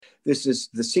This is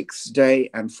the 6th day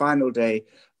and final day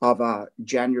of our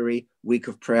January week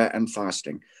of prayer and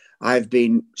fasting. I've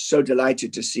been so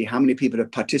delighted to see how many people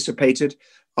have participated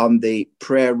on the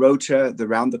prayer rota, the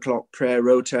round-the-clock prayer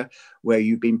rota, where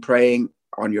you've been praying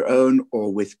on your own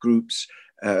or with groups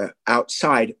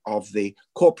outside of the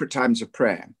corporate times of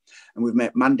prayer. And we've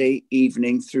met Monday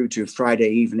evening through to Friday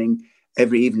evening.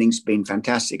 Every evening's been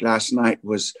fantastic. Last night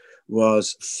was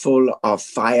full of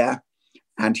fire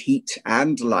and heat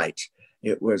and light.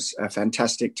 It was a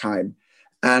fantastic time.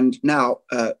 And now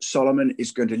Solomon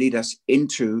is going to lead us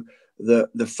into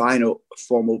the final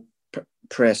formal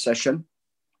prayer session.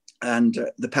 And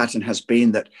the pattern has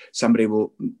been that somebody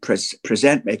will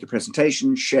make a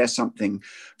presentation, share something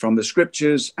from the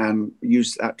scriptures, and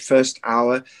use that first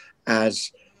hour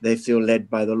as they feel led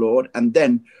by the Lord. And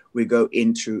then we go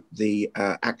into the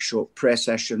actual prayer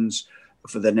sessions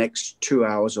for the next 2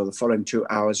 hours or the following 2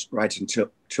 hours, right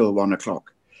till 1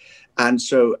 o'clock. And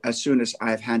so as soon as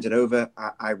I've handed over,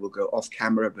 I will go off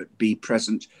camera, but be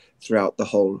present throughout the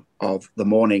whole of the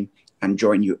morning and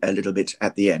join you a little bit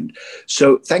at the end.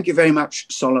 So thank you very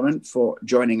much, Solomon, for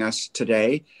joining us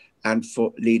today and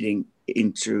for leading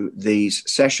into these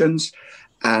sessions.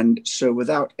 And so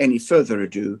without any further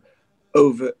ado,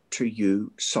 over to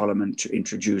you, Solomon, to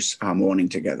introduce our morning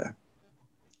together.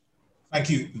 Thank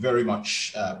you very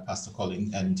much, Pastor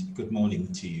Colin, and good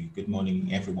morning to you. Good morning,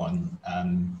 everyone.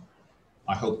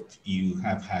 I hope you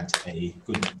have had a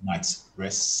good night's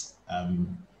rest.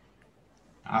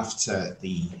 After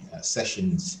the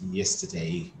sessions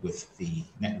yesterday with the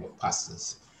network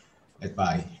pastors led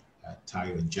by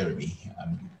Tayo and Jeremy,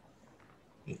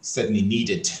 it certainly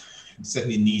needed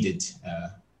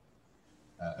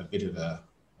a bit of a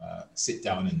sit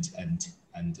down and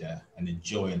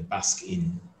enjoy and bask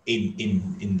in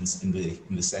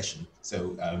the session.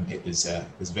 So it was a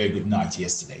very good night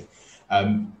yesterday.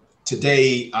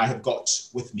 Today I have got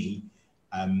with me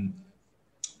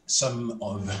some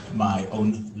of my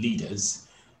own leaders.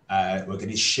 We're going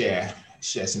to share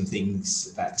some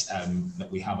things that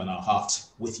we have on our heart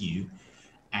with you,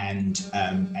 and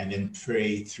then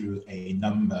pray through a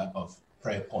number of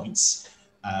prayer points.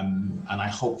 And I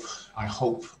hope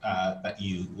that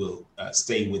you will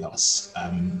stay with us.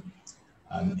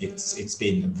 It's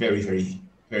been a very, very,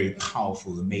 very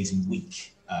powerful, amazing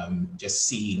week. Just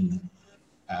seeing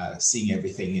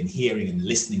everything and hearing and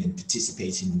listening and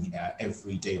participating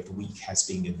every day of the week has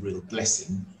been a real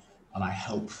blessing. And I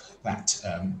hope that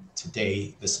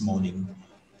today, this morning,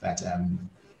 that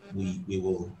we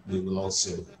will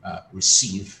also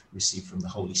receive from the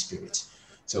Holy Spirit.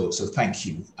 So thank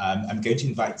you. I'm going to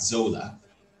invite Zola,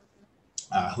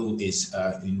 who is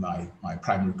in my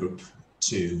primary group,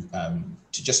 to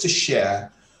just to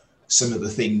share some of the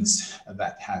things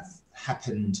that have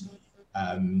happened,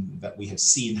 that we have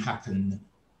seen happen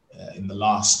in the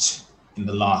last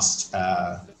maybe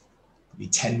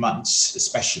 10 months,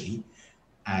 especially,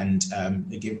 and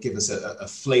give us a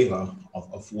flavour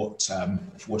of what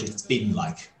it's been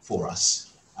like for us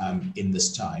in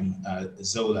this time.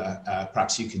 Zola,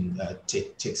 perhaps you can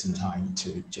take some time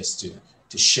to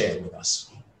share with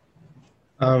us.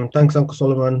 Thanks, Uncle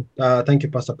Solomon. Thank you,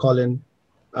 Pastor Colin.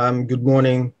 Good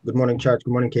morning, church.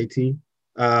 Good morning, KT.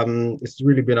 It's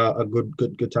really been a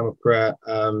good time of prayer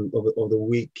of the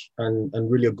week,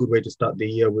 and really a good way to start the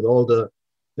year with all the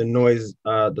noise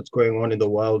that's going on in the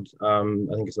world. I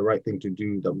think it's the right thing to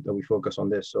do that we focus on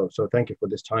this. So thank you for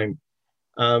this time.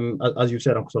 As you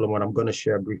said, Uncle Solomon, I'm going to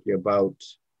share briefly about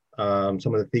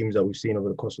some of the themes that we've seen over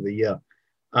the course of the year.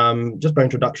 Just by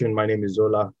introduction, my name is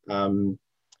Zola, and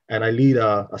I lead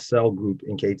a cell group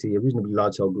in KT, a reasonably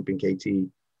large cell group in KT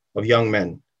of young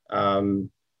men,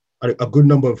 a good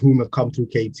number of whom have come through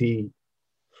KT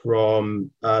from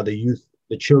the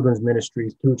children's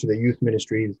ministries through to the youth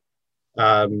ministries,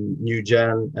 New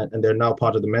Gen, and they're now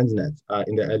part of the men's net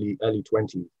in their early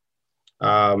 20s.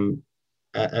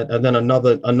 And then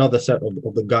another set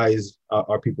of the guys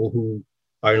are people who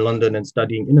are in London and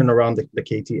studying in and around the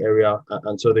KT area,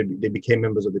 and so they became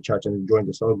members of the church and joined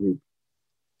the cell group.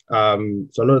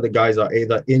 So a lot of the guys are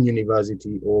either in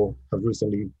university or have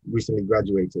recently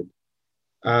graduated.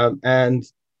 And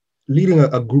leading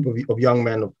a group of young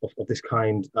men of this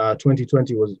kind,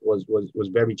 2020 was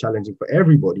very challenging for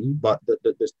everybody, but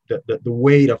the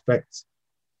way it affects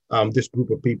this group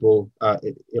of people,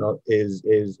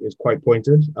 is quite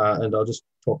pointed, and I'll just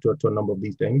talk to a number of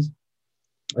these things.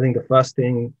 I think the first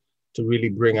thing to really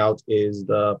bring out is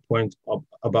the point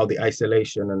about the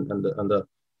isolation and the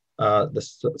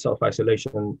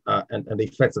self-isolation and the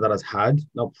effects that has had.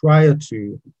 Now, prior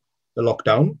to the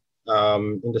lockdown,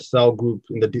 in the cell group,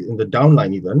 in the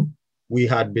downline even, we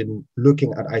had been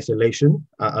looking at isolation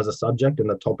as a subject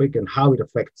and a topic and how it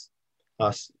affects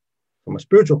us from a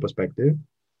spiritual perspective,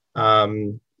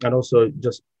 and also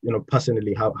just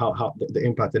personally how the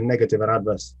impact, the negative and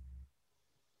adverse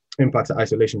impacts that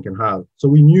isolation can have. So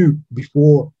we knew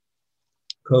before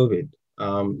COVID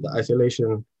that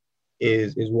isolation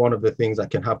is one of the things that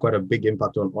can have quite a big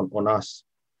impact on us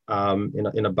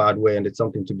in a bad way, and it's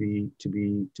something to be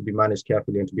managed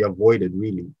carefully and to be avoided,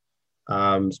 really.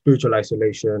 Spiritual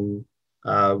isolation,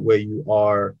 where you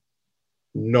are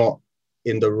not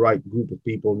in the right group of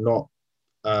people, not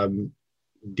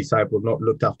discipled, not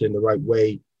looked after in the right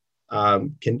way,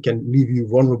 can leave you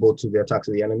vulnerable to the attacks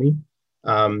of the enemy.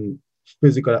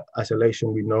 Physical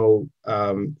isolation, we know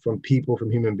from people,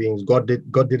 from human beings, God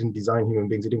didn't design human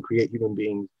beings. He didn't create human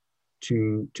beings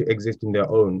to exist in their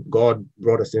own. God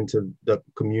brought us into the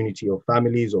community of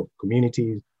families, of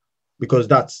communities, because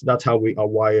that's how we are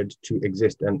wired to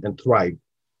exist and thrive.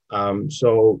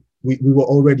 So we were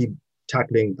already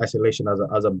tackling isolation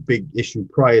as a big issue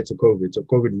prior to COVID. So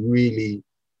COVID really,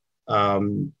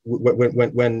 when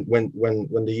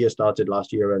the year started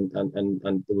last year and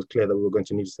it was clear that we were going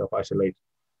to need to self-isolate,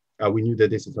 we knew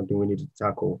that this is something we needed to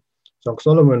tackle. So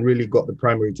Solomon really got the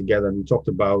primary together, and we talked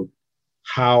about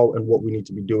how and what we need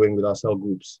to be doing with our cell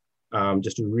groups,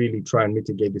 just to really try and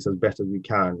mitigate this as best as we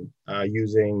can,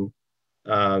 using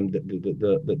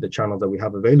the channels that we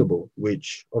have available,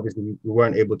 which obviously we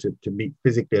weren't able to meet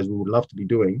physically as we would love to be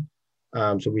doing.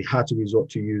 So we had to resort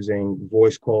to using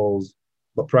voice calls,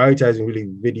 but prioritizing really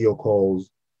video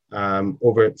calls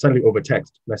over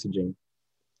text messaging.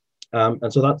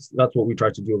 And so that's what we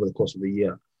tried to do over the course of the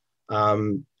year.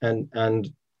 And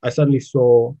I suddenly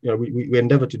saw, we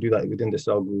endeavored to do that within the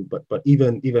cell group, but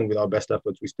even with our best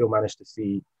efforts, we still managed to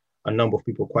see a number of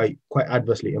people quite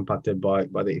adversely impacted by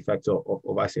the effects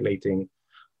of isolating.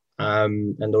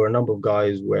 And there were a number of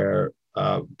guys where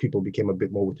people became a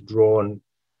bit more withdrawn,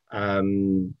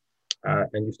 and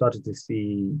you started to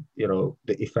see, the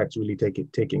effects really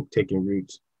taking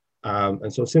root.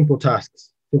 And so simple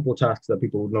tasks that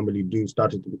people would normally do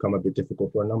started to become a bit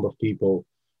difficult for a number of people.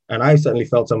 And I certainly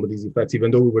felt some of these effects,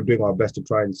 even though we were doing our best to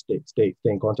try and stay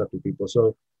in contact with people.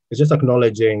 So it's just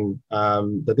acknowledging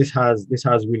that this has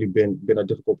really been a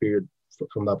difficult period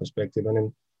from that perspective.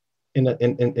 And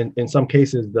in some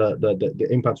cases, the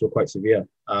impacts were quite severe.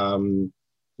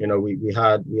 We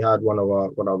had one of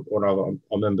our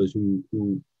members who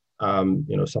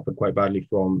suffered quite badly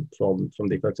from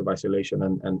the effects of isolation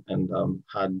and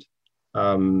had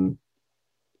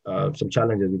some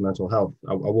challenges with mental health.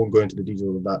 I won't go into the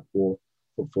details of that for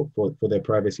their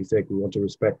privacy's sake. We want to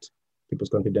respect people's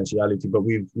confidentiality, but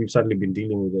we've certainly been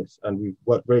dealing with this, and we've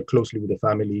worked very closely with the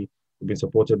family. We've been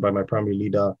supported by my primary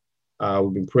leader.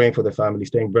 We've been praying for the family,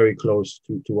 staying very close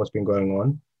to what's been going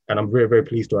on. And I'm very, very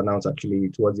pleased to announce, actually,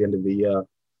 towards the end of the year,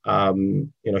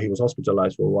 he was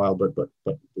hospitalized for a while, but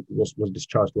was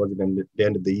discharged towards the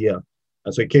end of the year.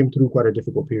 And so it came through quite a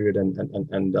difficult period, and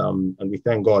we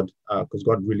thank God, because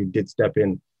God really did step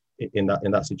in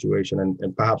that situation.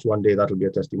 And perhaps one day that'll be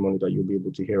a testimony that you'll be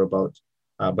able to hear about,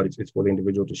 but it's for the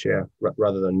individual to share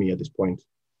rather than me at this point.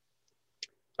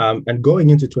 And going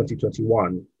into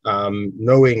 2021,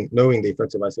 knowing the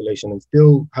effects of isolation and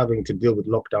still having to deal with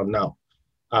lockdown now,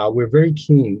 we're very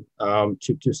keen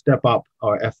to step up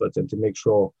our efforts and to make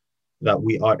sure that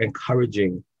we are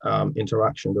encouraging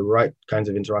interaction, the right kinds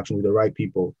of interaction with the right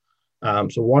people.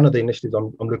 So one of the initiatives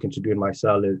I'm looking to do in my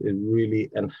cell is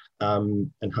really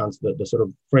enhance the sort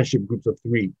of friendship groups of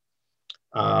 3,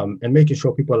 and making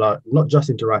sure people are not just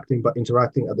interacting, but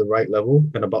interacting at the right level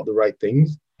and about the right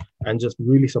things, and just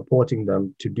really supporting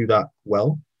them to do that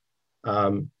well.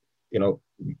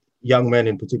 Young men,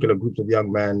 in particular, groups of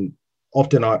young men,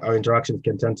 often our interactions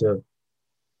can tend to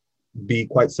be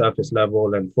quite surface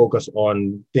level and focus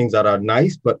on things that are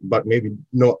nice, but maybe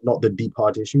not the deep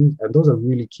heart issues. And those are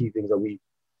really key things that we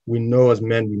know as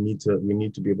men we need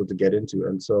to be able to get into.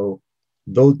 And so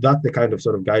that's the kind of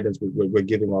sort of guidance we're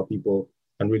giving our people,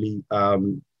 and really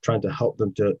trying to help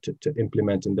them to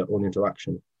implement in their own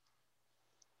interaction.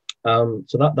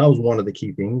 So that was one of the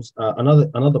key things.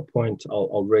 Another point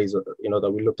I'll raise,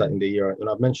 that we looked at in the year, and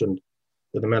I've mentioned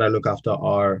that the men I look after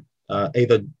are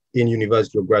either in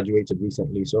university or graduated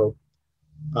recently. So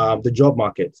the job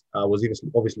market was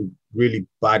obviously really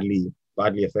badly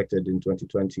affected in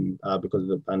 2020 because of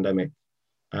the pandemic.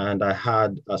 And I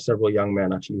had several young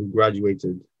men actually who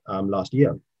graduated last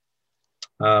year.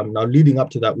 Now, leading up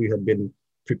to that, we had been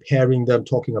preparing them,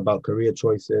 talking about career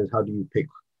choices. How do you pick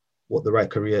what the right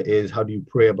career is? How do you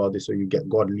pray about this so you get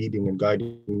God leading and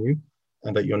guiding you,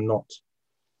 and that you're not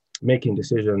making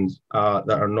decisions that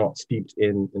are not steeped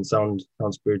in sound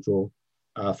spiritual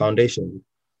foundation.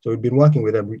 So we've been working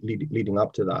with them leading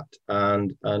up to that,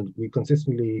 and we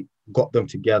consistently got them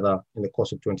together in the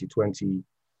course of 2020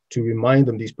 to remind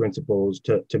them these principles,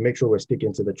 to make sure we're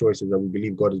sticking to the choices that we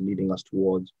believe God is leading us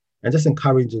towards, and just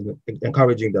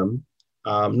encouraging them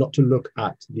not to look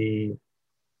at the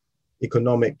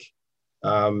economic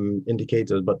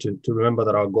indicators, but to remember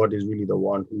that our God is really the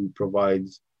one who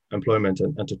provides employment,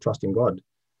 and to trust in God.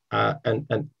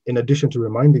 And in addition to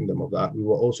reminding them of that, we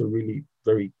were also really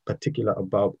very particular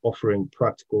about offering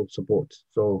practical support.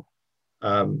 So,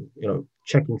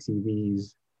 checking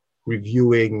CVs,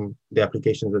 reviewing the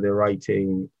applications that they're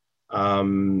writing,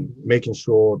 making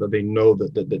sure that they know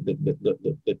that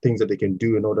the things that they can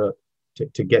do in order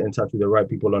to get in touch with the right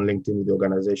people on LinkedIn with the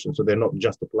organization. So they're not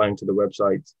just applying to the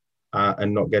website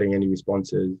and not getting any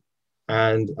responses.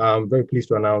 And I'm very pleased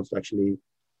to announce, actually,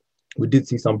 we did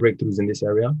see some breakthroughs in this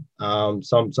area.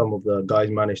 Some of the guys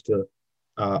managed to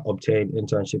obtain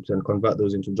internships and convert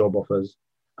those into job offers.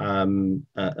 And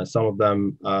some of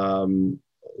them,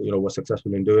 were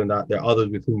successful in doing that. There are others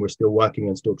with whom we're still working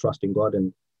and still trusting God,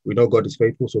 and we know God is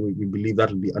faithful. So we believe that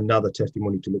will be another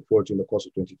testimony to look forward to in the course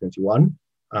of 2021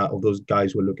 of those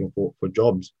guys who are looking for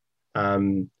jobs.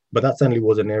 But that certainly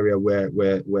was an area where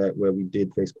we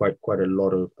did face quite a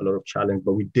lot of challenge,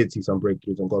 but we did see some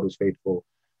breakthroughs, and God was faithful.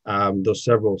 There's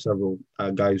several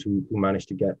guys who managed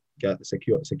to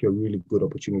secure really good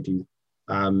opportunities,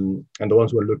 and the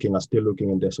ones who are looking are still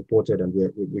looking, and they're supported, and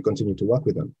we continue to work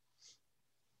with them.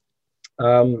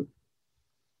 I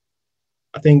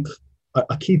think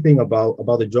a key thing about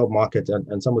the job market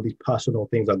and some of these personal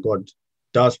things that God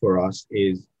does for us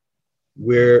is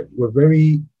we're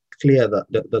very clear that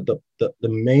the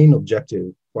main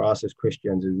objective for us as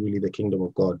Christians is really the kingdom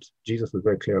of God. Jesus was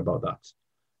very clear about that.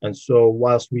 And so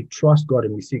whilst we trust God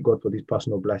and we seek God for these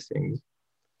personal blessings,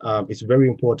 it's very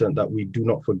important that we do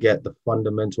not forget the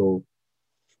fundamental,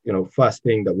 first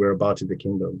thing that we're about is the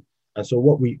kingdom. And so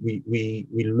what we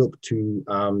look to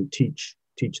teach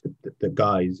the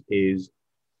guys is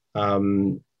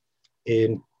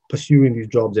in pursuing these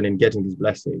jobs and in getting these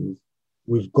blessings,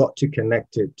 we've got to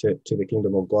connect it to the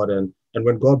kingdom of God. And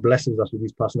when God blesses us with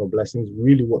these personal blessings,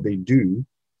 really what they do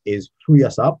is free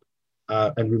us up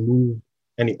and remove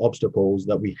any obstacles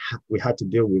that we had to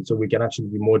deal with, so we can actually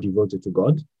be more devoted to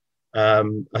God. I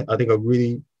think a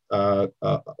really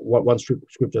one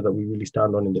scripture that we really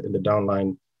stand on in the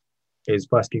downline is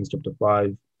 1 Kings chapter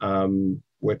 5,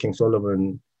 where King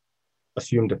Solomon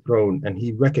assumed the throne, and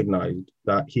he recognized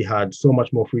that he had so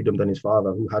much more freedom than his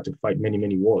father, who had to fight many,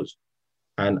 many wars.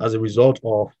 And as a result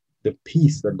of the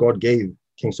peace that God gave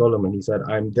King Solomon, he said,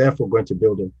 "I'm therefore going to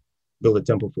build a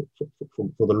temple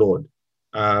for the Lord."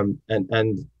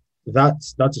 And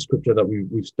that's a scripture that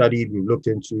we've studied, we've looked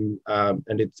into,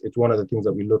 and it's one of the things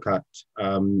that we look at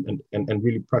and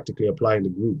really practically apply in the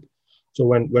group. So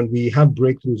when we have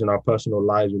breakthroughs in our personal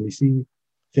lives, when we see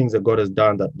things that God has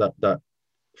done that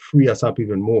free us up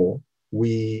even more,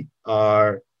 we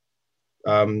are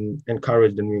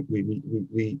encouraged, and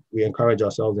we encourage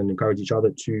ourselves and encourage each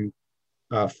other to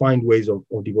find ways of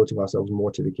devoting ourselves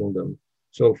more to the kingdom.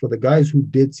 So for the guys who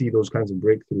did see those kinds of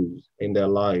breakthroughs in their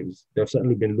lives, they've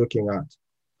certainly been looking at,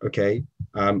 okay,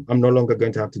 I'm no longer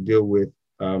going to have to deal with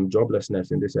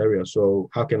joblessness in this area. So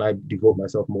how can I devote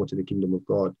myself more to the kingdom of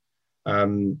God?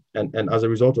 And as a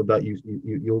result of that,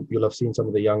 you'll have seen some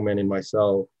of the young men in my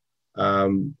cell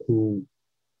who,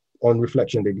 on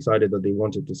reflection, they decided that they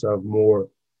wanted to serve more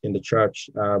in the church.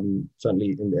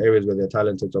 Certainly in the areas where they're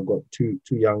talented. So I've got two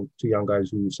young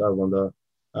guys who serve on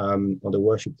the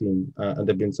worship team, and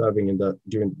they've been serving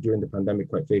during the pandemic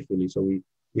quite faithfully. So we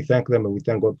thank them and we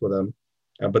thank God for them.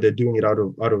 But they're doing it out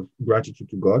of gratitude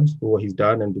to God for what He's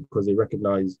done, and because they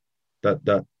recognize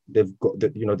that they've got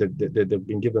that, they've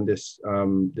been given this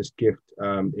gift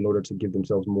in order to give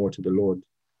themselves more to the Lord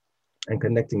and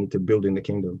connecting it to building the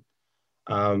kingdom.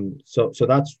 So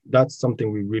that's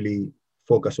something we really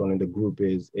focus on in the group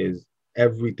is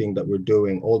everything that we're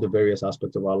doing, all the various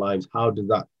aspects of our lives. How does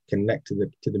that connect to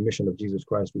the mission of Jesus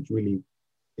Christ, which really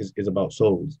is about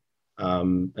souls?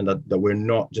 And that we're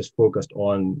not just focused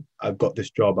on, I've got this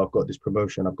job, I've got this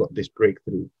promotion, I've got this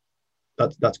breakthrough.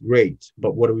 That's great,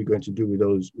 but what are we going to do with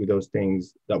those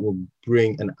things that will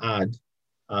bring and add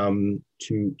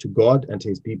to God and to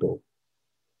His people?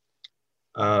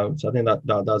 So I think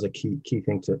that's a key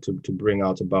thing to bring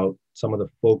out about some of the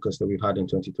focus that we've had in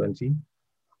 2020.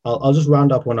 I'll just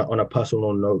round up on a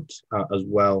personal note as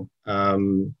well.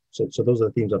 So those are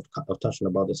the themes I've touched on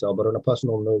about the cell, but on a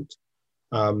personal note,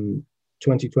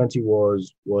 2020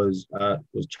 was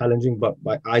challenging, but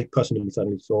I personally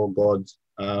certainly saw God's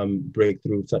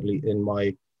breakthrough, certainly in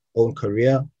my own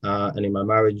career and in my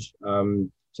marriage.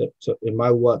 So in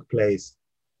my workplace,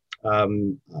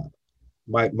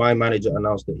 my manager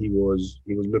announced that he was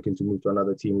looking to move to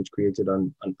another team, which created a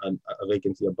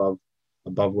vacancy above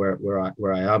where I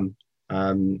am.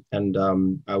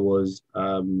 I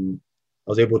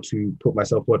was able to put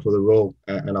myself forward for the role,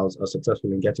 and I was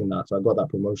successful in getting that. So I got that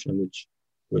promotion, which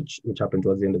happened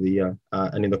towards the end of the year.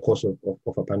 And in the course of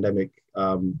a pandemic,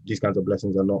 these kinds of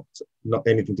blessings are not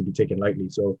anything to be taken lightly.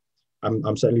 So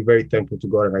I'm certainly very thankful to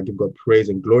God, and I give God praise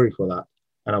and glory for that.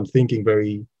 And I'm thinking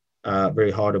very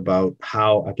hard about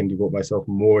how I can devote myself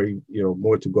more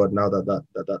to God now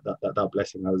that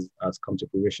blessing has come to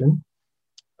fruition.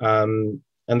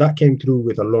 And that came through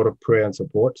with a lot of prayer and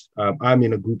support. I'm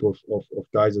in a group of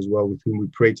guys as well with whom we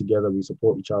pray together, we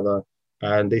support each other,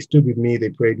 and they stood with me, they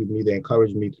prayed with me, they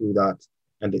encouraged me through that.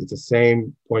 And it's the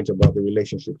same point about the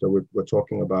relationship that we're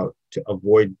talking about, to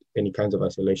avoid any kinds of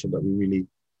isolation that we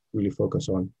really focus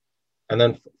on. And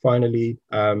then finally,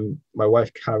 my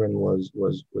wife Karen was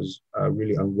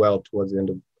really unwell towards the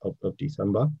end of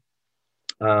December.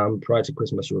 Prior to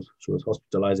Christmas, she was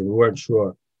hospitalized, and we weren't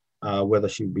sure whether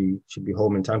she'd be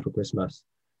home in time for Christmas.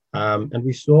 And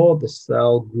we saw the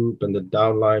cell group and the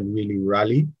downline really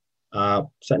rally.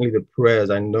 Certainly the prayers,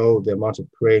 I know the amount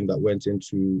of praying that went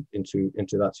into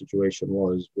that situation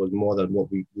was more than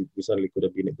what we certainly could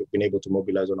have been able to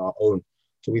mobilize on our own.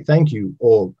 So we thank you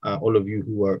all of you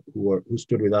who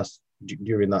stood with us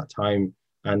during that time,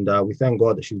 and we thank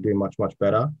God that she's doing much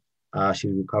better.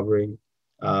 She's recovering,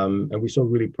 and we saw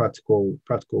really practical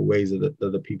ways that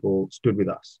the people stood with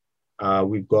us.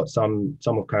 We've got some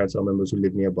of Karen's cell members who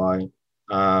live nearby,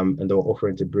 and they were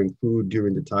offering to bring food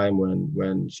during the time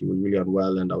when she was really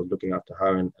unwell, and I was looking after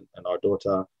her and our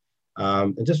daughter.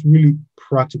 And just really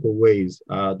practical ways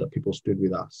that people stood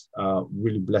with us,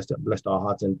 really blessed our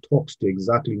hearts, and talks to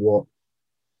exactly what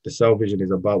the cell vision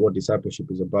is about, what discipleship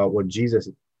is about, what Jesus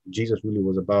really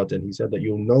was about. And he said that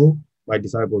you'll know my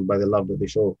disciples by the love that they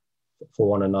show for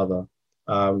one another.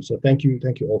 So thank you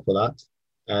all for that.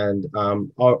 And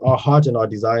our heart and our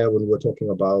desire when we're talking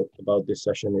about this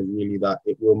session is really that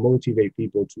it will motivate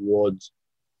people towards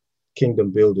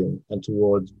kingdom building and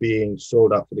towards being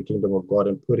sold out for the kingdom of God,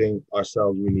 and putting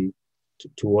ourselves really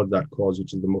towards that cause,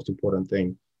 which is the most important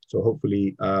thing. So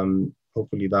hopefully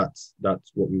that's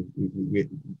what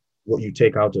you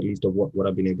take out, at least, of what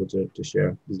I've been able to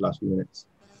share these last few minutes.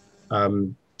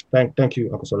 Thank you,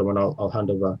 Uncle Solomon. I'll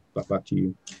hand over back to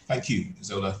you. Thank you,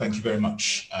 Zola. Thank you very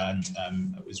much, and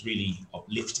it was really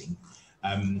uplifting.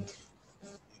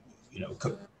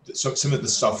 So some of the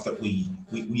stuff that we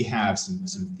have some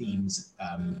themes,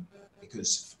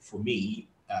 because for me,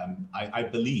 I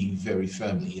believe very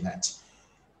firmly that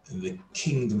the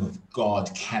kingdom of God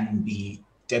can be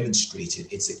demonstrated.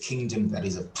 It's a kingdom that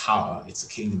is of power. It's a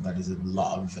kingdom that is of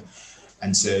love,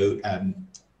 and so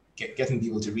getting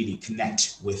people to really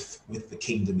connect with the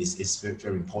kingdom is very,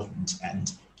 very important.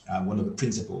 And one of the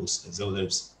principles that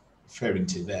Zola's referring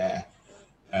to there,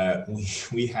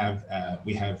 we have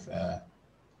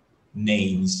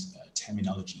names,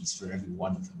 terminologies for every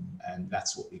one of them, and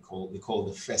that's what we call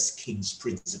the first King's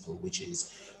principle, which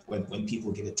is when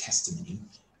people give a testimony.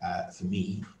 For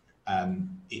me,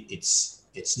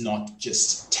 it's not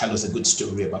just tell us a good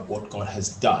story about what God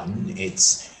has done.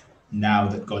 It's now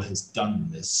that God has done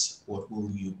this, what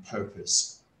will you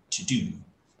purpose to do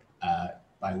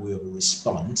by way of a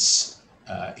response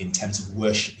in terms of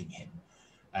worshiping Him?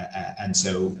 And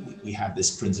so we have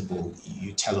this principle: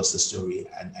 you tell us the story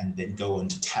and then go on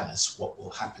to tell us what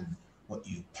will happen, what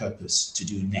you purpose to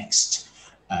do next,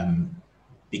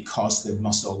 because there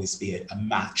must always be a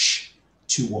match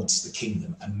towards the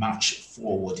kingdom, a match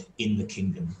forward in the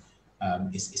kingdom,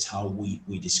 is how we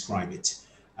describe it.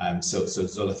 So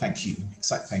Zola, thank you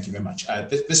very much.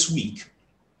 This week,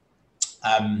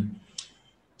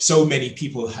 so many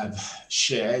people have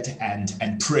shared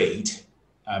and prayed.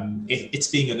 It's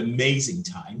been an amazing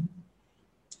time.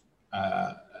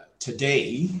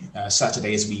 Today,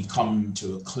 Saturday, as we come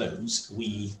to a close,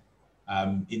 we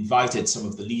invited some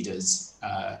of the leaders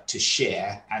to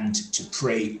share and to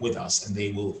pray with us, and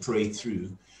they will pray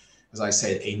through, as I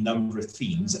said, a number of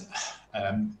themes.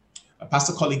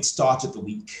 Pastor Colin started the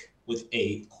week with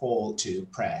a call to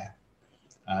prayer,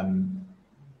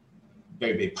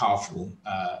 very, very powerful,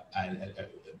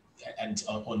 and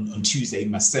on Tuesday,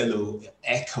 Marcelo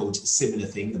echoed a similar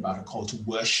thing about a call to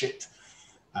worship,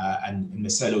 and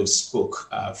Marcelo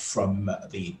spoke from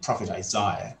the prophet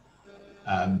Isaiah,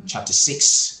 chapter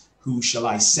 6, who shall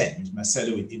I send?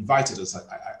 Marcelo invited us.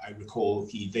 I recall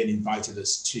he then invited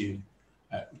us to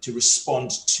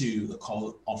respond to the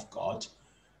call of God,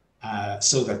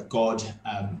 so that God,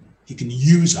 he can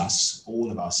use us,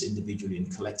 all of us individually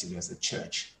and collectively as a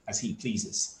church, as he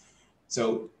pleases.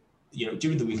 So,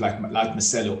 during the week, like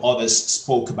Marcelo, others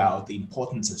spoke about the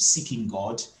importance of seeking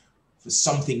God for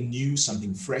something new,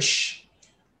 something fresh.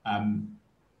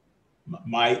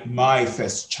 My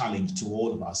first challenge to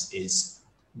all of us is,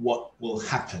 what will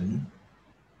happen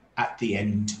at the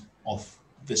end of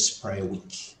this prayer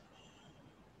week?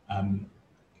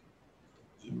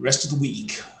 Rest of the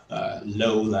week,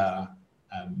 Lola,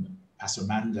 Pastor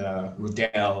Amanda,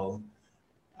 Rodell,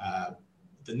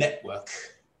 the network,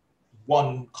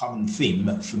 one common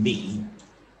theme for me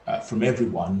from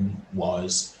everyone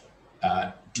was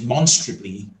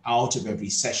demonstrably out of every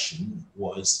session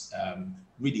was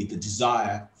really the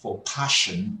desire for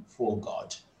passion for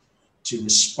God, to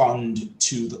respond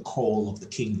to the call of the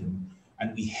kingdom.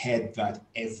 And we had that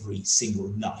every single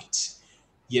night.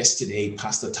 Yesterday,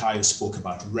 Pastor Tayo spoke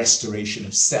about restoration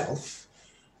of self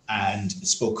and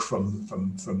spoke from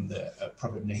the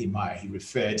prophet Nehemiah. He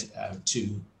referred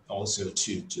also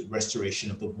to restoration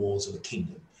of the walls of the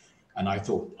kingdom. And I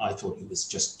thought it was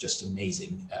just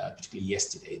amazing, particularly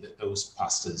yesterday, that those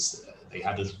pastors, they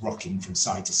had us rocking from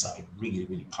side to side, really,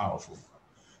 really powerful.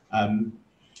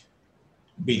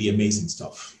 Really amazing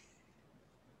stuff.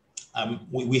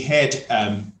 We had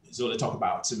Zola talk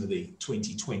about some of the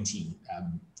 2020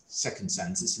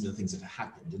 circumstances, some of the things that have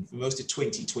happened. And for most of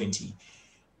 2020,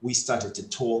 we started to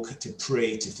talk, to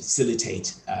pray, to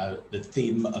facilitate the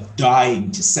theme of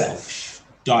dying to self.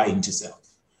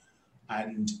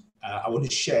 And I want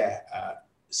to share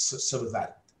some of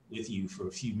that with you for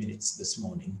a few minutes this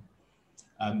morning.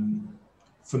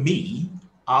 For me,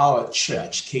 our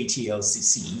church,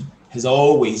 KTLCC, has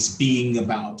always been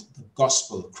about the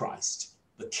gospel of Christ,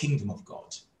 the kingdom of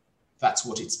God. That's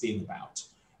what it's been about.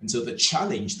 And so the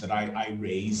challenge that I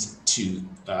raise to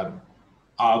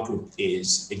our group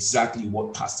is exactly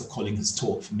what Pastor Colin has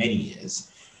taught for many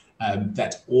years,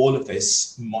 that all of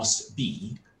this must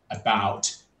be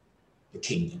about the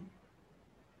kingdom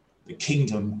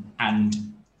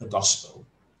and the gospel.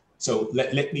 So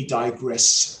let me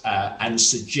digress and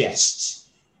suggest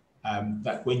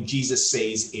that when Jesus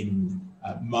says in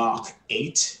Mark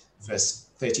 8, verse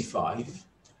 35,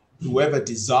 whoever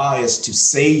desires to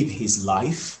save his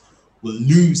life will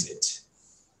lose it,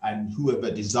 and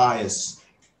whoever desires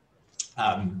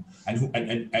and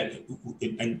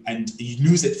you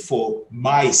lose it for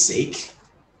my sake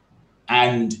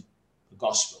and the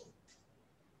gospel.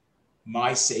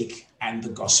 My sake and the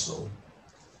gospel.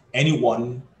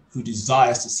 Anyone who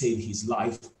desires to save his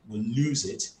life will lose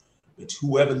it, but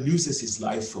whoever loses his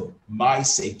life for my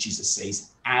sake, Jesus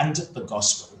says, and the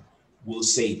gospel will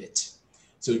save it.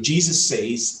 So Jesus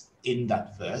says in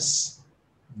that verse,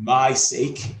 my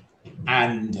sake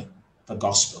and the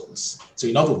gospels. So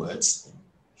in other words,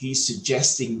 he's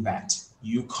suggesting that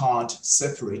you can't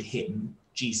separate him,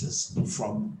 Jesus,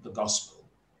 from the gospel.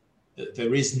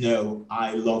 There is no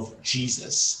I love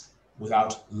Jesus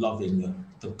without loving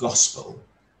the gospel,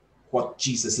 what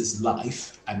Jesus's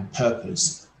life and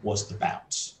purpose was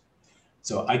about.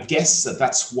 So I guess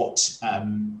that's what,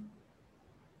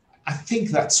 I think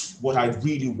that's what I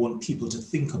really want people to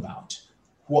think about.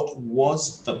 What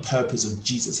was the purpose of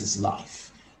Jesus's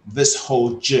life? This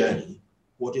whole journey,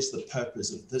 what is the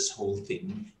purpose of this whole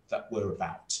thing that we're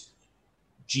about?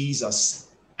 Jesus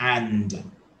and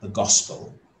the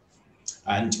gospel.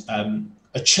 And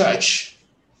a church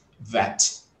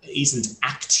that isn't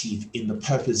active in the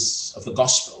purpose of the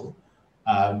gospel,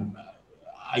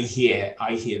 I hear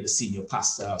the senior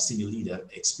pastor, our senior leader,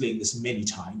 explain this many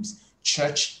times.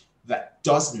 Church that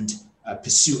doesn't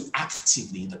pursue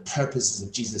actively the purposes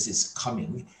of Jesus'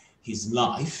 coming, his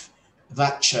life,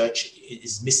 that church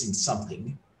is missing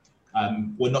something.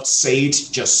 We're not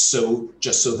saved just so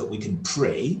that we can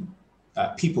pray.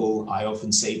 People, I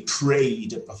often say,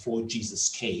 prayed before Jesus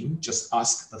came. Just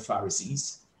ask the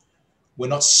Pharisees. We're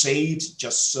not saved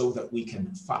just so that we can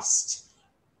fast.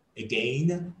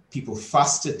 Again, people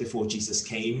fasted before Jesus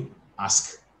came.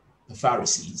 Ask the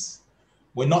Pharisees.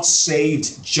 We're not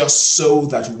saved just so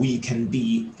that we can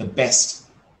be the best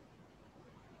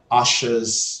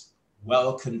ushers,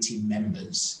 welcome team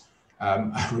members.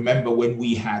 I remember when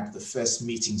we had the first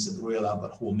meetings at the Royal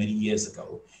Albert Hall many years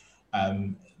ago,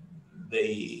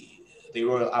 the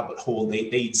Royal Albert Hall, they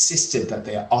insisted that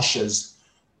their ushers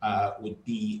would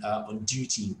be on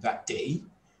duty that day.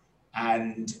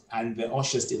 And the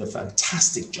ushers did a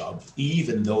fantastic job,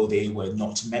 even though they were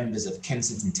not members of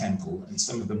Kensington Temple, and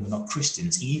some of them were not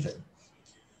Christians even.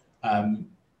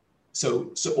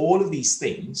 So all of these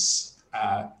things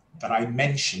that I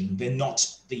mentioned, they're not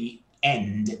the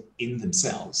end in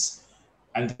themselves.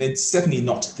 And they're certainly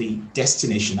not the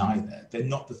destination either. They're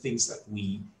not the things that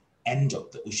we end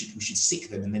up, that we should seek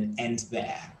them and then end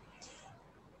there.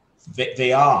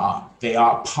 They are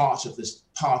part of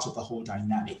the whole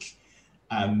dynamic.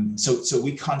 So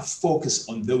we can't focus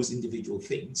on those individual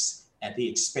things at the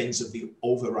expense of the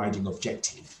overriding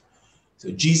objective. So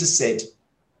Jesus said,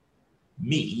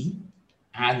 me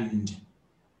and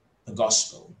the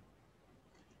gospel.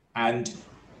 And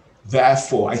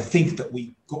therefore, I think that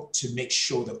we got to make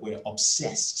sure that we're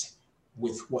obsessed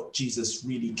with what Jesus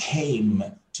really came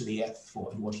to the earth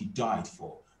for and what he died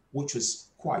for, which was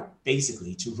quite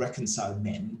basically to reconcile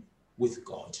men with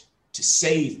God, to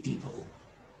save people.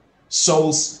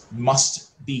 Souls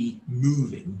must be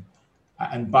moving.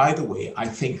 And by the way, I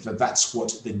think that that's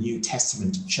what the New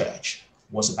Testament church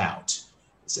was about.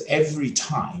 So every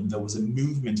time there was a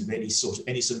movement of any sort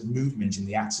of movement in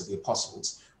the Acts of the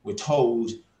Apostles, we're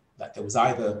told that there was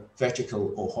either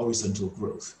vertical or horizontal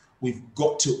growth. We've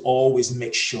got to always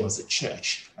make sure as a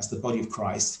church, as the body of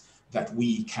Christ, that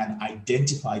we can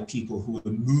identify people who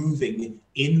are moving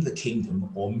in the kingdom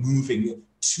or moving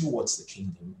towards the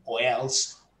kingdom, or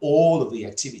else all of the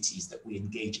activities that we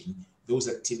engage in, those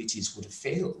activities would have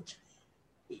failed.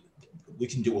 We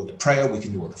can do all the prayer, we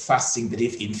can do all the fasting, but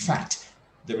if in fact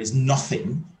there is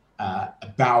nothing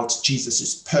about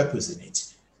Jesus's purpose in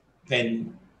it,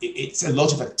 then it's a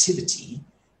lot of activity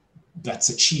that's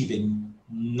achieving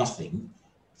nothing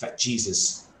that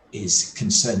Jesus is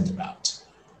concerned about.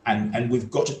 And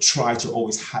we've got to try to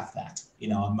always have that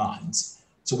in our minds.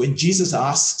 So when Jesus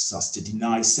asks us to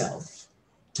deny self,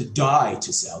 to die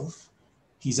to self,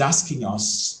 he's asking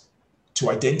us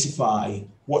to identify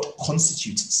what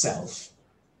constitutes self,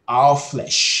 our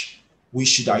flesh. We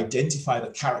should identify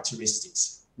the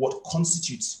characteristics. What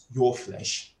constitutes your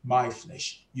flesh, my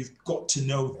flesh? You've got to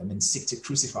know them and seek to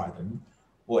crucify them,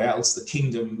 or else the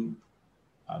kingdom,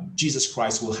 Jesus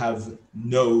Christ will have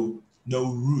no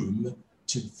room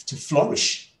to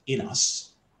flourish in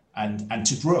us and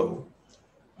to grow.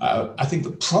 I think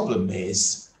the problem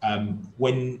is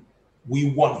when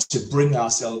we want to bring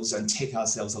ourselves and take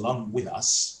ourselves along with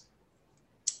us,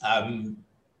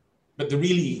 but there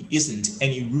really isn't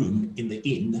any room in the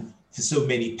inn for so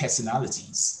many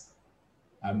personalities.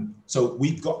 So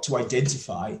we've got to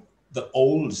identify the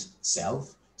old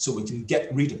self so we can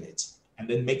get rid of it and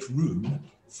then make room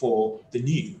for the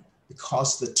new,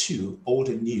 because the two, old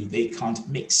and new, they can't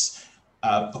mix.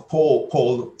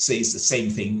 Paul says the same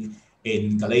thing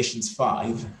in Galatians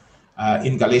 5.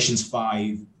 In Galatians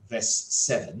 5, verse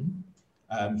 7,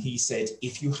 he said,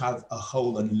 if you have a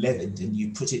whole unleavened and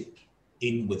you put it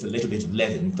in with a little bit of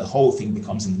leaven, the whole thing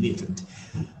becomes unleavened.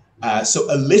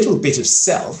 So a little bit of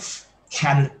self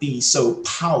can be so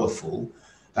powerful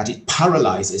that it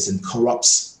paralyzes and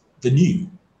corrupts the new.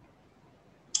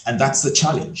 And that's the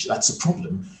challenge, that's the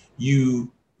problem.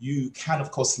 You can, of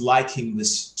course, liken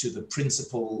this to the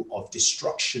principle of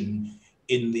destruction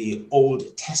in the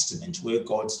Old Testament, where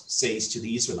God says to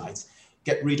the Israelites,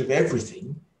 get rid of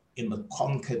everything in the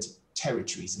conquered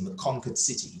territories, in the conquered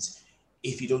cities.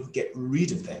 If you don't get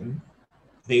rid of them,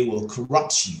 they will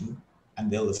corrupt you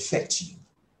and they'll affect you.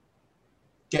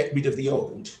 Get rid of the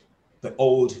old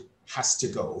has to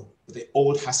go, but the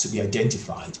old has to be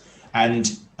identified.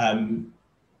 And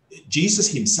Jesus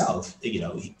himself,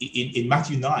 in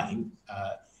Matthew 9,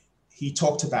 he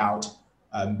talked about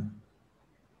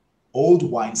old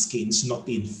wineskins not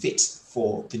being fit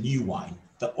for the new wine.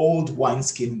 The old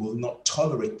wineskin will not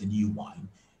tolerate the new wine.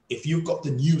 If you've got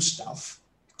the new stuff,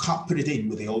 you can't put it in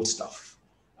with the old stuff.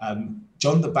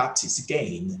 John the Baptist,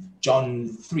 again, John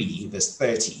 3, verse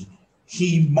 30,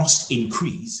 he must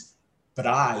increase, but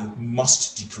I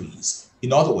must decrease.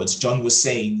 In other words, John was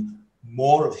saying,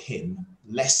 more of him,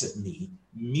 less of me.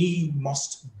 Me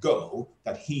must go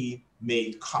that he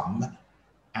may come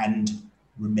and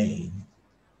remain.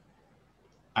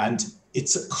 And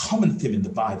it's a common theme in the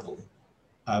Bible.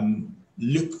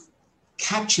 Luke,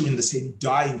 capturing the same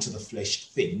dying to the flesh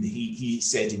thing, he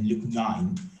said in Luke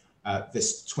 9,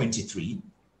 verse 23,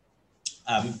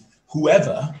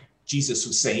 whoever, Jesus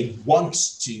was saying,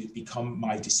 wants to become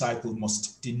my disciple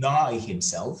must deny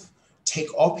himself, take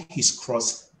up his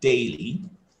cross daily,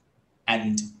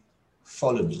 and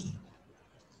follow me.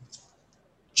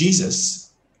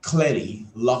 Jesus clearly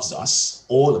loves us,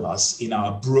 all of us, in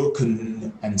our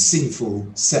broken and sinful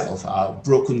self, our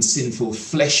broken, sinful,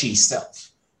 fleshy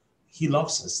self. He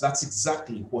loves us. That's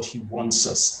exactly what he wants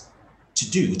us to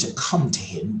do, to come to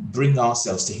him, bring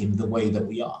ourselves to him the way that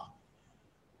we are.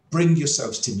 Bring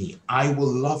yourselves to me. I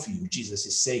will love you, Jesus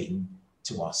is saying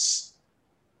to us.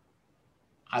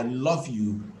 I love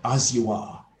you as you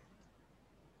are.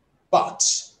 But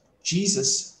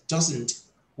Jesus doesn't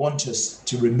want us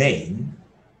to remain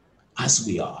as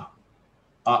we are.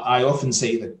 I often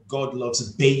say that God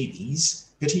loves babies,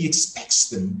 but he expects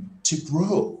them to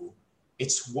grow.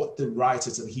 It's what the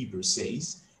writers of Hebrews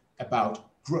says about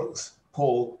growth.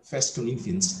 Paul, 1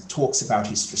 Corinthians, talks about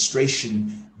his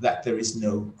frustration that there is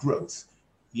no growth.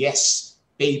 Yes,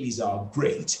 babies are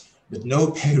great, but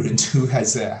no parent who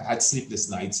has had sleepless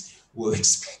nights will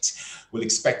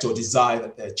expect or desire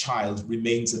that their child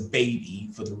remains a baby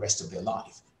for the rest of their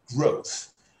life.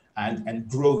 Growth and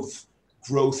growth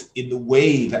in the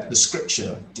way that the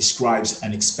scripture describes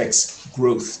and expects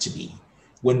growth to be.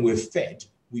 When we're fed,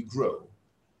 we grow.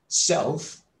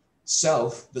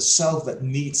 The self that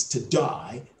needs to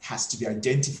die has to be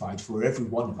identified for every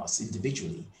one of us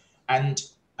individually. And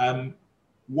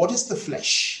what is the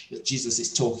flesh that Jesus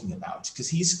is talking about? Because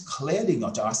he's clearly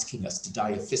not asking us to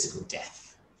die a physical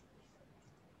death.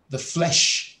 The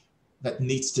flesh that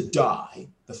needs to die,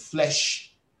 the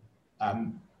flesh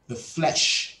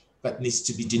that needs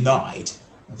to be denied,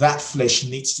 that flesh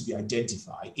needs to be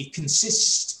identified. It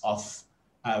consists of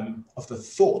the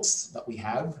thoughts that we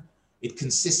have.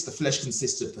 The flesh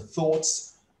consists of the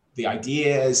thoughts, the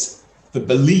ideas, the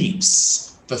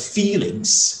beliefs, the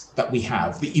feelings that we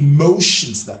have, the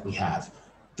emotions that we have,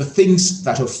 the things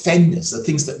that offend us, the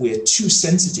things that we're too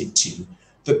sensitive to,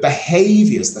 the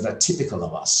behaviors that are typical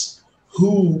of us,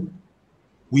 who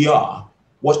we are,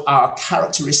 what our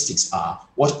characteristics are,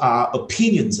 what our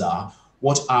opinions are,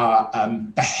 what our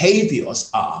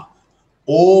behaviors are.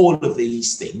 All of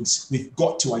these things, we've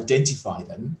got to identify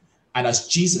them. And as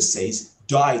Jesus says,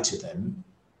 die to them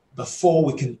before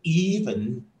we can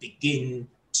even begin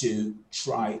to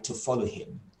try to follow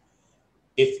him.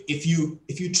 If you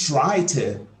try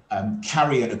to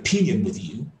carry an opinion with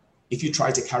you, if you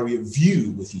try to carry a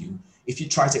view with you, if you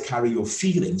try to carry your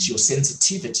feelings, your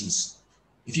sensitivities,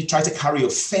 if you try to carry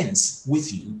offense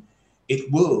with you, it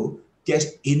will get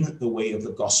in the way of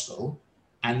the gospel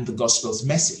and the gospel's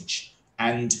message.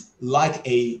 And like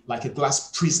a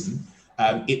glass prism,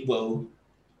 it will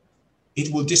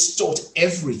distort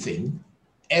everything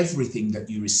that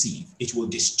you receive. It will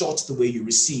distort the way you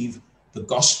receive the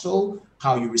gospel,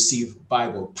 how you receive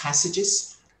Bible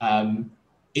passages.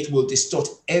 It will distort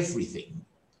everything.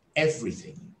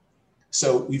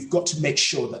 So we've got to make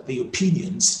sure that the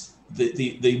opinions,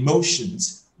 the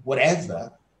emotions,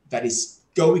 whatever that is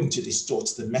going to distort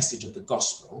the message of the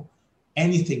gospel,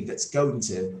 anything that's going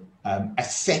to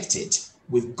affect it,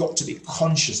 we've got to be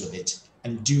conscious of it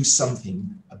and do something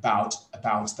about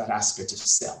that aspect of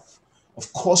self.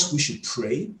 Of course, we should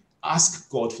pray, ask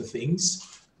God for things.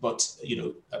 But,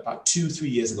 about 2-3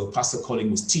 years ago, Pastor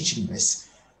Colin was teaching this.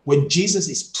 When Jesus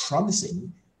is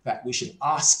promising that we should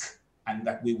ask and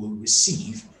that we will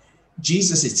receive,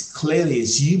 Jesus is clearly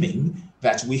assuming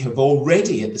that we have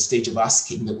already, at the stage of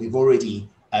asking, that we've already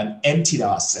emptied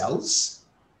ourselves,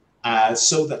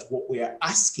 so that what we are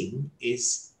asking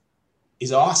is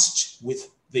asked with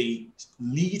the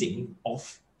leading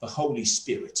of the Holy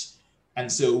Spirit. And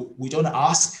so we don't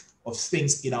ask of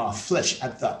things in our flesh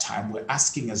at that time. We're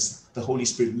asking as the Holy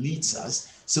Spirit leads us,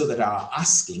 so that our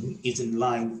asking is in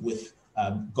line with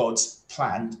God's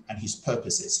plan and his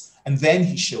purposes. And then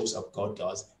he shows up, God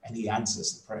does, and he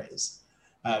answers the prayers.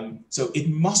 So it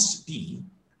must be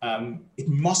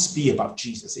about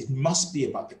Jesus. It must be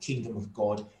about the kingdom of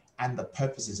God and the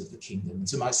purposes of the kingdom. And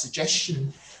so my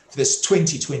suggestion for this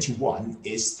 2021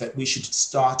 is that we should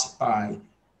start by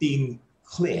being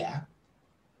clear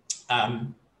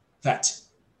that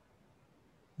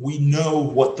we know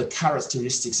what the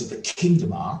characteristics of the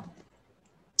kingdom are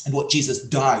and what Jesus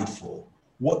died for.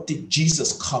 What did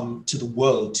Jesus come to the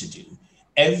world to do?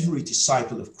 Every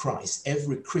disciple of Christ,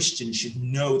 every Christian should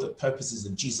know the purposes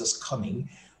of Jesus coming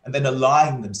and then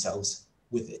align themselves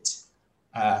with it.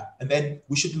 And then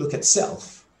we should look at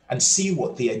self and see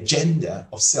what the agenda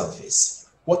of self is.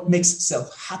 What makes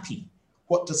self happy?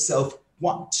 What does self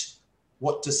want?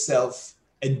 What does self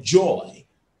enjoy?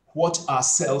 What are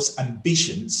self's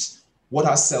ambitions? What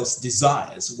are self's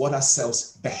desires? What are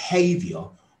self's behavior?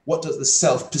 What does the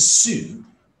self pursue?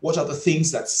 What are the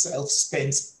things that self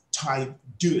spends time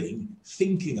doing,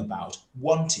 thinking about,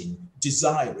 wanting,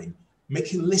 desiring?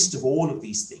 Make a list of all of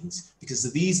these things, because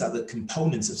these are the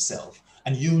components of self.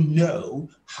 And you know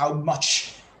how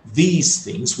much these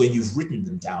things, when you've written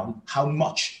them down, how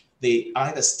much they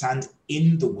either stand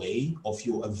in the way of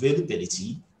your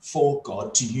availability for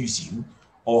God to use you,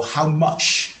 or how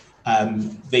much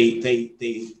they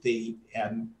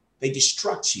they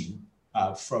distract you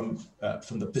from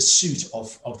the pursuit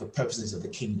of the purposes of the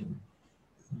kingdom.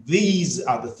 These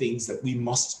are the things that we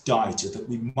must die to, that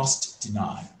we must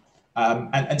deny.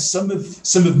 And some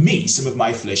of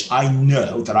my flesh, I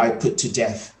know that I put to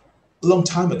death a long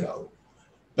time ago.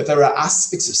 But there are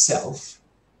aspects of self,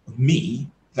 of me,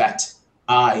 that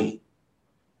I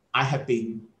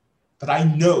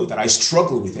know that I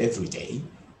struggle with every day.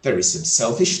 There is some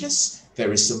selfishness.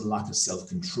 There is some lack of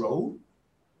self-control.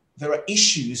 There are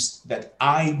issues that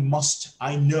I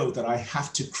know that I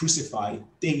have to crucify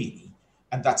daily.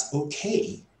 And that's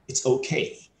okay. It's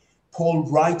okay. Paul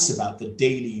writes about the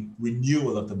daily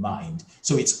renewal of the mind.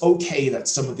 So it's okay that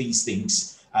some of these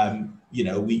things, we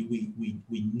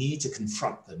need to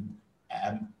confront them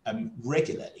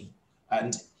regularly.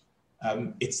 And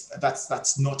it's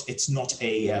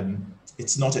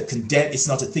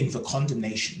not a thing for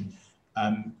condemnation.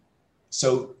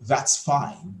 So that's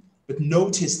fine. But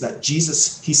notice that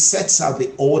Jesus, he sets out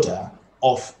the order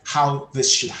of how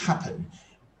this should happen.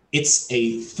 It's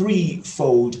a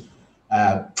threefold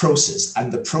process.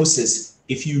 And the process,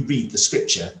 if you read the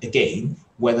scripture again,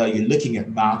 whether you're looking at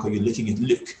Mark or you're looking at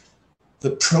Luke,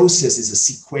 the process is a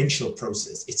sequential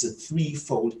process. It's a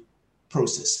threefold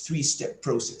process, three-step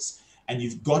process. And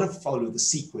you've got to follow the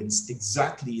sequence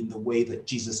exactly in the way that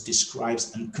Jesus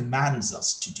describes and commands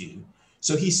us to do.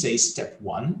 So he says, step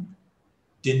 1,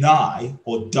 deny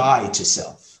or die to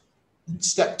self. And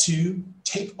step 2,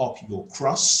 take up your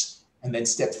cross. And then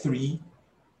step 3,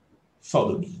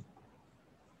 follow me.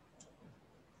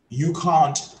 You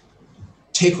can't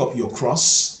take up your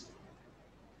cross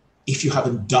if you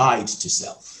haven't died to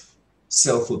self.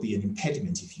 Self will be an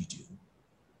impediment if you do.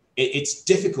 It's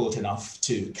difficult enough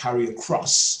to carry a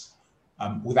cross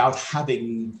without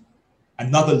having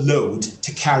another load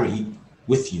to carry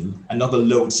with you, another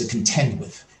load to contend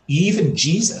with. Even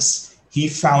Jesus, he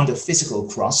found a physical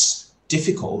cross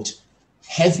difficult,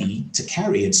 heavy to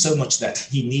carry, and so much that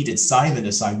he needed Simon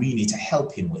or Cyrene to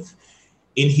help him with,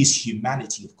 in his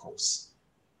humanity, of course.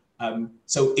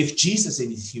 So if Jesus in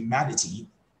his humanity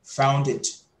found it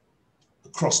the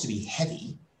cross to be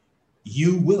heavy,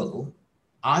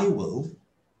 I will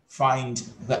find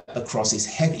that the cross is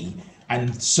heavy,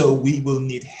 and so we will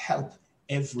need help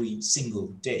every single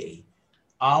day.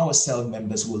 Our cell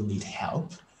members will need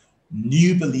help.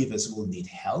 New believers will need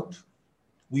help.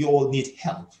 We all need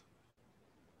help.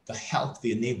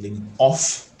 The enabling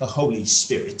of the Holy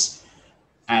Spirit.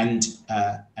 And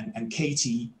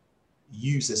Katie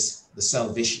uses the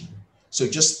salvation. So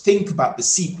just think about the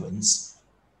sequence.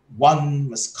 One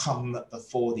must come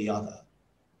before the other.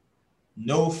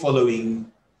 No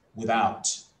following without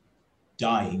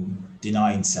dying,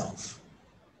 denying self.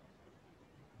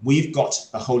 We've got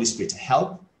the Holy Spirit to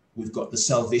help. We've got the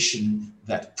salvation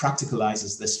that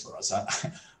practicalizes this for us.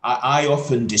 I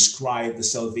often describe the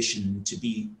salvation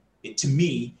to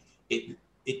me,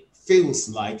 it feels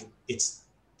like it's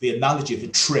the analogy of a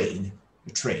train.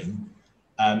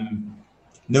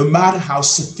 No matter how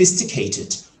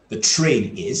sophisticated the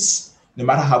train is, no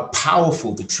matter how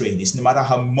powerful the train is, no matter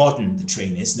how modern the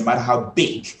train is, no matter how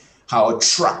big, how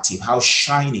attractive, how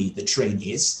shiny the train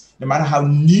is, no matter how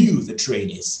new the train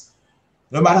is,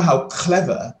 no matter how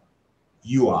clever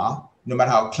you are, no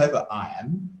matter how clever I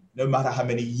am, no matter how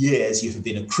many years you have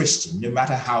been a Christian, no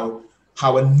matter how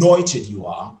anointed you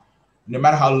are, no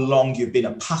matter how long you've been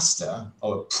a pastor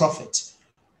or a prophet,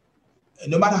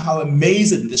 no matter how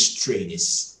amazing this train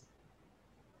is,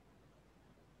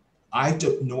 I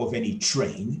don't know of any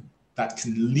train that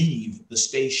can leave the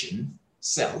station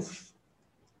self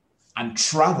and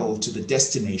travel to the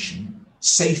destination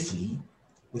safely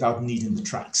without needing the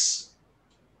tracks.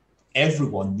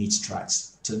 Everyone needs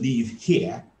tracks to leave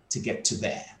here to get to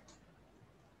there.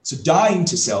 So dying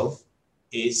to self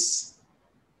is,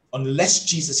 unless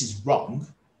Jesus is wrong,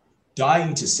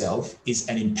 dying to self is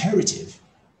an imperative.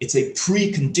 It's a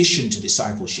precondition to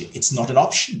discipleship. It's not an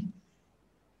option.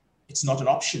 It's not an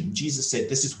option. Jesus said,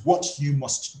 this is what you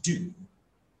must do.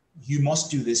 You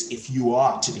must do this if you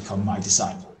are to become my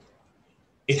disciple.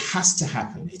 It has to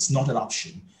happen. It's not an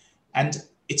option. And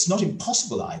it's not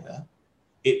impossible either.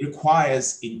 It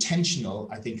requires intentional,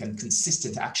 I think, and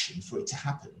consistent action for it to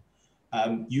happen.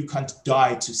 You can't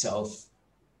die to self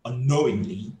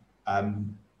unknowingly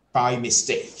by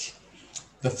mistake.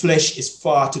 The flesh is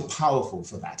far too powerful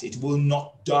for that. It will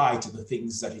not die to the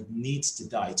things that it needs to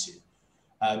die to.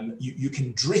 You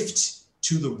can drift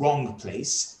to the wrong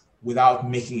place without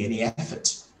making any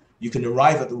effort. You can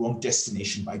arrive at the wrong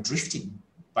destination by drifting,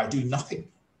 by doing nothing.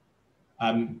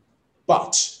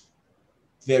 But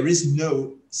there is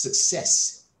no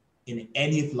success in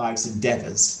any of life's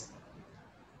endeavors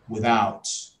without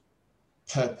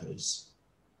purpose,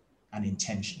 and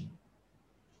intention.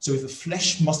 So if the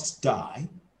flesh must die,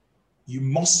 you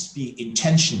must be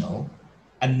intentional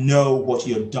and know what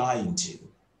you're dying to,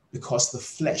 because the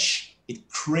flesh, it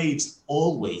craves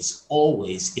always,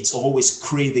 it's always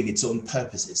craving its own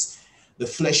purposes. The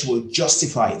flesh will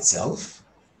justify itself.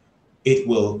 It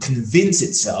will convince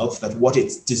itself that what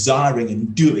it's desiring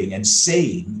and doing and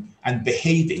saying and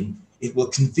behaving, it will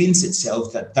convince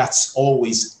itself that that's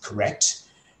always correct.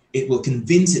 It will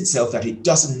convince itself that it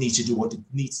doesn't need to do what it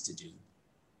needs to do.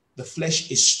 The flesh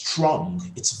is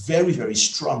strong. It's very, very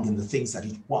strong in the things that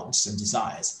it wants and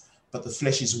desires, but the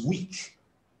flesh is weak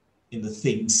in the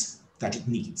things that it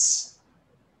needs.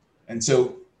 And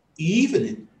so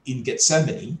even in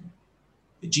Gethsemane,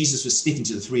 Jesus was speaking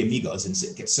to the three amigos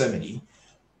in Gethsemane.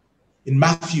 In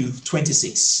Matthew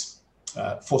 26,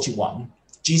 41,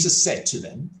 Jesus said to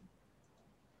them,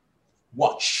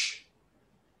 watch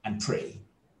and pray.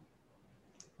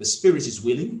 The spirit is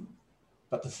willing,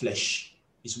 but the flesh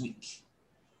is weak.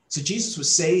 So Jesus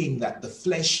was saying that the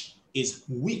flesh is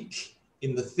weak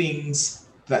in the things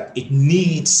that it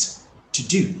needs to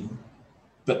do,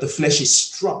 but the flesh is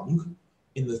strong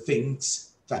in the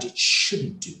things that it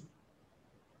shouldn't do.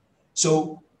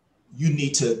 So you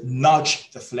need to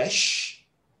nudge the flesh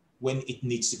when it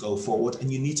needs to go forward,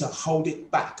 and you need to hold it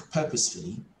back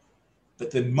purposefully, but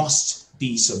there must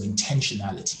be some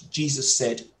intentionality. Jesus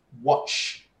said,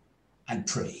 watch and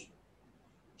pray.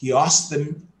 He asked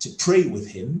them to pray with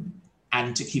him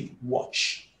and to keep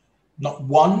watch, not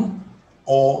one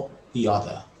or the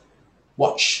other.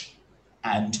 Watch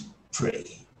and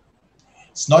pray.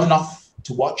 It's not enough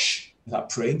to watch without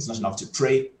praying. It's not enough to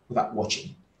pray without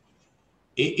watching.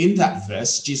 In that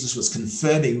verse, Jesus was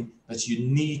confirming that you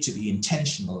need to be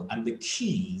intentional, and the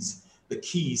keys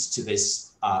to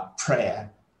this are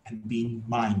prayer and being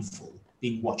mindful,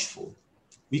 being watchful.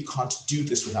 We can't do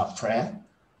this without prayer.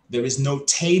 There is no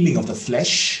taming of the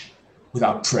flesh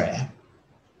without prayer.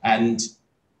 And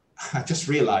I just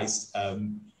realized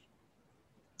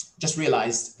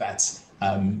that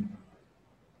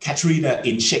Katrina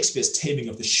in Shakespeare's Taming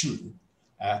of the Shrew,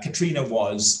 Katrina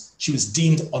was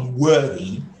deemed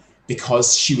unworthy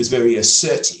because she was very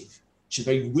assertive. She was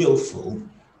very willful.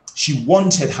 She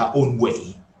wanted her own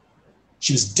way.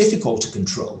 She was difficult to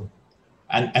control.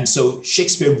 And so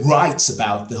Shakespeare writes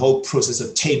about the whole process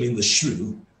of taming the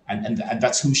shrew, and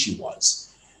that's who she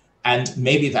was. And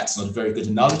maybe that's not a very good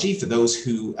analogy for those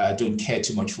who don't care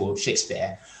too much for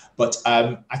Shakespeare, but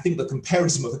I think the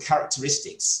comparison of the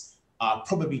characteristics are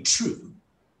probably true.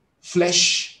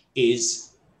 Flesh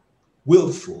is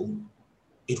willful.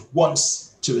 It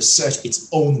wants to assert its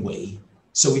own way,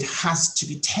 so it has to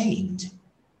be tamed.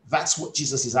 That's what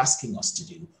Jesus is asking us to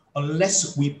do.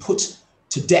 Unless we put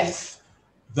to death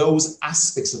those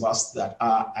aspects of us that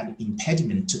are an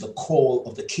impediment to the call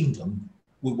of the kingdom,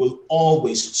 we will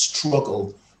always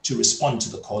struggle to respond to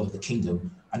the call of the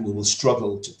kingdom, and we will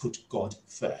struggle to put God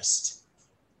first.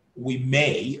 We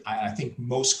may, I think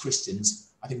most Christians,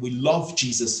 I think we love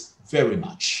Jesus very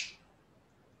much.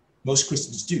 Most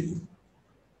Christians do.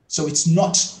 So it's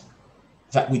not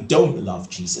that we don't love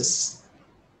Jesus.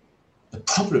 The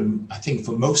problem, I think,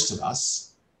 for most of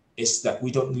us is that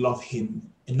we don't love him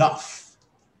enough,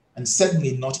 and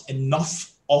certainly not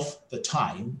enough of the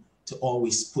time to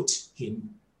always put him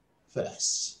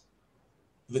first.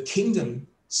 The kingdom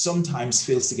sometimes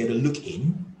fails to get a look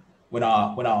in when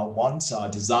our wants, our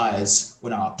desires,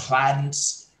 when our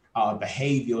plans, our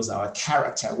behaviors, our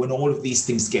character, when all of these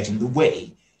things get in the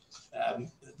way.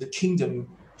 The kingdom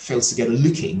fails to get a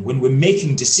look in. When we're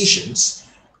making decisions,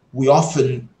 we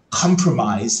often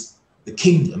compromise the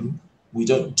kingdom. We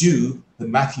don't do the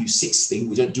Matthew 6 thing.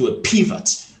 We don't do a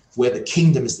pivot where the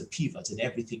kingdom is the pivot and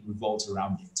everything revolves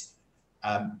around it.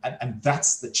 And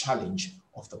that's the challenge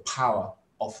of the power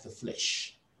of the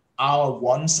flesh. Our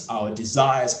wants, our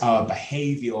desires, our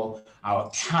behavior,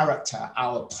 our character,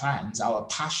 our plans, our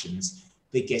passions,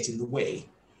 they get in the way.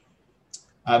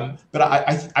 But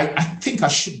I think I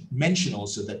should mention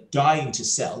also that dying to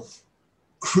self,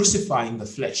 crucifying the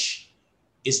flesh,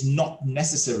 is not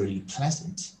necessarily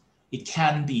pleasant. It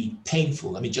can be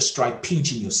painful. I mean, just try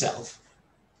pinching yourself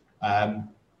and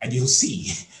you'll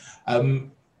see.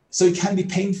 So it can be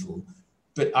painful,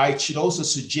 but I should also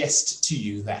suggest to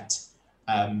you that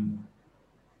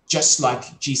just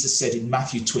like Jesus said in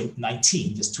Matthew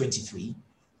 19, verse 23,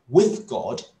 with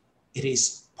God, it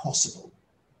is possible.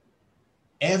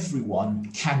 Everyone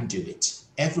can do it.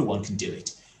 Everyone can do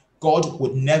it. God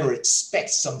would never expect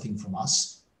something from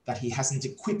us that he hasn't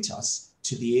equipped us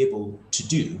to be able to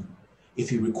do. If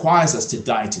he requires us to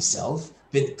die to self,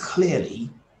 then clearly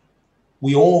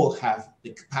we all have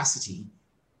the capacity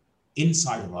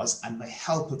inside of us and the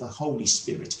help of the Holy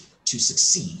Spirit to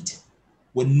succeed.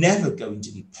 We're never going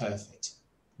to be perfect.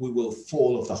 We will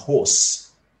fall off the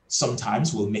horse.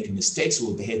 Sometimes we'll make mistakes,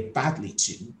 we'll behave badly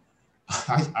too.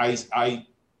 I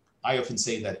often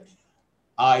say that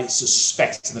I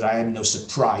suspect that I am no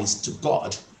surprise to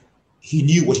God. He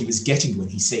knew what he was getting when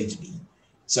he saved me.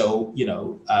 So,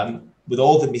 with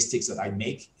all the mistakes that I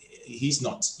make, he's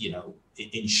not,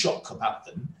 in shock about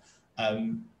them.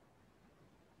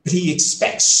 But he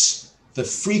expects the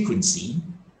frequency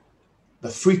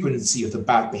of the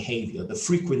bad behavior, the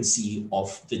frequency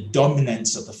of the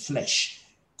dominance of the flesh.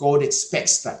 God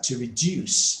expects that to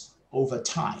reduce over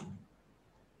time.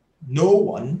 No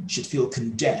one should feel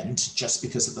condemned just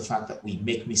because of the fact that we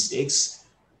make mistakes,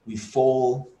 we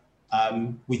fall,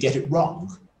 we get it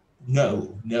wrong.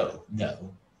 No.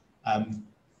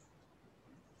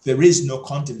 There is no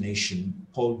condemnation.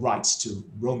 Paul writes to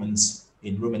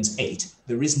in Romans 8,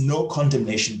 there is no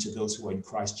condemnation to those who are in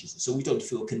Christ Jesus. So we don't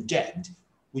feel condemned.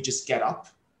 We just get up,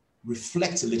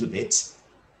 reflect a little bit,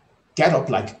 get up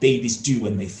like babies do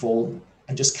when they fall,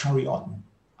 and just carry on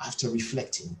after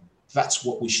reflecting. That's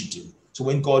what we should do. So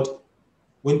when God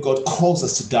calls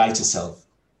us to die to self,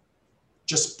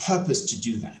 just purpose to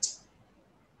do that.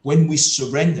 When we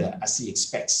surrender as he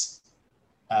expects,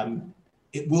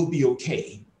 it will be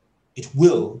okay. It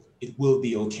will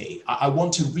be okay. I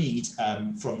want to read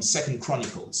from 2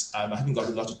 Chronicles. I haven't got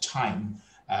a lot of time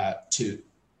to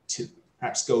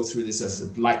perhaps go through this as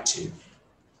I'd like to.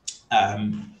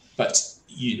 But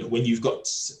when you've got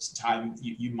time,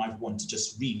 you might want to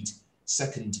just read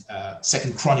Second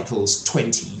Chronicles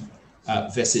 20,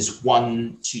 verses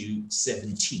 1 to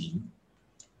 17.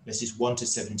 Verses 1 to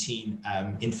 17.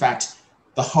 In fact,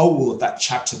 the whole of that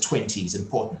chapter 20 is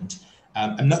important.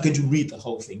 I'm not going to read the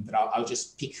whole thing, but I'll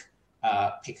just pick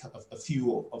a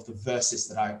few of the verses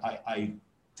that I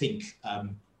think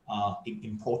are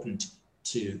important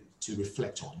to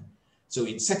reflect on. So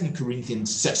in 2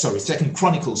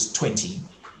 Chronicles 20,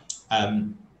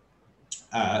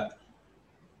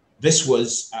 this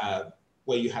was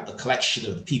where you had the collection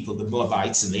of the people, the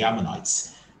Moabites and the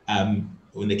Ammonites,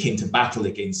 when they came to battle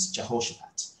against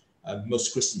Jehoshaphat.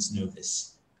 Most Christians know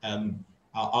this.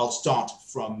 I'll start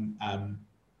from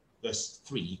verse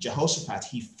 3. Jehoshaphat,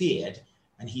 he feared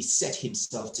and he set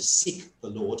himself to seek the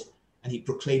Lord, and he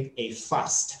proclaimed a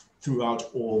fast throughout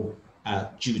all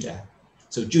Judah.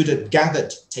 So Judah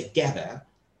gathered together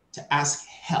to ask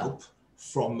help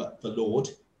from the Lord,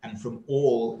 and from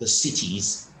all the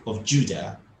cities of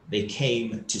Judah, they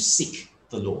came to seek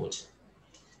the Lord.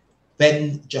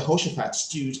 Then Jehoshaphat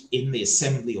stood in the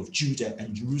assembly of Judah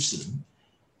and Jerusalem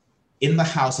in the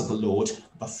house of the Lord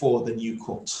before the new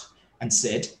court, and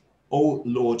said, O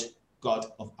Lord God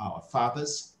of our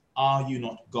fathers, are you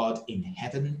not God in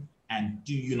heaven, and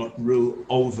do you not rule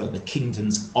over the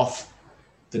kingdoms of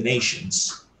the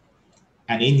nations?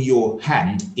 And in your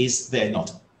hand is there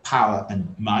not power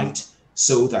and might,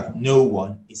 so that no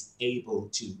one is able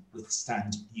to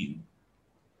withstand you?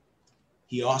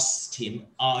 He asked him,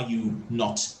 are you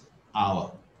not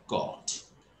our God?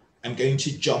 I'm going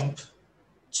to jump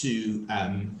to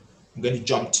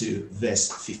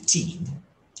verse 15.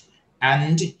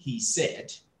 And he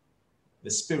said, the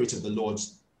Spirit of the Lord,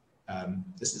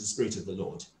 this is the Spirit of the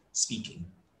Lord speaking.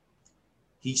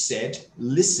 He said,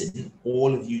 listen,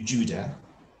 all of you Judah,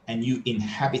 and you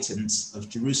inhabitants of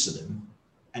Jerusalem,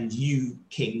 and you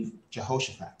King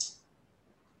Jehoshaphat.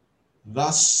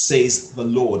 Thus says the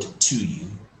Lord to you,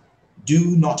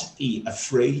 do not be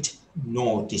afraid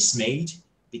nor dismayed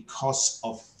because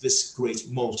of this great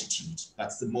multitude.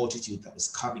 That's the multitude that was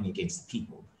coming against the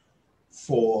people.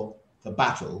 For the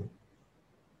battle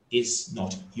is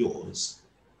not yours,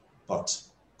 but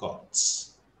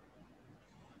God's.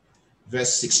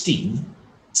 Verse 16,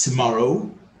 tomorrow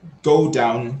go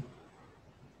down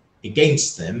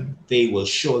against them. They will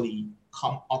surely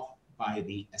come up by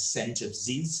the ascent of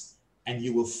Ziz, and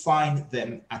you will find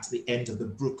them at the end of the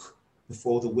brook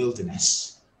before the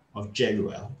wilderness of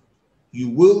Jeruel. You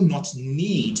will not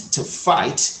need to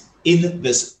fight in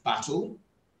this battle.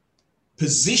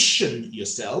 Position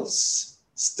yourselves,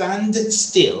 stand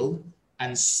still,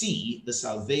 and see the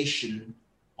salvation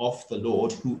of the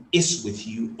Lord who is with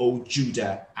you, O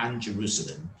Judah and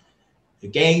Jerusalem.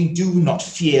 Again, do not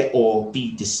fear or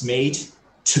be dismayed.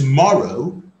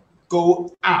 Tomorrow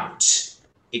go out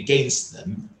against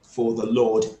them, for the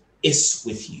Lord is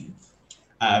with you.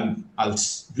 I'll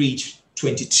read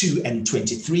 22 and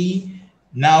 23.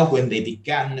 Now when they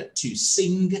began to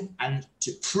sing and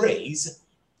to praise,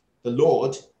 the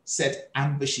Lord set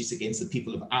ambushes against the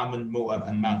people of Ammon, Moab,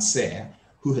 and Mount Seir,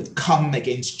 who had come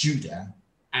against Judah,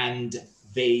 and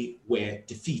they were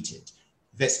defeated.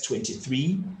 Verse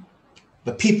 23,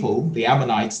 the people, the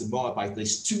Ammonites, the Moabites, they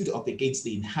stood up against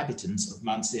the inhabitants of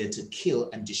Mount Seir to kill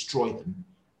and destroy them.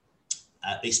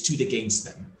 They stood against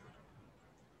them.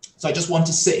 So I just want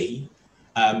to say,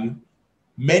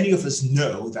 many of us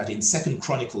know that in 2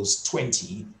 Chronicles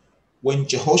 20, when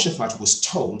Jehoshaphat was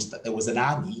told that there was an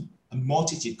army, a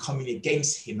multitude coming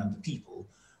against him and the people,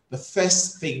 the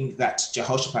first thing that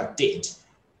Jehoshaphat did,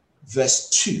 verse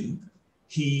 2,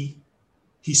 he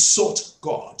sought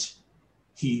God,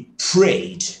 he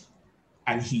prayed,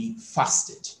 and he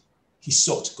fasted. He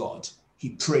sought God, he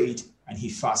prayed, and he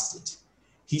fasted.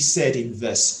 He said in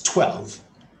verse 12,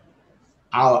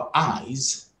 our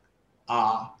eyes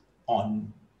are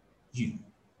on you.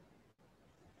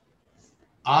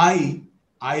 I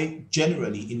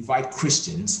generally invite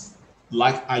Christians,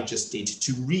 like I just did,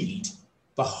 to read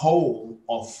the whole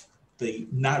of the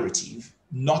narrative,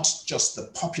 not just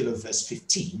the popular verse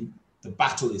 15, the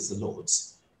battle is the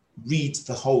Lord's. Read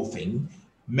the whole thing.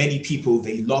 Many people,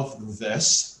 they love the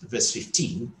verse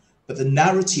 15, but the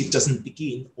narrative doesn't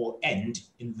begin or end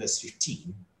in verse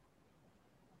 15.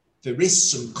 There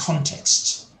is some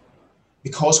context,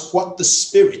 because what the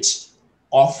Spirit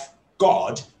of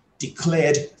God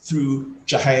declared through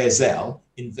Jahaziel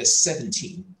in verse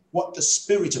 17, what the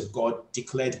Spirit of God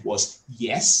declared was,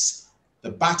 yes,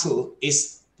 the battle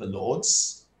is the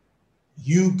Lord's.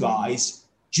 You guys,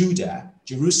 Judah,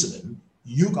 Jerusalem,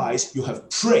 you guys, you have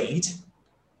prayed,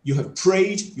 you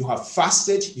have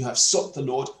fasted, you have sought the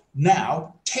Lord.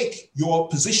 Now take your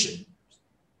position.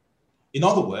 In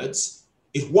other words,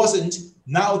 it wasn't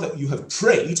now that you have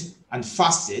prayed and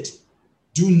fasted,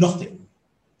 do nothing.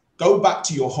 Go back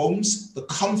to your homes, the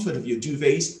comfort of your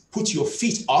duvets, put your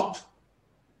feet up.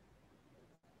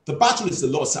 The battle is the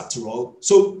Lord's after all,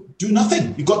 so do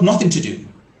nothing. You've got nothing to do.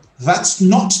 That's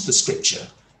not the scripture.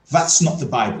 That's not the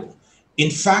Bible. In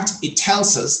fact, it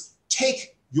tells us,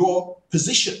 take your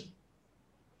position.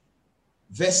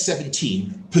 Verse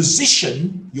 17,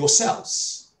 position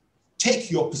yourselves.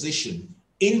 Take your position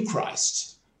in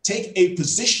Christ. Take a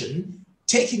position.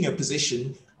 Taking a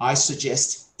position, I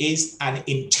suggest, is an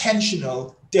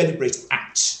intentional, deliberate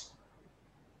act.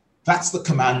 That's the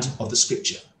command of the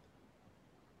scripture.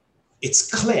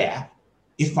 It's clear,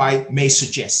 if I may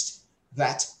suggest,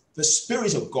 that the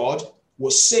Spirit of God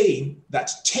was saying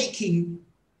that taking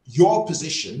your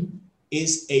position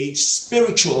is a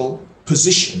spiritual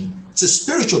position. It's a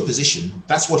spiritual position.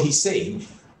 That's what he's saying.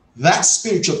 That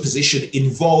spiritual position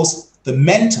involves the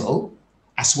mental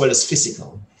as well as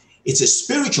physical. It's a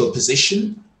spiritual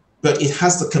position, but it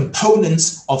has the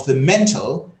components of the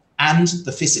mental and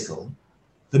the physical.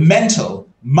 The mental,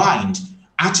 mind,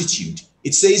 attitude.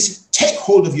 It says, take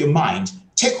hold of your mind,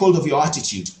 take hold of your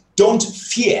attitude. Don't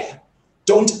fear,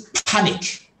 don't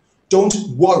panic, don't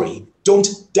worry, don't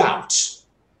doubt.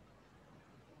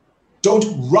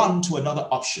 Don't run to another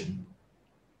option.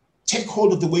 Take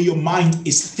hold of the way your mind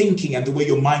is thinking and the way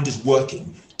your mind is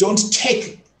working. Don't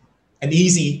take an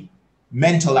easy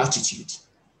mental attitude,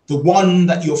 the one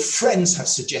that your friends have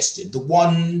suggested, the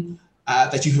one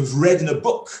that you have read in a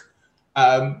book.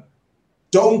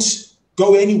 Don't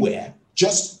go anywhere.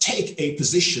 Just take a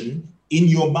position in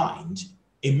your mind,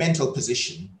 a mental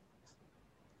position,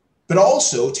 but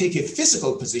also take a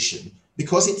physical position,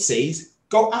 because it says,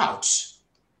 go out,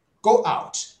 go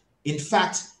out. In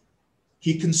fact,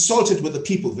 he consulted with the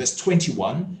people, verse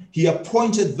 21. He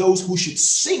appointed those who should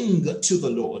sing to the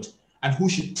Lord and who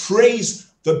should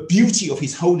praise the beauty of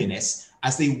his holiness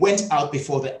as they went out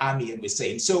before the army and were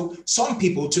saying. So some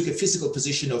people took a physical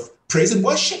position of praise and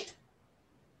worship.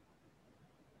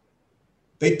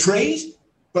 They prayed,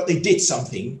 but they did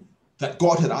something that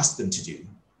God had asked them to do.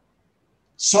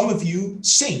 Some of you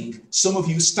sing, some of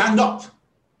you stand up.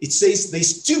 It says they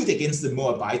stood against the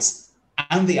Moabites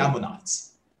and the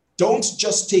Ammonites. Don't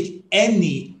just take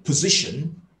any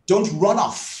position. Don't run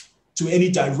off to any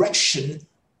direction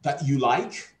that you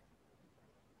like.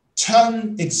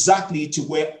 Turn exactly to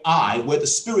where the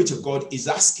Spirit of God is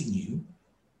asking you.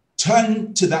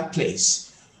 Turn to that place.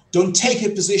 Don't take a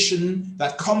position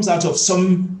that comes out of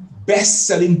some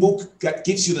best-selling book that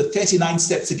gives you the 39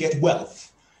 steps to get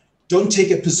wealth. Don't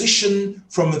take a position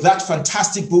from that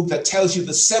fantastic book that tells you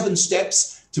the 7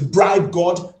 steps to bribe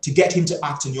God to get him to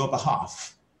act on your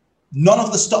behalf. None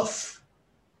of the stuff.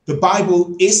 The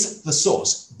Bible is the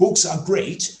source. Books are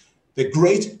great. They're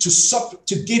great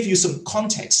to give you some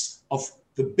context of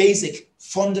the basic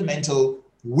fundamental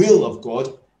will of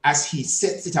God as he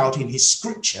sets it out in his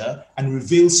scripture and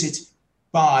reveals it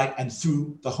by and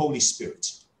through the Holy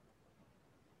Spirit.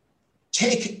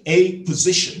 Take a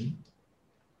position,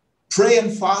 pray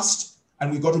and fast, and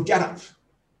we've got to get up.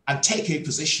 and take a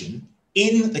position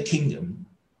in the kingdom,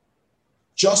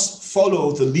 just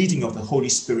follow the leading of the Holy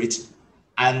Spirit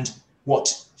and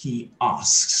what he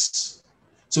asks.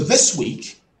 So this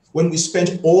week, when we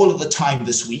spent all of the time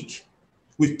this week,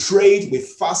 we've prayed, we've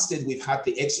fasted, we've had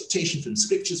the exhortation from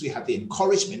scriptures, we had the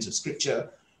encouragement of scripture,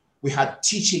 we had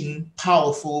teaching,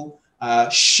 powerful,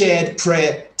 shared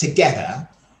prayer together.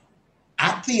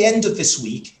 At the end of this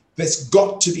week, there's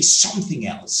got to be something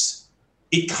else.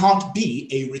 It can't be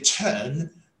a return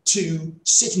to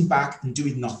sitting back and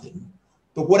doing nothing.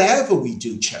 But whatever we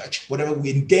do, church, whatever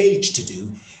we engage to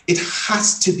do, it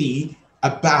has to be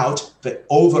about the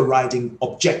overriding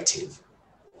objective.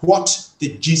 What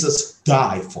did Jesus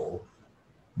die for?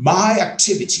 My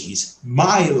activities,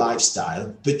 my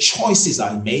lifestyle, the choices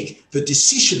I make, the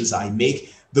decisions I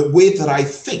make, the way that I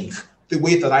think, the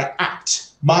way that I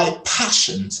act, my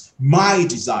passions, my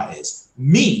desires,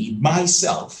 me,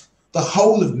 myself, the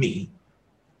whole of me,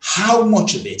 how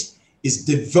much of it is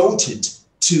devoted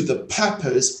to the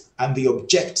purpose and the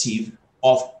objective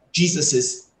of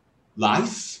Jesus's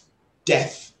life,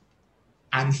 death,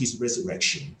 and his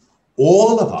resurrection.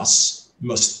 All of us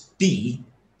must be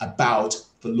about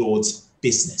the Lord's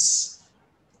business.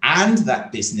 And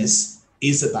that business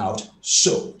is about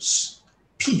souls,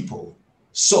 people,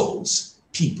 souls,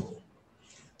 people.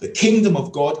 The kingdom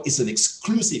of God is an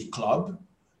exclusive club,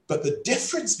 but the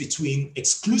difference between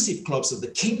exclusive clubs of the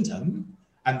kingdom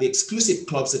and the exclusive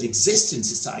clubs that exist in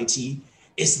society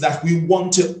is that we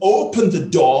want to open the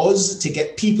doors to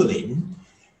get people in.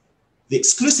 The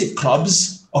exclusive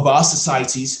clubs of our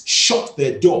societies shut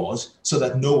their doors so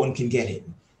that no one can get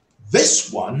in.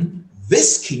 This one,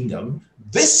 this kingdom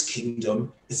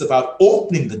is about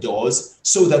opening the doors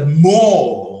so that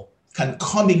more can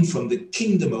come in from the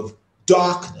kingdom of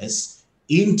darkness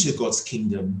into God's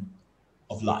kingdom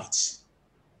of light.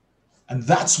 And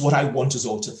that's what I want us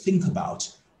all to think about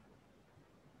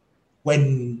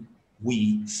when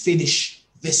we finish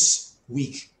this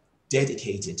week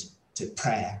dedicated to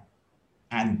prayer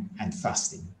and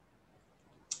fasting.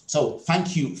 So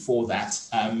thank you for that.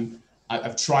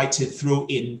 I've tried to throw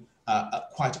in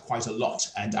quite a lot,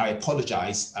 and I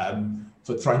apologize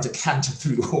for trying to canter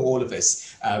through all of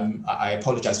this. I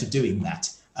apologize for doing that.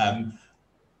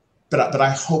 But I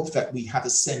hope that we have a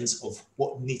sense of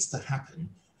what needs to happen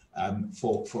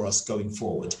for us going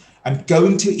forward. I'm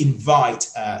going to invite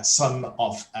some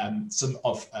of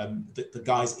the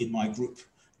guys in my group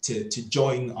to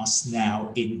join us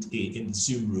now in the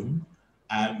Zoom room,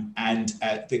 and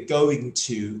they're going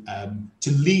to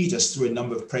lead us through a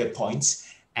number of prayer points,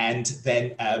 and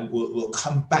then we'll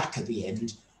come back at the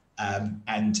end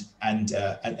and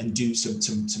do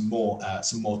some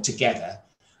more together.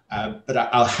 But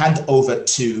I'll hand over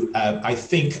to I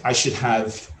think I should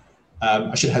have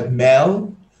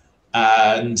Mel,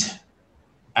 and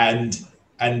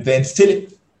then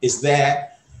Philip is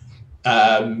there.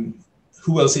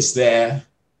 Who else is there?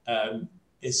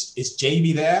 Is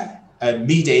Jamie there?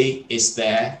 Mide is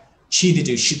there.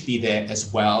 Chinedu should be there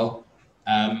as well.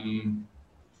 And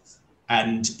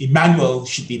Emmanuel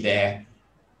should be there.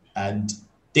 And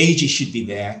Deji should be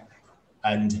there.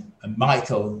 And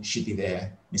Michael should be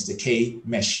there. Mr. K.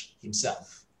 Mesh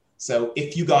himself. So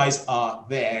if you guys are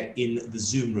there in the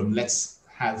Zoom room, let's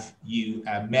have you,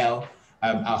 Mel.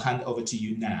 I'll hand over to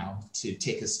you now to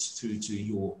take us through to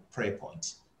your prayer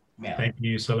point. Mel. Thank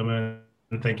you, Solomon.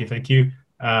 Thank you.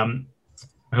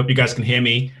 I hope you guys can hear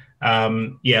me.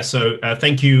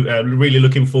 Thank you. Really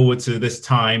looking forward to this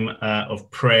time of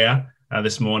prayer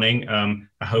this morning.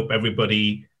 I hope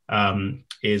everybody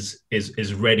is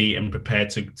ready and prepared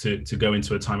to go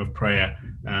into a time of prayer.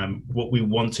 What we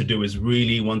want to do is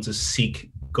really want to seek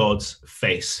God's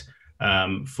face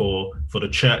for the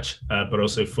church, but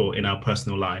also for in our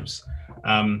personal lives.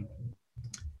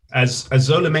 As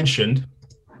Zola mentioned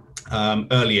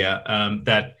earlier,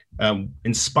 that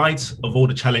in spite of all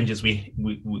the challenges we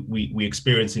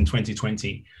experienced in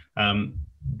 2020,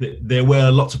 there were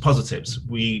lots of positives.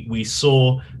 We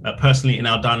saw personally in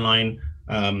our downline.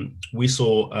 We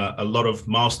saw a lot of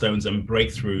milestones and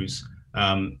breakthroughs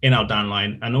in our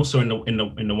downline, and also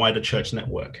in the wider church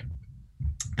network.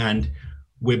 And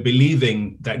we're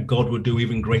believing that God will do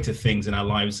even greater things in our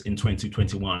lives in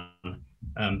 2021,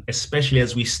 especially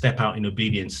as we step out in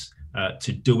obedience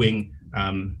to doing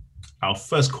our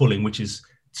first calling, which is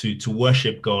to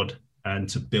worship God and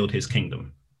to build his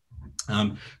kingdom.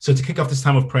 So to kick off this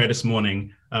time of prayer this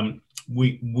morning,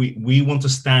 we want to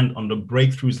stand on the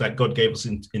breakthroughs that God gave us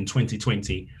in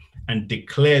 2020 and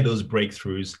declare those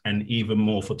breakthroughs and even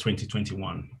more for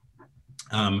 2021.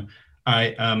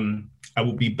 I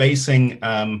will be basing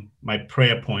my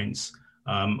prayer points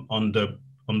on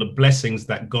on the blessings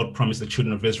that God promised the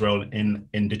children of Israel in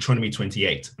Deuteronomy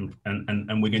 28,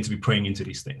 and we're going to be praying into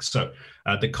these things. So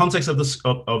the context of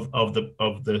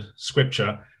the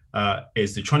scripture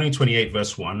is Deuteronomy 28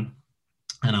 verse 1,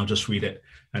 and I'll just read it.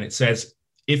 And it says,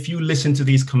 "If you listen to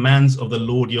these commands of the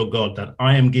Lord your God that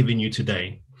I am giving you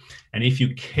today, and if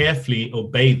you carefully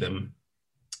obey them,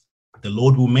 the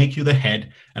Lord will make you the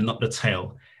head and not the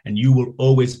tail, and you will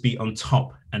always be on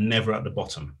top and never at the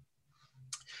bottom."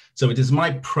 So it is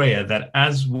my prayer that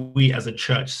as we as a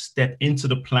church step into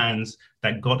the plans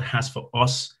that God has for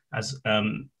us as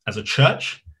a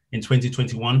church in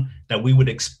 2021, that we would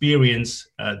experience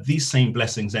these same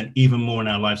blessings and even more in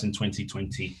our lives in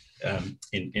 2020,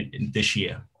 in this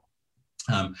year.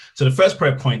 So the first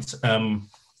prayer point,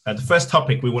 the first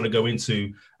topic we want to go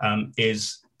into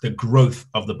is the growth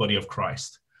of the body of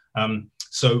Christ.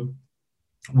 So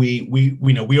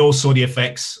we all saw the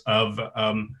effects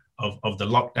of the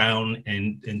lockdown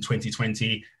in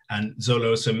 2020, and Zola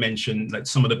also mentioned like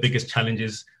some of the biggest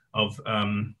challenges of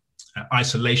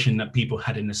isolation that people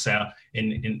had in the cell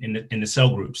in the cell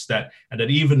groups. That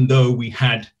even though we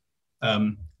had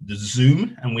the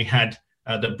Zoom and we had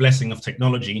the blessing of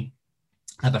technology,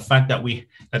 and the fact that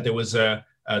there was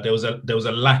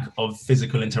a lack of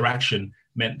physical interaction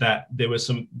meant that there were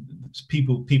some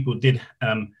people did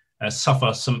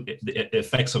suffer some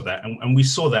effects of that, and we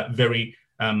saw that very.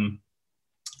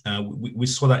 We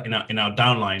saw that in our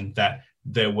downline, that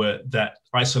that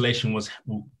isolation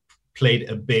played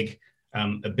a big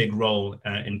role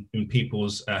in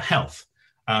people's health.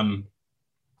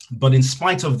 But in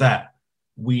spite of that,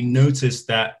 we noticed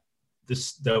that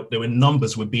there were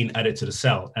numbers were being added to the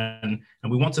cell, and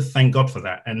we want to thank God for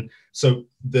that. And so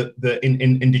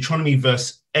in Deuteronomy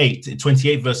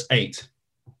 28 verse 8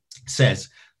 says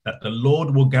that the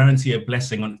Lord will guarantee a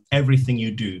blessing on everything you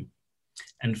do,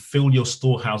 and fill your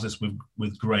storehouses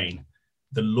with grain.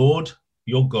 The Lord,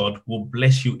 your God, will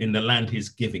bless you in the land he's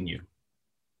giving you.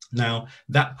 Now,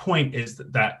 that point is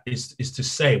to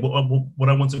say, what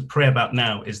I want to pray about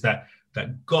now is that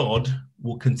God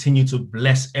will continue to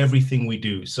bless everything we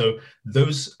do. So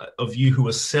those of you who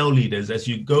are cell leaders, as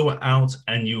you go out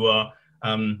and you're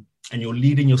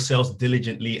leading your cells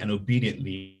diligently and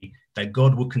obediently, that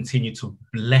God will continue to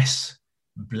bless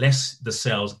the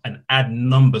cells and add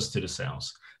numbers to the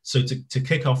cells. So to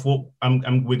kick off, we're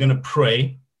going to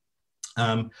pray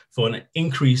for an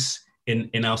increase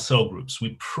in our cell groups.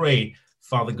 We pray,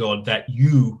 Father God, that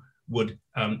you would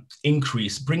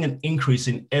bring an increase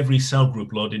in every cell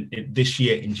group, Lord, in this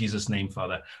year, in Jesus' name,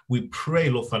 Father. We pray,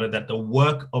 Lord, Father, that the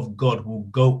work of God will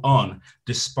go on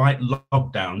despite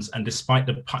lockdowns and despite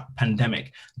the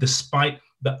pandemic, despite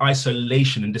the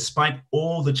isolation, and despite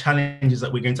all the challenges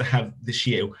that we're going to have this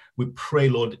year. We pray,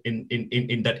 Lord, in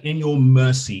that in your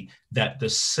mercy, that the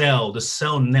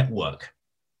cell network,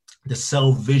 the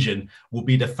cell vision will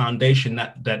be the foundation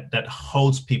that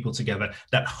holds people together,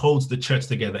 that holds the church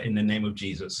together, in the name of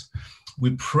Jesus.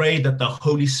 We pray that the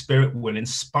Holy Spirit will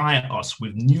inspire us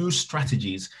with new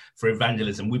strategies for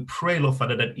evangelism. We pray, Lord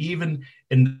Father, that even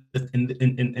in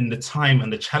the time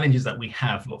and the challenges that we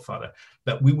have, Lord Father,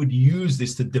 that we would use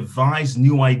this to devise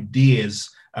new ideas,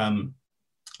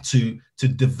 to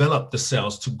develop the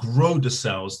cells, to grow the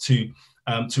cells, to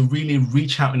really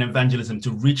reach out in evangelism,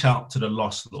 to reach out to the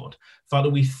lost, Lord. Father,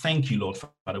 we thank you, Lord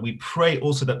Father. We pray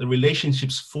also that the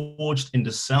relationships forged in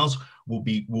the cells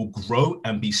will grow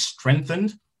and be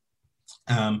strengthened,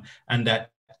 and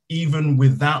that even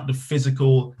without the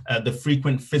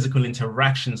frequent physical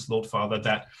interactions, Lord Father,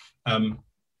 that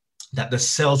the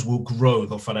cells will grow,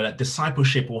 Lord Father, that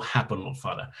discipleship will happen, Lord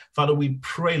Father. Father, we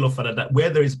pray, Lord Father, that where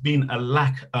there has been a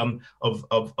lack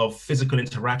of physical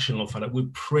interaction, Lord Father, we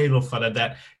pray, Lord Father,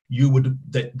 that you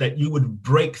would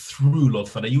break through, Lord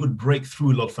Father. You would break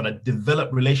through, Lord Father,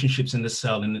 develop relationships in the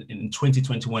cell in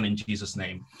 2021, in Jesus'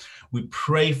 name. We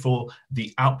pray for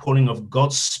the outpouring of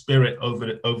God's Spirit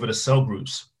over the cell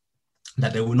groups,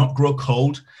 that they will not grow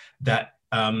cold, that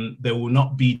they will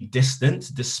not be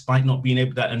distant, despite not being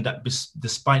able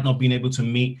despite not being able to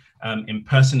meet in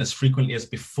person as frequently as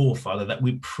before, Father. That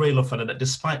we pray, Lord Father, that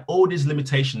despite all these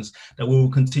limitations, that we will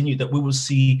continue, that we will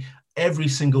see every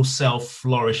single cell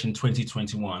flourish in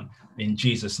 2021. In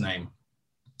Jesus' name,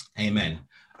 Amen.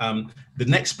 The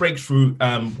next breakthrough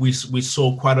we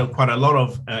saw quite a lot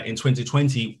of in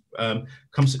 2020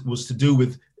 was to do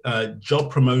with job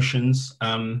promotions.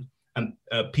 And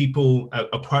people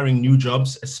acquiring new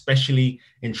jobs, especially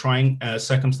in trying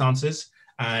circumstances,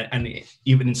 and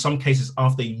even in some cases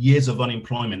after years of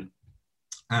unemployment.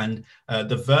 And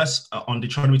the verse on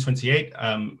Deuteronomy 28,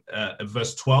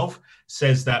 verse 12,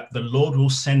 says that the Lord will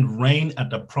send rain at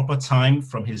the proper time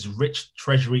from his rich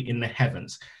treasury in the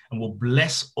heavens and will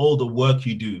bless all the work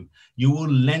you do. You will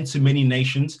lend to many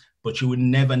nations, but you will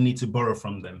never need to borrow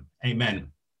from them. Amen.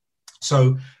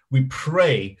 So we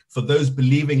pray for those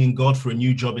believing in God for a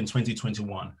new job in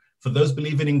 2021, for those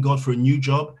believing in God for a new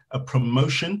job, a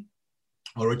promotion,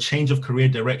 or a change of career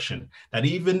direction, that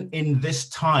even in this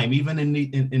time, even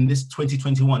in this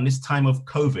 2021, this time of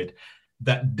COVID,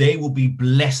 that they will be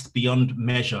blessed beyond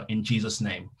measure in Jesus'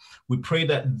 name. We pray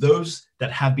that those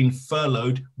that have been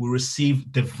furloughed will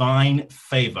receive divine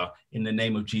favor in the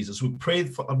name of Jesus. We pray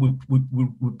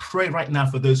we pray right now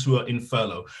for those who are in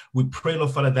furlough. We pray,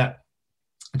 Lord Father, that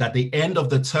at the end of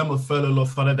the term of furlough, Lord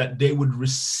Father, that they would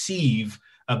receive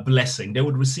a blessing. They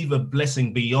would receive a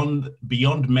blessing beyond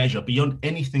measure, beyond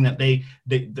anything that they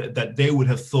would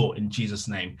have thought, in Jesus'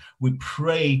 name. We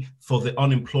pray for the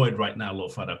unemployed right now,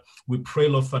 Lord Father. We pray,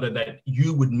 Lord Father, that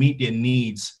you would meet their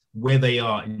needs where they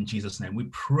are, in Jesus' name. We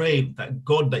pray that,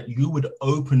 God, that you would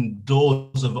open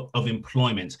doors of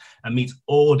employment and meet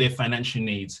all their financial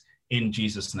needs in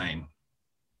Jesus' name.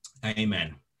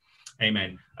 Amen.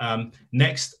 Amen.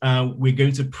 Next, we're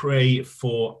going to pray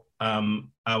for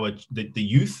the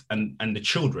youth and the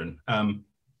children.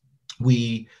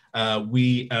 We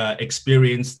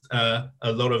experienced a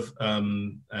lot of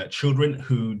children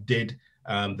who did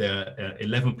their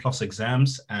 11 plus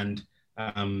exams and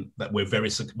that were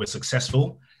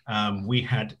successful. We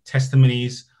had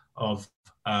testimonies of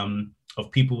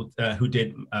people who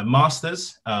did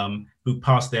masters, who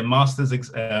passed their masters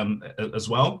as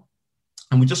well.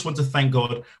 And we just want to thank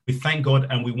God. We thank God,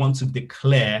 and we want to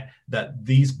declare that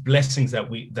these blessings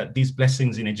that these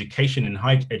blessings in education, in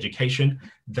higher education,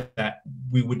 that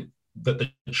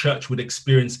the church would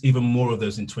experience even more of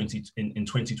those in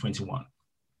 2021.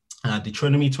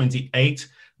 Deuteronomy 28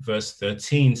 verse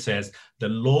 13 says, "The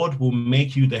Lord will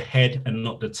make you the head and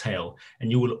not the tail,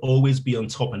 and you will always be on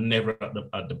top and never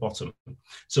at the bottom."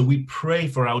 So we pray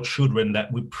for our children, that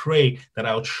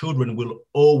our children will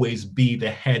always be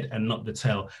the head and not the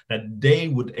tail, that they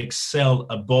would excel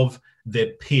above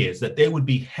their peers, that they would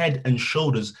be head and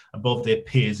shoulders above their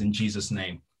peers, in Jesus'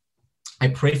 name. I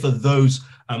pray for those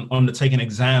undertaking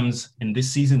exams in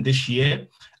this season, this year,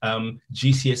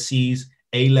 GCSEs,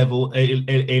 A-level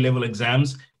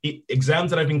exams,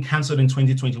 exams that have been cancelled in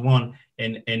 2021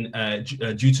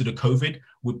 due to the COVID.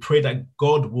 We pray that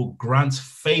God will grant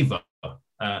favor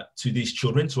to these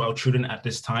children, to our children at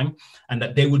this time, and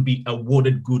that they would be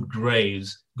awarded good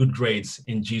grades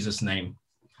in Jesus' name.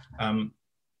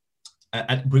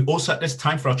 We also, at this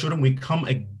time, for our children, we come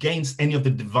against any of the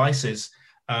devices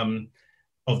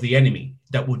of the enemy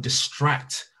that will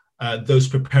distract those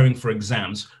preparing for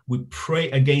exams. We pray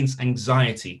against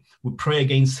anxiety. We pray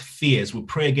against fears. We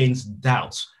pray against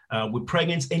doubts. We pray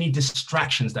against any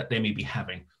distractions that they may be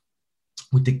having.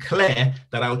 We declare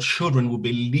that our children will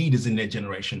be leaders in their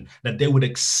generation, that they would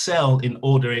excel in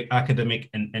all their academic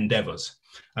endeavors.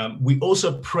 We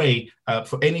also pray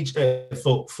for any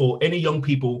young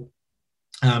people,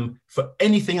 for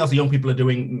anything else the young people are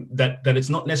doing that it's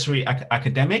not necessarily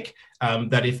academic,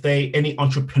 that if any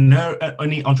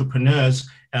entrepreneurs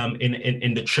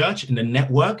in the church, in the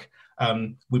network,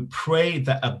 we pray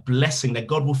that a blessing, that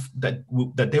God that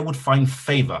they would find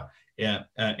favor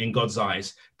in God's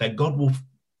eyes, that God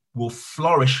will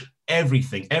flourish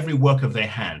every work of their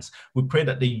hands. We pray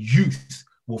that the youth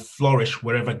will flourish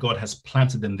wherever God has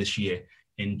planted them this year,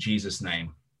 in Jesus'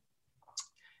 name.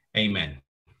 Amen.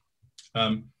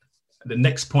 The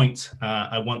next point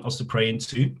I want us to pray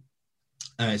into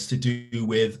is to do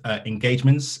with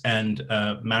engagements and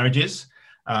marriages.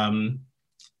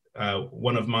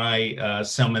 One of my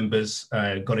cell members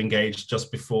got engaged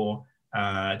just before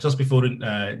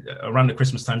around the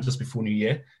Christmas time, just before New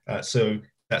Year. So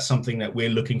that's something that we're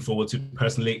looking forward to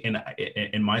personally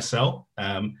in my cell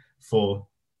for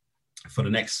the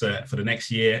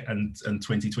next year and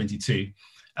 2022.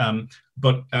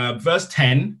 But verse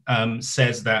 10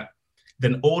 says that,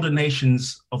 "Then all the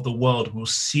nations of the world will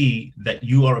see that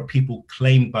you are a people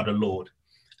claimed by the Lord,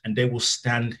 and they will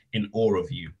stand in awe of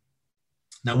you."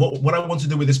 Now, what I want to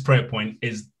do with this prayer point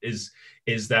is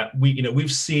that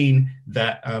we've seen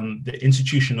that the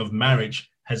institution of marriage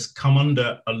has come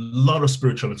under a lot of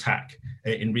spiritual attack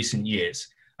in recent years,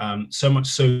 so much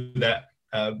so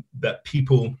that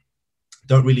people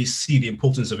don't really see the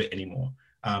importance of it anymore.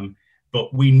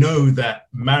 But we know that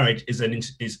marriage is an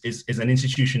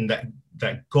institution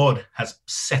that God has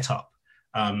set up.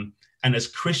 And as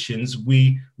Christians,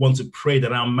 we want to pray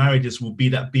that our marriages will be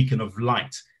that beacon of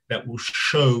light that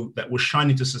will shine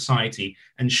into society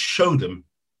and show them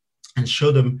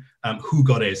who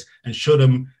God is, and show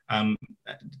them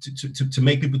to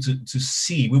make people to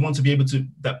see. We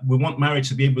want marriage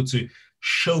to be able to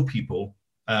show people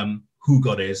who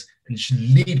God is and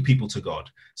lead people to God.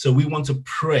 So we want to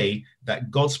pray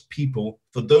that God's people,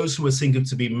 for those who are single,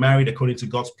 to be married according to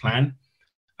God's plan.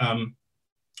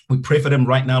 We pray for them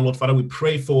right now, Lord Father. We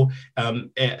pray for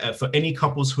any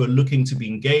couples who are looking to be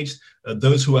engaged,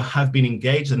 those who have been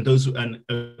engaged, and those who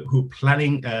are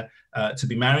planning to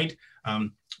be married.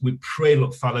 We pray,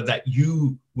 Lord Father, that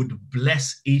you would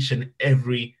bless each and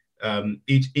every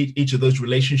each of those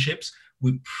relationships.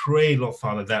 We pray, Lord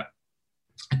Father, that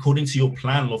according to your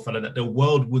plan, Lord Father, that the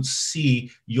world would see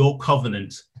your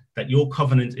covenant, that your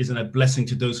covenant isn't a blessing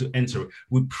to those who enter.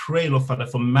 We pray, Lord Father,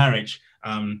 for marriage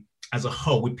as a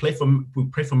whole. We pray for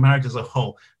marriage as a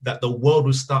whole, that the world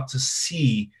will start to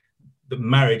see the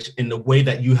marriage in the way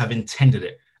that you have intended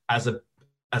it, as a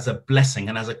blessing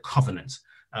and as a covenant.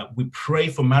 We pray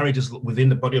for marriages within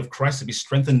the body of Christ to be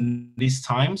strengthened in these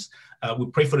times. We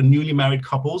pray for the newly married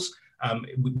couples.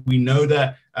 We know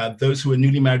that those who are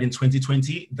newly married in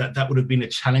 2020, that would have been a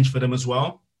challenge for them as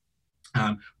well.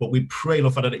 But we pray,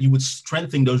 Lord Father, that you would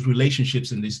strengthen those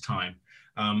relationships in this time.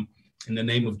 In the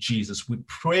name of Jesus, we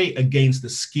pray against the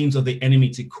schemes of the enemy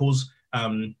to cause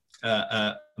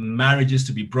marriages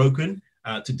to be broken,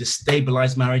 to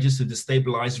destabilize marriages, to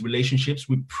destabilize relationships.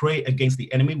 We pray against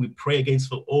the enemy. We pray against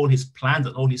for all his plans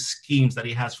and all his schemes that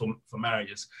he has for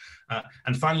marriages.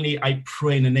 And finally, I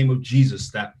pray in the name of Jesus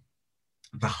that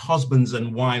the husbands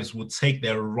and wives will take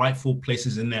their rightful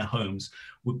places in their homes.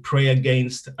 We pray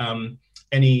against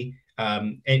any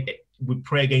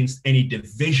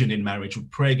division in marriage. We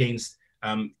pray against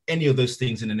any of those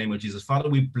things in the name of Jesus. Father,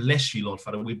 we bless you, Lord.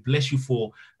 Father, we bless you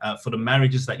for the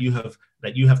marriages that you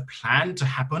have planned to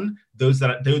happen, those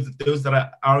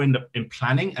that are in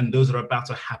planning, and those that are about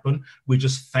to happen. We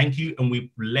just thank you and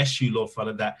we bless you, Lord,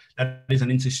 Father, that is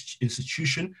an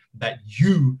institution that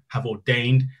you have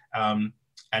ordained,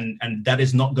 and that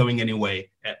is not going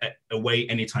away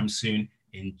anytime soon.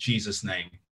 In Jesus' name,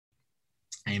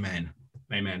 Amen.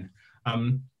 Amen.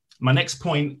 My next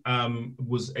point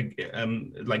was,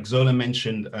 like Zola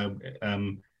mentioned,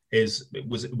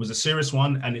 was a serious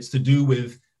one, and it's to do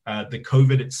with the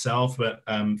COVID itself, but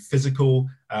physical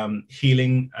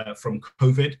healing from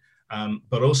COVID,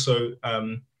 but also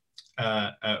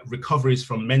recoveries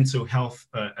from mental health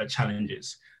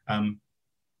challenges.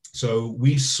 So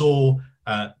we saw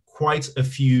quite a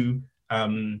few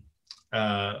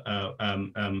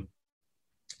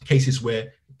cases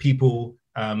where people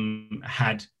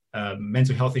had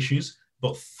mental health issues,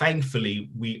 but thankfully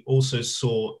we also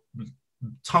saw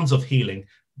tons of healing,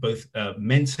 both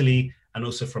mentally and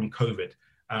also from COVID.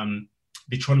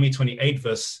 Deuteronomy 28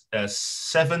 verse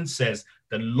 7 says,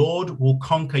 "The Lord will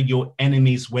conquer your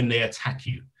enemies when they attack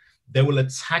you. They will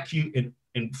attack you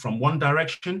from one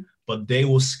direction, but they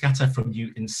will scatter from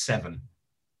you in 7."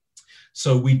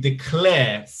 So we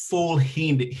declare full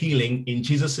healing in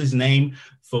Jesus' name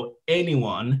for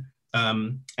anyone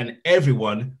and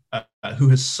everyone who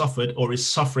has suffered or is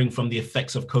suffering from the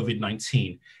effects of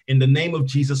COVID-19. In the name of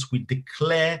Jesus, we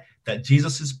declare that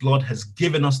Jesus' blood has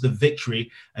given us the victory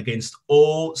against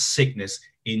all sickness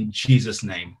in Jesus'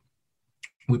 name.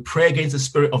 We pray against the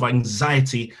spirit of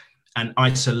anxiety and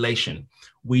isolation.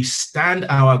 We stand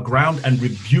our ground and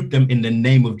rebuke them in the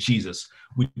name of Jesus.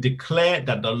 We declare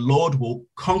that the Lord will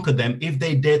conquer them if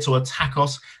they dare to attack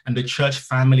us and the church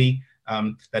family,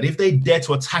 that if they dare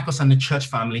to attack us and the church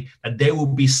family, that they will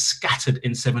be scattered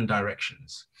in 7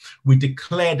 directions. We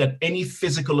declare that any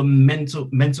physical and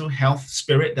mental health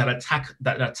spirit that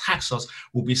attacks us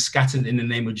will be scattered in the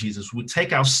name of Jesus. We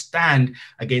take our stand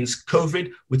against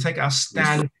COVID. We take our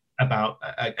stand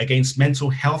against mental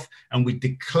health, and we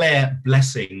declare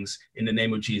blessings in the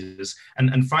name of Jesus.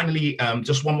 And finally,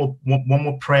 just one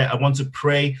more prayer. I want to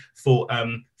pray for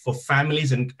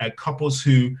families and couples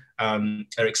who are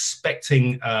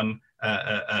expecting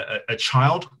a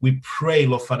child. We pray,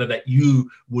 Lord Father, that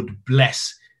you would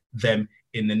bless them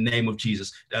in the name of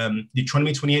Jesus.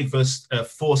 Deuteronomy 28 verse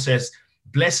 4 says,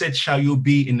 "Blessed shall you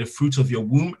be in the fruit of your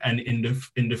womb, and in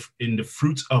the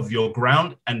fruit of your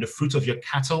ground, and the fruit of your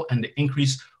cattle, and the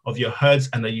increase of your herds,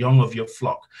 and the young of your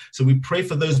flock." So we pray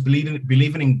for those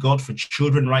believing in God for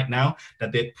children right now,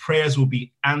 that their prayers will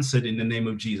be answered in the name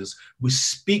of Jesus. We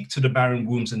speak to the barren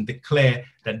wombs and declare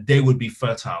that they would be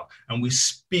fertile. And we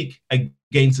speak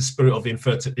against the spirit of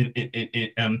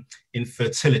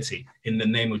infertility in the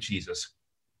name of Jesus.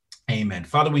 Amen.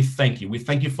 Father, we thank you. We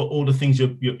thank you for all the things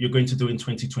you're going to do in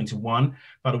 2021.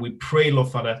 Father, we pray, Lord,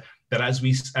 Father, that as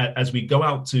we go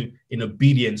out to in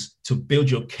obedience to build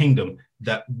your kingdom,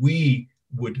 that we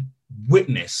would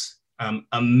witness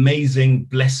amazing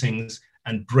blessings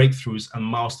and breakthroughs and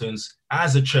milestones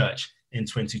as a church in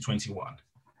 2021.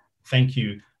 Thank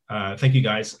you. Thank you,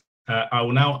 guys. I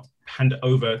will now hand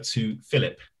over to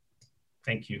Philip.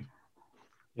 Thank you.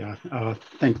 Yeah,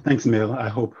 thanks, Mel. I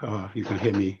hope you can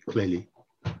hear me clearly.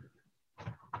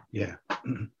 Yeah,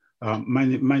 my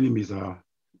name is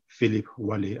Philip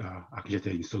Wale,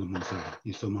 architect in Solomon's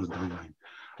Downline.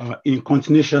 In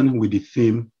continuation with the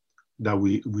theme that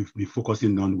we've been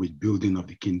focusing on with building of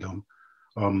the kingdom,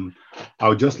 I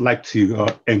would just like to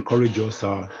encourage us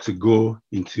to go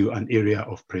into an area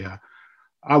of prayer.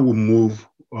 I will move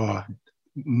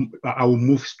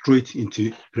straight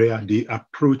into prayer. The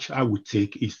approach I would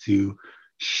take is to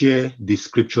share the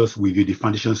scriptures with you, the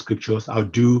foundation scriptures. I'll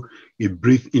do a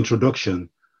brief introduction,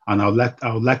 and I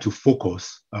would like to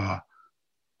focus on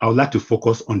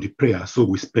the prayer. So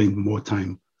we spend more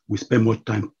time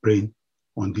praying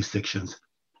on these sections.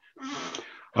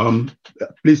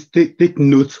 Please take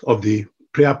note of the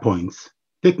prayer points.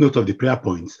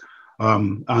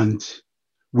 And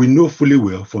we know fully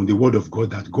well from the word of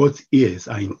God that God's ears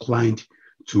are inclined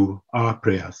to our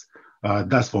prayers.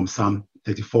 That's from Psalm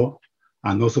 34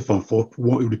 and also from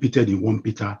repeated in 1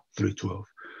 Peter 3:12.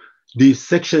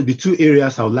 The two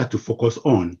areas I would like to focus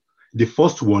on. The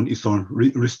first one is on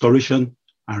restoration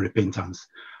and repentance.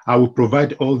 I'll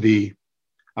provide all the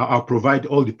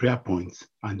prayer points,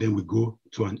 and then we go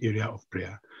to an area of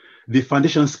prayer. The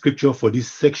foundation scripture for this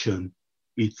section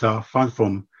is found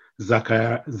from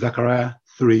Zechariah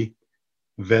 3,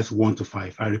 verse 1 to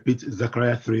 5. I repeat,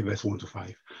 Zechariah 3, verse 1 to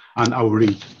 5. And I will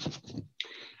read.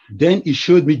 Then he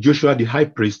showed me Joshua the high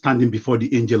priest standing before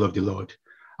the angel of the Lord,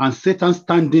 and Satan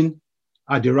standing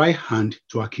at the right hand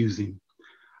to accuse him.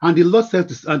 And the Lord said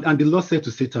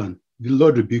to Satan, the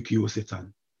Lord rebuke you, O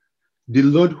Satan. The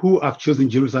Lord who hath chosen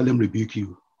Jerusalem rebuke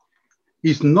you.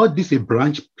 Is not this a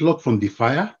branch plucked from the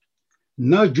fire?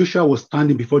 Now Joshua was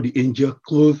standing before the angel,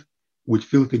 clothed with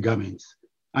filthy garments.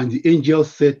 And the angel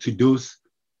said to those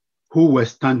who were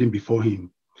standing before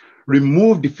him,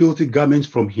 remove the filthy garments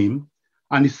from him.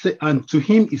 And to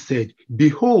him he said,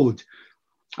 behold,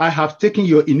 I have taken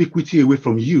your iniquity away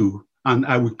from you, and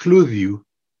I will clothe you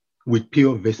with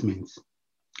pure vestments.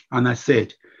 And I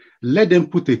said, let them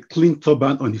put a clean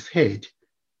turban on his head.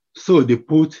 So they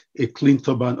put a clean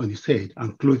turban on his head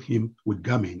and clothed him with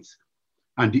garments.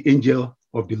 And the angel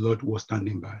of the Lord was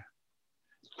standing by.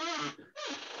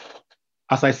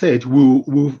 As I said,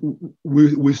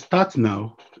 we'll start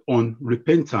now on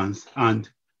repentance and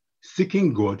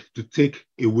seeking God to take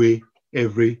away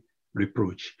every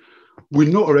reproach. We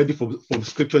know already from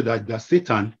scripture that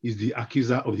Satan is the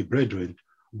accuser of the brethren,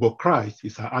 but Christ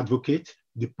is our advocate,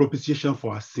 the propitiation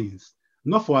for our sins,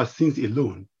 not for our sins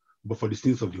alone, but for the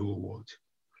sins of the whole world.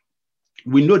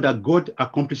 We know that God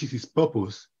accomplishes his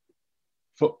purpose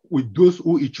with those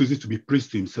who he chooses to be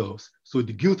priests to himself. So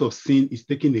the guilt of sin is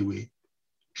taken away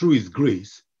through his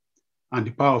grace, and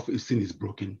the power of his sin is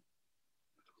broken.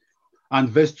 And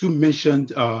verse 2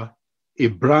 mentioned a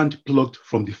brand plucked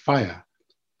from the fire.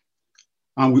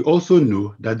 And we also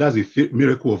know that that's a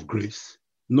miracle of grace,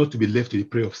 not to be left to the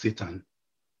prey of Satan.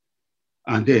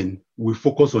 And then we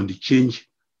focus on the change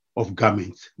of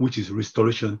garments, which is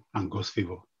restoration and God's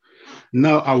favor.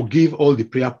 Now I'll give all the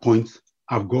prayer points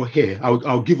I've got here.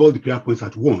 I'll give all the prayer points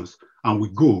at once, and we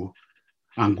go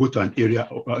to an area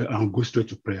and go straight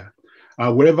to prayer.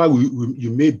 Wherever you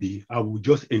may be, I will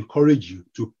just encourage you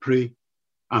to pray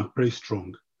and pray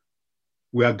strong.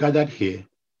 We are gathered here,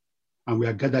 and we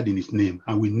are gathered in his name,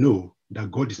 and we know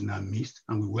that God is in our midst,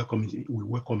 and we welcome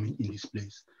him in this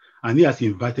place. And he has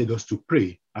invited us to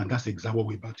pray, and that's exactly what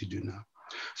we're about to do now.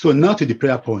 So now to the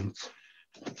prayer points.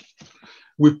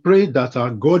 We pray that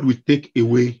our God will take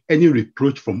away any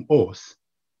reproach from us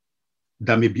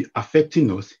that may be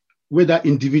affecting us, whether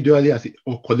individually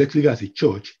or collectively as a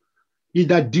church,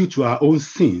 either due to our own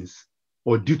sins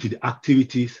or due to the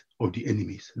activities of the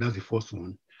enemies. That's the first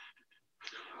one.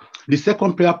 The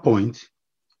second prayer point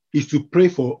is to pray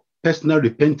for personal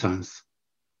repentance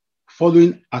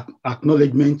following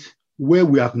acknowledgement where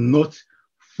we have not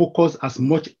focused as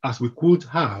much as we could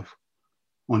have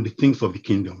on the things of the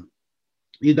kingdom,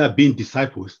 either being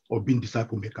disciples or being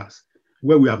disciple makers,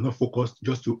 where we have not focused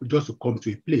just to come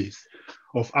to a place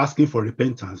of asking for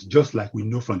repentance, just like we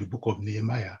know from the book of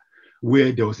Nehemiah,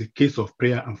 where there was a case of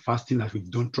prayer and fasting as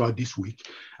we've done throughout this week,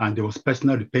 and there was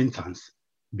personal repentance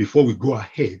before we go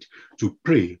ahead to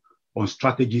pray on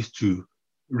strategies to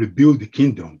rebuild the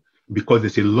kingdom. because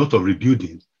there's a lot of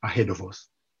rebuilding ahead of us.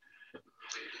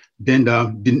 Then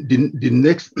the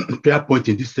next prayer point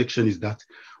in this section is that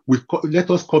let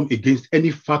us come against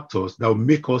any factors that will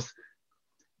make us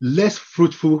less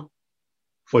fruitful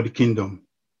for the kingdom.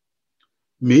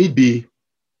 May it be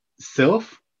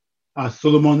self, as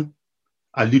Solomon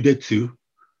alluded to.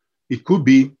 It could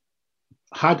be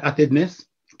hard-heartedness,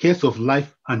 cares of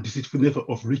life, and deceitfulness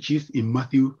of riches in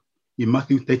Matthew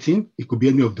 13. It could be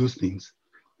any of those things.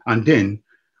 And then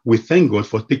we thank God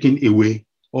for taking away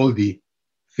all the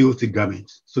filthy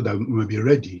garments so that we may be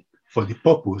ready for the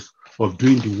purpose of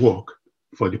doing the work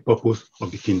for the purpose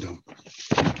of the kingdom.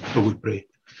 So we pray.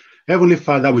 Heavenly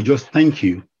Father, we just thank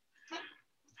you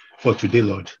for today,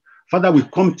 Lord. Father, we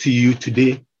come to you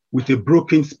today with a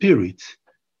broken spirit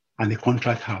and a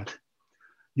contrite heart.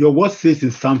 Your word says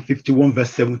in Psalm 51,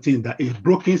 verse 17, that a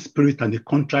broken spirit and a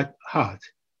contrite heart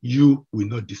you will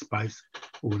not despise,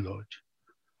 O Lord.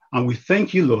 And we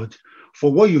thank you, Lord,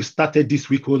 for what you started this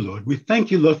week, O Lord. We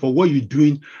thank you, Lord, for what you're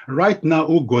doing right now,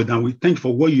 O God, and we thank you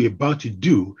for what you're about to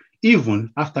do,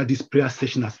 even after this prayer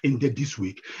session has ended this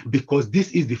week, because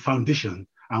this is the foundation.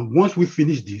 And once we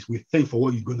finish this, we thank you for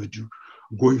what you're going to do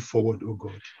going forward, O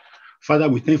God. Father,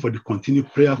 we thank you for the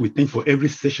continued prayer. We thank you for every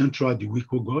session throughout the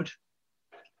week, O God.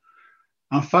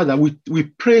 And Father, we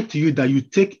pray to you that you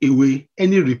take away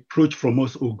any reproach from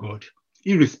us, O God,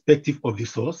 irrespective of the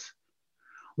source.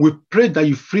 We pray that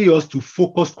you free us to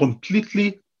focus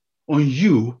completely on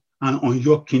you and on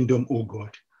your kingdom, O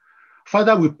God.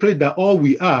 Father, we pray that all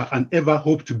we are and ever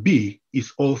hope to be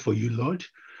is all for you, Lord.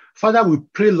 Father, we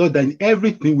pray, Lord, that in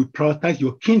everything we prioritize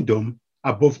your kingdom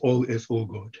above all else, O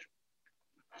God.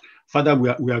 Father,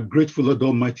 we are grateful, Lord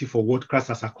Almighty, for what Christ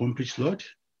has accomplished, Lord.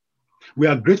 We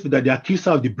are grateful that the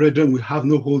accuser of the brethren will have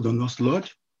no hold on us, Lord.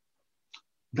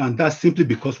 And that's simply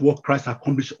because what Christ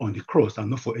accomplished on the cross and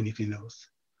not for anything else.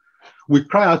 We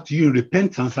cry out to you in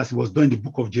repentance as it was done in the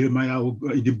book of Jeremiah,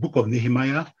 in the book of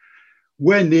Nehemiah,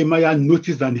 where Nehemiah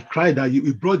noticed and he cried out,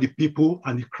 he brought the people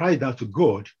and he cried out to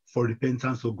God for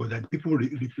repentance, oh God, that the people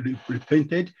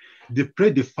repented, they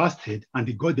prayed, they fasted, and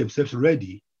they got themselves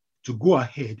ready to go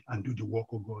ahead and do the work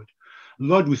of God.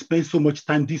 Lord, we spent so much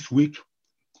time this week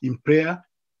in prayer,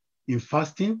 in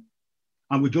fasting,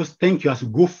 and we just thank you as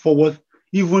we go forward,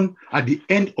 even at the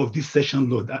end of this session,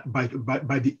 Lord, by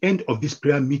the end of this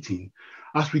prayer meeting,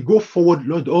 as we go forward,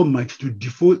 Lord Almighty, to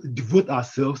devote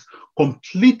ourselves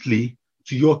completely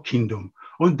to your kingdom,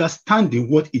 understanding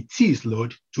what it is,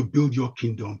 Lord, to build your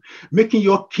kingdom, making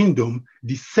your kingdom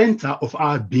the center of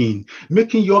our being,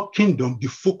 making your kingdom the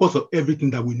focus of everything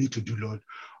that we need to do, Lord.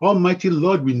 Almighty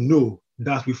Lord, we know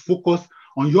that as we focus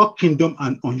on your kingdom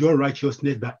and on your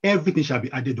righteousness, that everything shall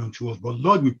be added unto us. But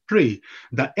Lord, we pray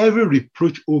that every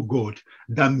reproach, oh God,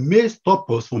 that may stop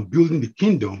us from building the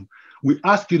kingdom, we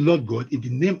ask you, Lord God, in the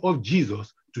name of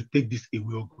Jesus, to take this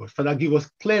away, oh God. Father, give us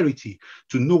clarity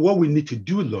to know what we need to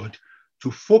do, Lord, to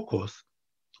focus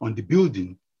on the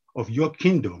building of your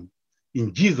kingdom.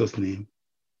 In Jesus' name,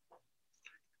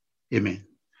 amen.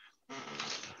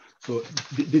 So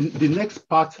the next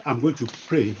part I'm going to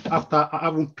pray, after I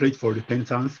haven't prayed for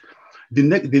repentance, the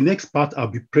next part I'll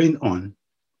be praying on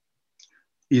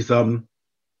is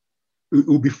it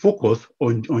will be focused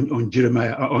on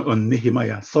Jeremiah, on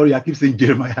Nehemiah. Sorry, I keep saying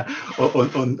Jeremiah,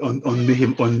 on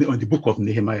the book of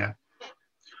Nehemiah.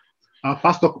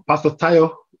 Pastor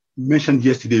Tayo mentioned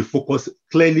yesterday, focused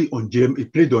clearly on Jeremiah. He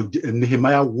prayed on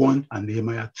Nehemiah 1 and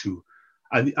Nehemiah 2,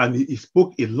 and he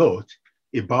spoke a lot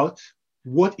about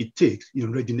what it takes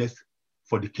in readiness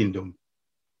for the kingdom.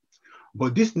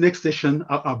 But this next session,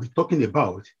 I'll be talking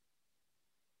about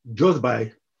just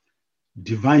by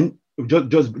divine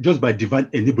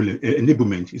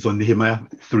enablement is on Nehemiah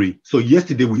 3. So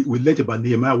yesterday we learned about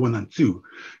Nehemiah 1 and 2.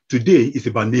 Today is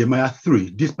about Nehemiah 3,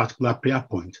 this particular prayer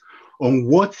point on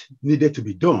what needed to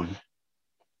be done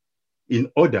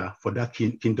in order for that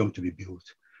kingdom to be built.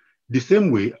 The same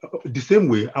way,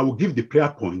 I will give the prayer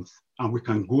points and we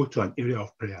can go to an area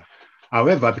of prayer.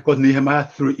 However, because Nehemiah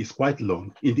 3 is quite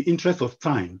long, in the interest of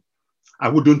time, I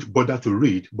wouldn't bother to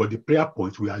read, but the prayer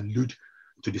points will allude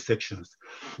to the sections.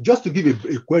 Just to give a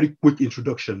very quick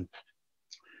introduction,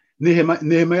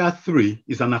 Nehemiah 3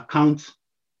 is an account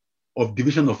of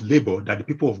division of labor that the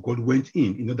people of God went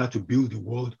in order to build the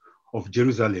wall of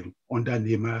Jerusalem under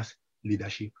Nehemiah's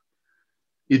leadership.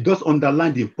 It does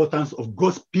underline the importance of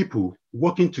God's people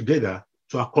working together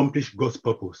to accomplish God's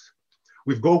purpose.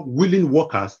 We've got willing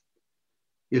workers,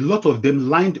 a lot of them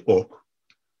lined up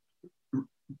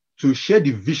to share the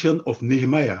vision of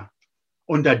Nehemiah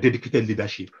under dedicated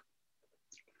leadership.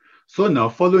 So now,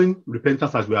 following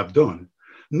repentance as we have done,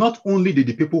 not only did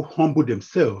the people humble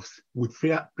themselves with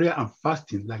prayer and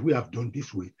fasting like we have done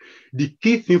this week, the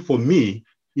key thing for me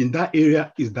in that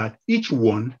area is that each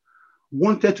one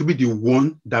wanted to be the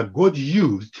one that God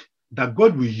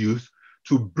will use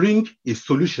to bring a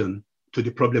solution to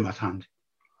the problem at hand.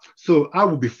 So I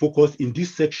will be focused in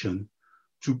this section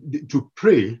to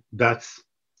pray that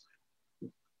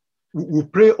we'll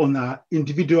pray on our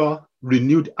individual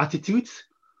renewed attitudes.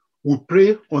 We'll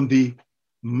pray on the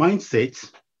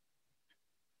mindset.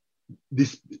 We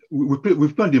pray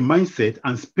on the mindset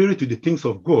and spirit to the things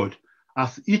of God,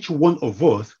 as each one of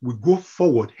us will go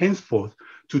forward henceforth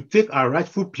to take our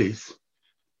rightful place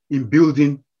in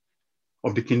building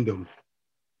of the kingdom.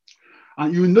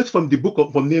 And you note from the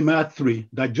from Nehemiah 3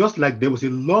 that just like there was a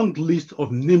long list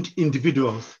of named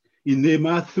individuals in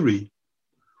Nehemiah 3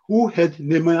 who had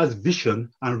Nehemiah's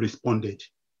vision and responded.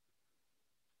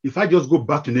 If I just go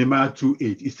back to Nehemiah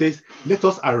 2:8, it says, let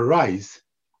us arise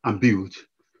and build.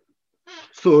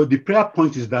 So the prayer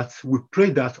point is that we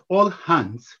pray that all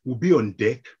hands will be on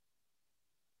deck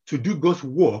to do God's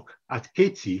work at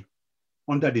KT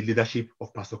under the leadership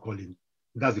of Pastor Colin.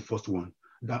 That's the first one,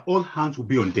 that all hands will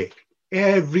be on deck,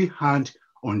 every hand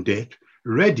on deck,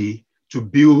 ready to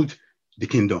build the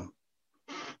kingdom.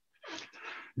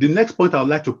 The next point I would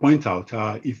like to point out,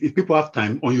 if people have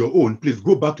time on your own, please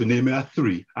go back to Nehemiah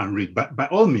 3 and read. By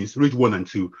all means, read 1 and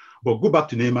 2, but go back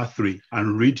to Nehemiah 3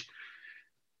 and read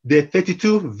the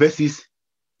 32 verses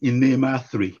in Nehemiah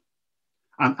 3.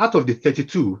 And out of the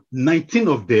 32, 19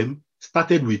 of them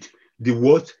started with the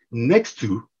words next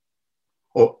to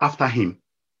or after him.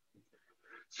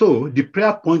 So the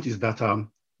prayer point is that,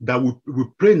 we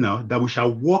pray now that we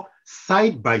shall walk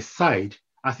side by side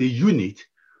as a unit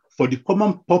for the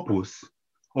common purpose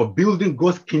of building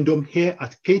God's kingdom here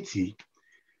at KT.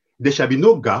 There shall be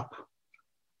no gap,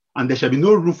 and there shall be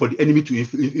no room for the enemy to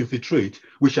infiltrate.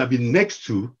 We shall be next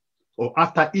to or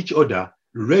after each other,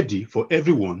 ready for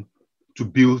everyone to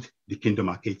build the kingdom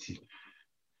at KT.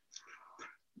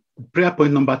 Prayer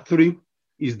point number 3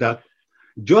 is that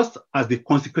just as they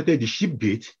consecrated the sheep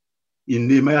gate in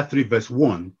Nehemiah 3 verse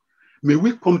 1, may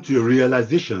we come to a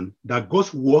realization that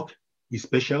God's work is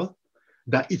special,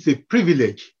 that it's a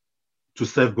privilege to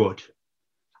serve God,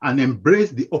 and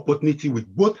embrace the opportunity with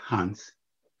both hands,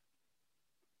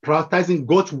 prioritizing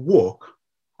God's work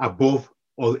above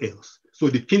all else. So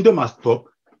the kingdom has top,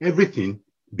 everything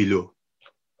below.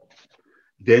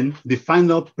 Then the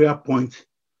final prayer point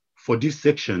for this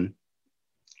section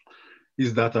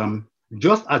is that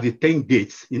just as the 10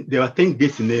 gates, there are 10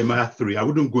 gates in Nehemiah 3. I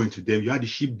wouldn't go into them. You had the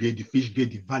sheep gate, the fish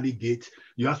gate, the valley gate.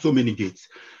 You have so many gates.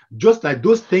 Just like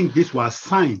those 10 gates were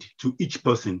assigned to each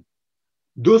person.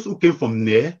 Those who came from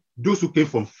near, those who came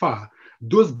from far,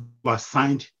 those were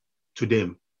assigned to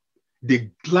them.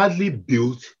 They gladly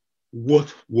built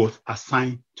what was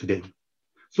assigned to them.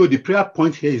 So the prayer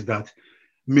point here is that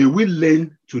may we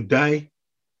learn to die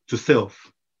to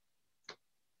self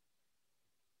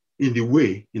in the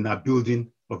way in our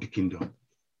building of the kingdom.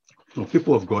 So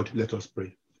people of God, let us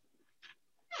pray.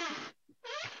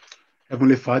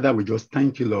 Heavenly Father, we just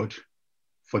thank you, Lord,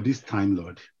 for this time,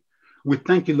 Lord. We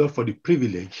thank you, Lord, for the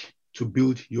privilege to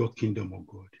build your kingdom, oh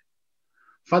God.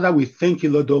 Father, we thank you,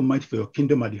 Lord Almighty, for your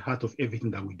kingdom at the heart of everything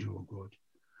that we do, oh God.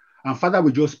 And Father,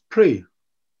 we just pray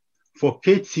for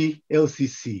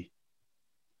KTLCC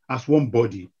as one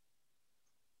body.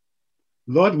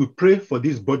 Lord, we pray for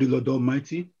this body, Lord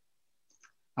Almighty,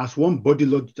 as one body,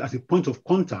 Lord, as a point of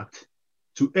contact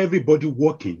to everybody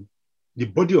working, the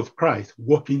body of Christ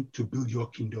working to build your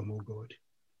kingdom, oh God.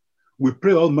 We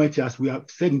pray, Almighty, as we have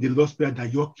said in the Lord's Prayer,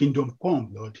 that your kingdom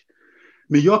come, Lord.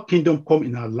 May your kingdom come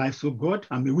in our lives, oh God,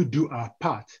 and may we do our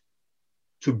part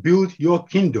to build your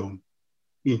kingdom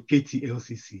in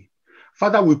KTLCC.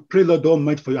 Father, we pray, Lord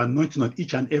Almighty, for your anointing on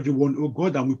each and every one, oh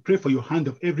God, and we pray for your hand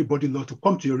of everybody, Lord, to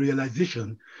come to a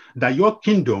realization that your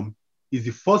kingdom is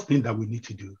the first thing that we need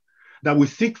to do. That we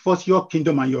seek first your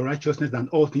kingdom and your righteousness, and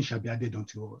all things shall be added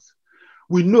unto us.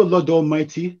 We know, Lord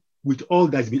Almighty, with all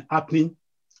that's been happening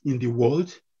in the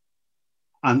world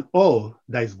and all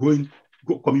that is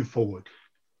coming forward,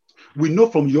 we know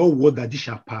from your word that this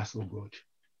shall pass, oh God.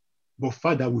 But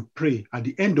Father, we pray at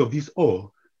the end of this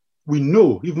all, we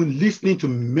know, even listening to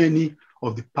many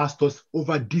of the pastors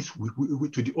over this week,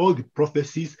 all the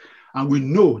prophecies, and we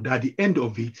know that at the end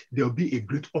of it, there will be a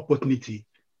great opportunity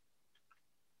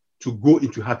to go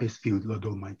into harvest field, Lord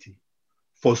Almighty,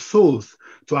 for souls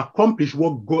to accomplish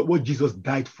what Jesus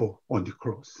died for on the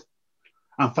cross.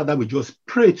 And Father, we just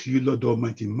pray to you, Lord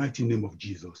Almighty, in the mighty name of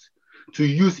Jesus. to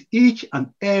use each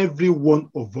and every one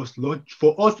of us, Lord,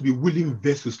 for us to be willing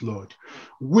vessels, Lord,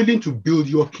 willing to build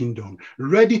your kingdom,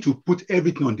 ready to put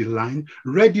everything on the line,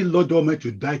 ready, Lord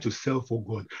Almighty, to die to self, oh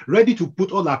God, ready to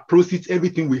put all our proceeds,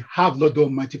 everything we have, Lord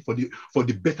Almighty, for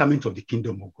the betterment of the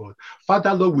kingdom, oh God.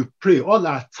 Father, Lord, we pray all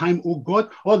our time, oh God,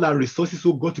 all our resources,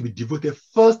 oh God, to be devoted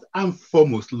first and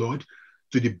foremost, Lord,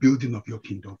 to the building of your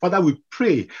kingdom. Father, we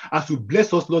pray as you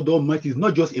bless us, Lord Almighty, it's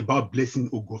not just about blessing,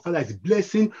 oh God. Father, it's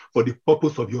blessing for the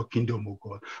purpose of your kingdom, oh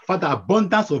God. Father,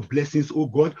 abundance of blessings, oh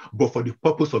God, but for the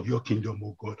purpose of your kingdom,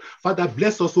 oh God. Father,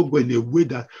 bless us, oh God, in a way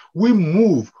that we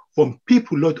move from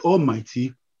people, Lord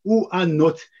Almighty, who are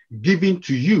not giving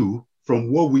to you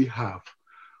from what we have,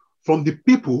 from the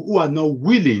people who are not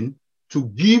willing to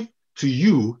give to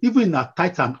you, even in our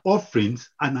tithes and offerings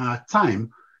and our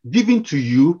time, giving to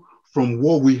you from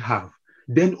what we have.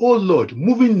 Then, oh Lord,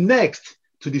 moving next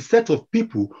to the set of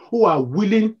people who are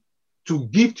willing to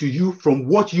give to you from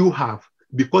what you have,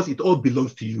 because it all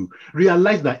belongs to you.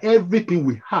 Realize that everything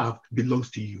we have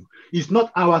belongs to you. It's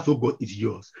not ours, oh God, it's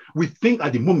yours. We think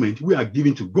at the moment we are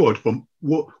giving to God from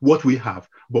what we have.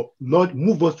 But Lord,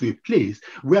 move us to a place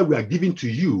where we are giving to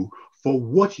you for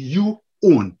what you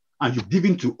own, and you've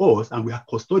given to us, and we are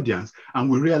custodians, and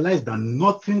we realize that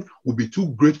nothing will be too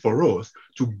great for us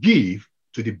to give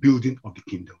to the building of the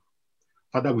kingdom.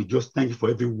 Father, we just thank you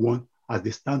for everyone as they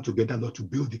stand together, Lord, to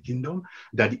build the kingdom,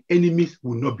 that the enemies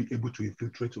will not be able to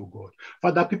infiltrate, oh God.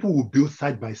 Father, people will build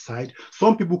side by side.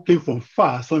 Some people came from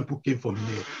far, some people came from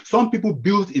near. Some people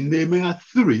built in Nehemiah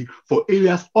 3 for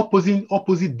areas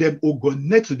opposite them, oh God,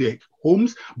 next to their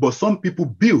homes, but some people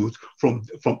built from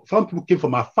some people came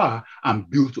from afar and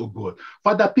built, oh God.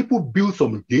 Father, people built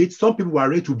some gates. Some people were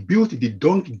ready to build the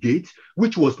dung gate,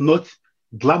 which was not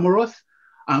glamorous,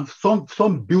 and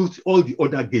some built all the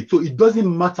other gates. So it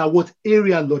doesn't matter what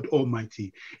area, Lord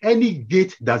Almighty, any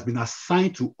gate that's been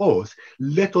assigned to us,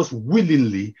 let us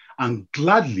willingly and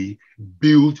gladly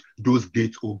build those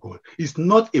gates, oh God. It's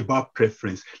not about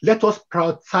preference. Let us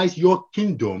prioritize your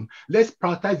kingdom. Let's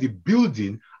prioritize the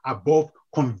building above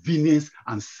convenience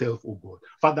and self, oh God.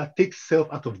 Father, take self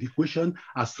out of the equation.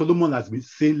 As Solomon has been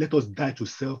saying, let us die to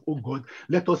self, oh God.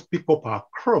 Let us pick up our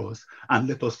cross and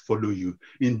let us follow you.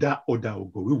 In that order, oh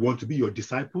God, we want to be your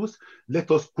disciples. Let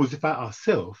us crucify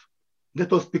ourselves.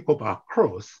 Let us pick up our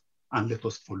cross and let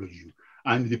us follow you.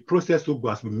 And the process, oh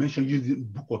God, as we mentioned, using the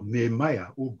book of Nehemiah,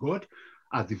 oh God,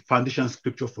 as the foundation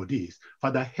scripture for this.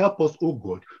 Father, help us, oh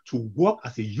God, to work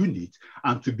as a unit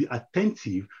and to be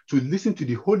attentive, to listen to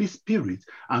the Holy Spirit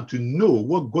and to know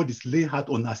what God is laying out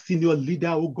on our senior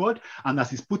leader, oh God. And as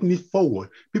he's putting it forward,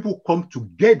 people come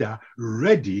together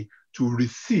ready to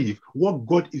receive what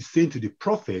God is saying to the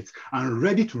prophets and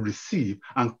ready to receive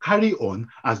and carry on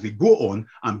as they go on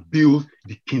and build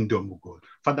the kingdom of God.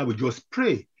 Father, we just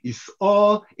pray. It's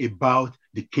all about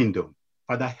the kingdom.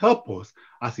 Father, help us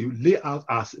as we lay out,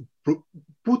 as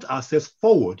put ourselves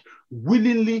forward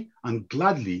willingly and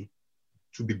gladly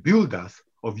to be builders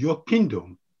of your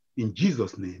kingdom. In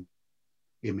Jesus' name,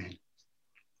 amen.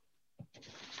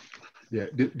 Yeah,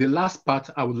 the last part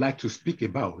I would like to speak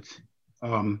about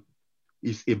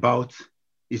is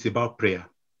about prayer.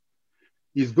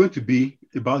 It's going to be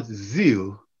about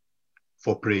zeal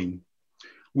for praying.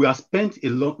 We have spent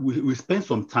we spent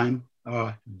some time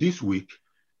this week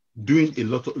doing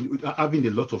having a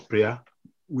lot of prayer.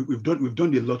 We've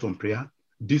done a lot on prayer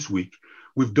this week.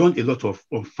 We've done a lot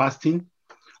on fasting,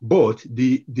 but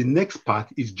the next part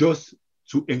is just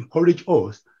to encourage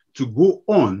us to go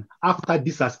on after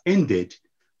this has ended,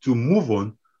 to move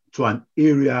on to an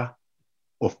area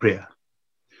of prayer.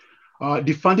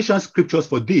 The foundation scriptures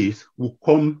for this will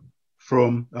come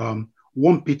from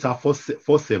 1 Peter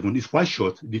 4:7. It's quite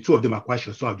short. The two of them are quite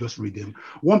short, so I'll just read them.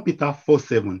 1 Peter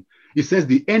 4:7. It says,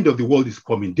 the end of the world is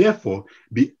coming. Therefore,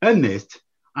 be earnest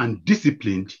and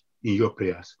disciplined in your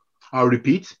prayers. I'll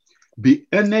repeat, be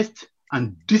earnest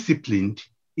and disciplined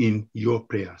in your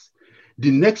prayers.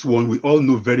 The next one we all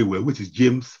know very well, which is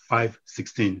James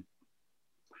 5:16,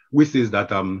 which says that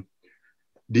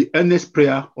the earnest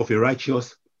prayer of a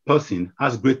righteous person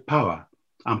has great power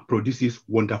and produces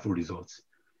wonderful results.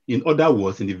 In other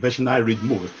words, in the version I read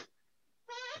most,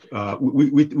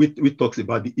 we talks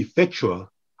about the effectual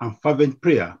and fervent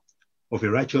prayer of a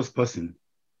righteous person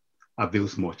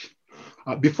avails much.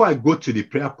 Before I go to the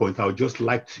prayer point, I would just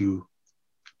like to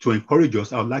encourage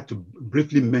us. I would like to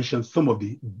briefly mention some of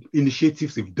the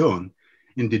initiatives we've done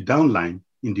in the downline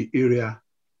in the area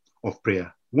of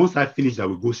prayer. Once I finish, I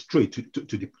will go straight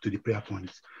to the prayer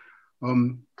points.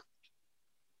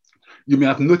 You may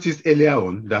have noticed earlier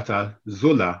on that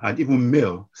Zola and even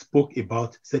Mel spoke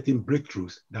about certain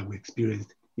breakthroughs that we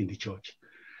experienced in the church.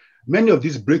 Many of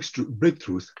these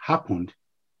breakthroughs happened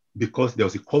because there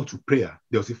was a call to prayer.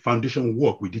 There was a foundation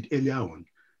work we did earlier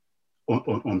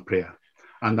on prayer.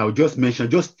 And I'll just mention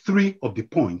just 3 of the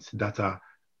points that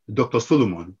Dr.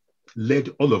 Solomon led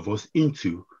all of us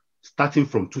into, starting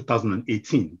from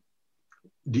 2018,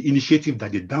 the initiative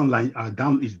that the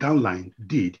downline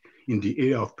did in the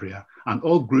area of prayer, and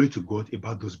all glory to God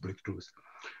about those breakthroughs.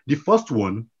 The first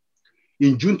one,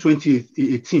 in June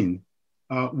 2018,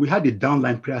 we had a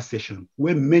downline prayer session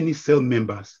where many cell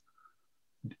members,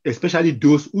 especially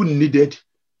those who needed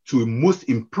to most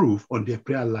improve on their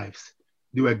prayer lives,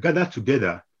 they were gathered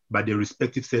together by their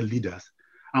respective cell leaders.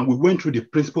 And we went through the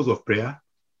principles of prayer.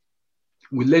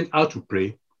 We learned how to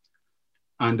pray.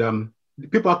 And the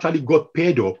people actually got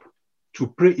paired up to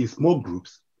pray in small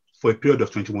groups for a period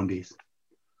of 21 days.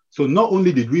 So not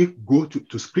only did we go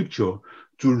to scripture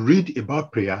to read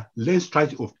about prayer, learn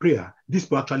strategy of prayer, these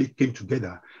people actually came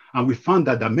together. And we found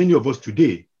that many of us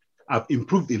today have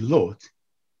improved a lot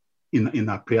in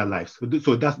our prayer lives.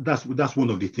 So that's one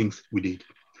of the things we did.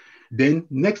 Then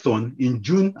next on, in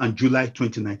June and July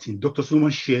 2019, Dr. Solomon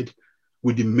shared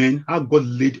with the men how God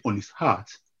laid on his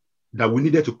heart that we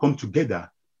needed to come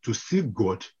together to seek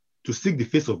God, to seek the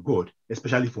face of God,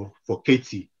 especially for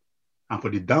KT and for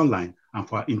the downline and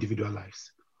for our individual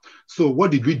lives. So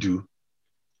what did we do?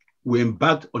 We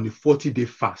embarked on a 40-day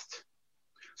fast.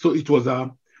 So it was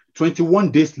a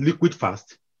 21 days liquid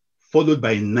fast, followed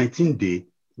by a 19-day,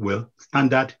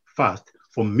 standard fast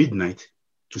from midnight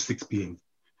to 6 p.m.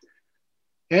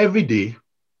 Every day,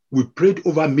 we prayed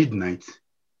over midnight,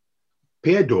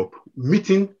 paired up,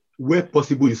 meeting where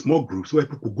possible in small groups where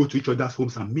people could go to each other's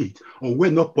homes and meet, or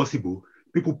where not possible,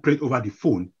 people prayed over the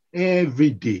phone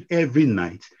every day, every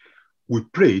night. We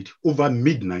prayed over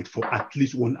midnight for at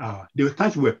least 1 hour. There were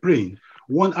times we were praying,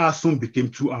 1 hour soon became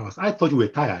 2 hours. I thought we were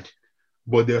tired,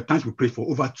 but there were times we prayed for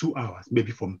over 2 hours,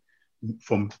 maybe from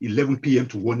 11 p.m.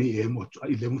 to 1 a.m. or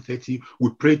 11:30. We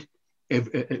prayed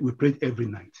every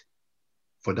night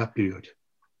for that period.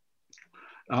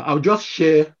 I'll just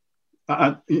share,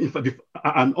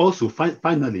 and also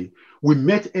finally, we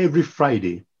met every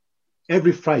Friday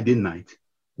night.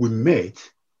 We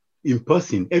met in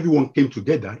person. Everyone came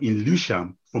together in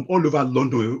Lewisham from all over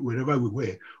London, wherever we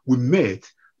were. We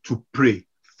met to pray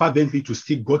fervently, to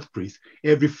seek God's praise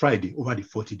every Friday over the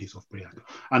 40 days of prayer.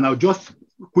 And I'll just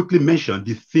quickly mention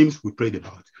the themes we prayed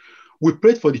about. We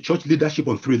prayed for the church leadership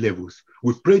on 3 levels.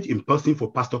 We prayed in person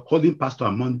for Pastor Colin, Pastor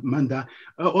Amanda,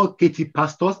 all KT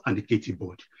pastors and the KT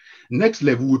board. Next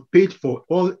level, we prayed for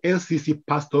all LCC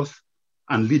pastors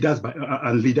and leaders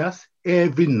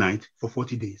every night for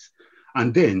 40 days.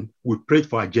 And then we prayed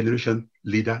for our generation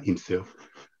leader himself,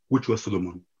 which was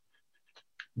Solomon.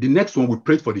 The next one, we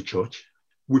prayed for the church.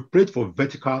 We prayed for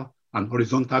vertical and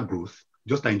horizontal growth,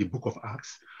 just like in the book of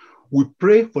Acts. We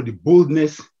pray for the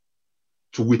boldness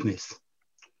to witness,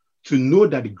 to know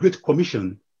that the Great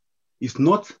Commission is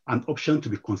not an option to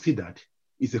be considered,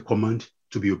 it's a command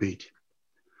to be obeyed.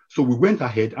 So we went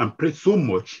ahead and prayed so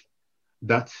much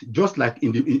that just like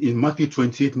in Matthew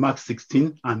 28, Mark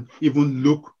 16, and even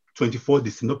Luke 24,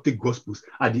 the Synoptic Gospels,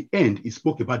 at the end, it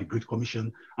spoke about the Great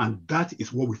Commission, and that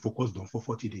is what we focused on for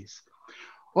 40 days.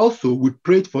 Also, we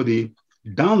prayed for the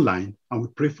downline, and we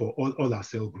prayed for all our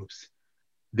cell groups.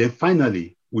 Then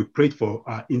finally, we prayed for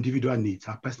our individual needs,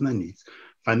 our personal needs,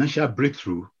 financial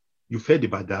breakthrough. You've heard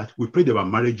about that. We prayed about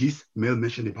marriages. Mel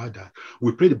mentioned about that.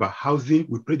 We prayed about housing.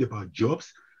 We prayed about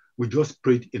jobs. We just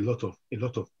prayed a lot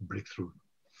of breakthrough.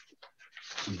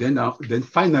 Then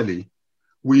finally,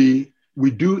 we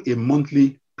do a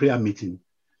monthly prayer meeting.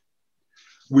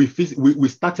 We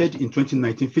started in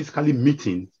 2019 physically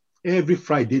meeting every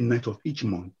Friday night of each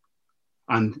month.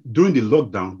 And during the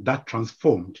lockdown, that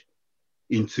transformed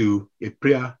into a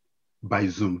prayer by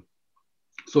Zoom.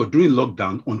 So during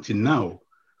lockdown until now,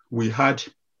 we had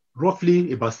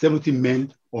roughly about 70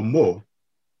 men or more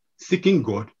seeking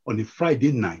God on a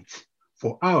Friday night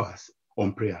for hours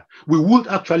on prayer. We would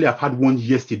actually have had one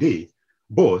yesterday,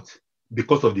 but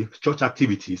because of the church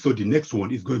activity, so the next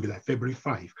one is going to be like February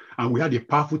 5. And we had a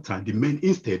powerful time. The men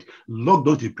instead logged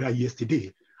on to prayer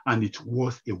yesterday, and it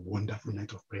was a wonderful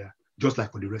night of prayer, just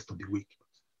like for the rest of the week.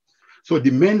 So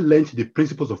the men learned the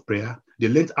principles of prayer. They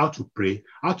learned how to pray,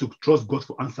 how to trust God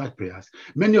for answered prayers.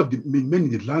 Many in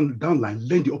the downline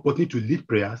learned the opportunity to lead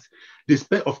prayers. They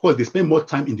spend more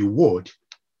time in the word.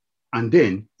 And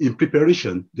then in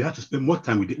preparation, they had to spend more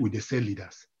time with the cell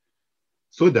leaders,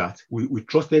 so that we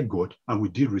trusted God and we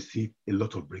did receive a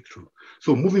lot of breakthrough.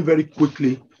 So moving very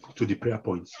quickly to the prayer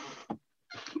points.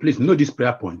 Please note these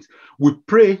prayer points. We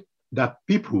pray that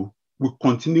people will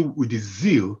continue with the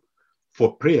zeal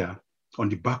for prayer on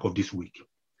the back of this week.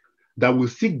 that we'll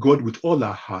seek God with all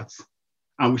our hearts,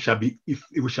 and we shall be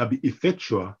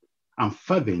effectual and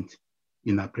fervent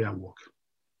in our prayer work.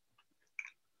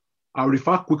 I'll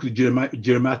refer quickly to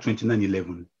Jeremiah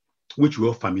 29:11, which we're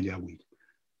all familiar with.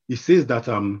 It says that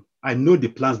I know the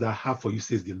plans that I have for you,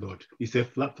 says the Lord. He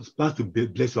said, plans to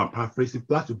bless you, I'm paraphrasing,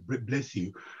 plans to bless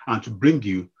you and to bring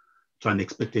you to an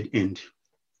expected end.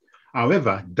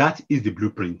 However, that is the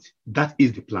blueprint. That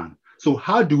is the plan. So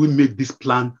how do we make this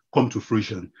plan come to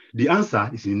fruition? The answer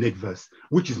is in the next verse,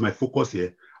 which is my focus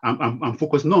here. I'm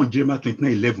focused not on Jeremiah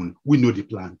 29:11. We know the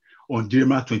plan. On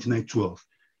Jeremiah 29:12.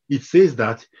 It says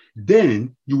that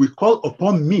then you will call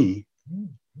upon me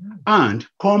and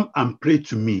come and pray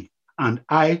to me, and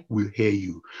I will hear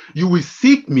you. You will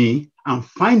seek me and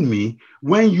find me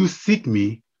when you seek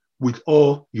me with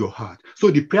all your heart.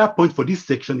 So the prayer point for this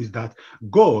section is that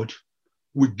God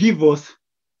will give us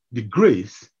the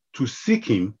grace to seek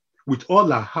him with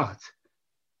all our heart,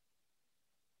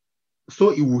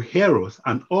 so he will hear us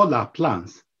and all our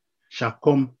plans shall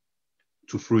come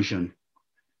to fruition.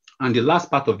 And the last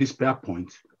part of this prayer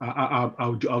point,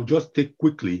 I'll just take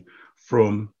quickly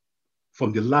from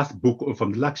the last book, or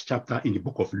from the last chapter in the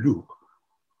book of Luke,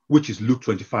 which is Luke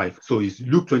 25. So it's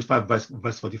Luke 25,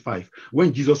 verse 45.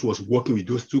 When Jesus was walking with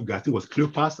those two guys, it was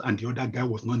Cleopas and the other guy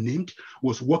was not named,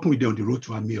 was walking with them on the road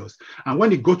to Emmaus. And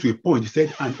when he got to a point, he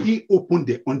said, and he opened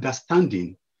the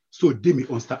understanding so they may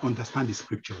understand the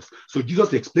scriptures. So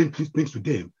Jesus explained things to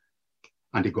them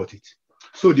and they got it.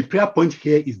 So the prayer point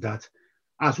here is that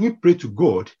as we pray to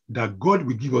God, that God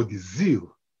will give us the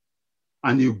zeal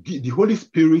and the Holy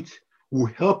Spirit will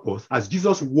help us. As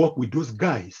Jesus walked with those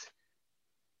guys,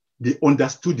 they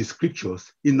understood the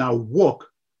scriptures. In our walk,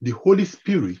 the Holy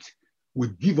Spirit will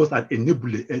give us an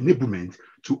enablement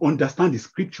to understand the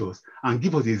scriptures and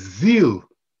give us a zeal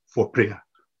for prayer.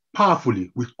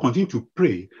 Powerfully, we continue to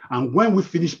pray. And when we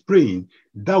finish praying,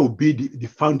 that will be the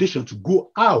foundation to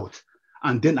go out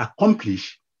and then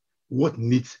accomplish what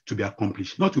needs to be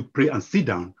accomplished. Not to pray and sit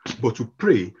down, but to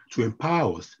pray to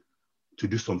empower us to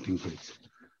do something great.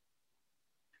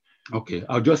 Okay,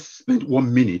 I'll just spend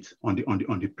 1 minute on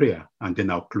the prayer and then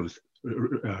I'll close,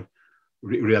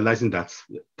 realizing that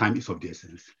time is of the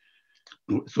essence.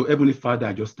 So Heavenly Father,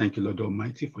 I just thank you, Lord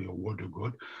Almighty, for your word, oh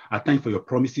God. I thank you for your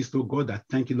promises, oh God. I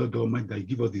thank you, Lord Almighty, that you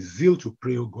give us the zeal to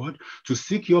pray, oh God, to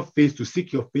seek your face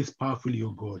powerfully,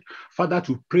 oh God. Father,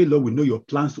 to pray, Lord, we know your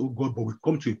plans, oh God, but we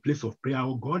come to a place of prayer,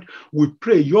 oh God. We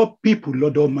pray, your people,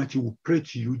 Lord Almighty, will pray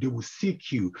to you. They will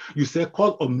seek you. You say,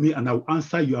 call on me and I will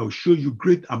answer you. I will show you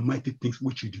great and mighty things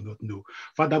which you do not know.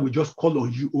 Father, we just call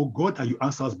on you, oh God, and you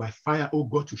answer us by fire, oh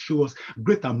God, to show us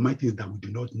great and mighty things that we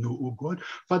do not know, oh God.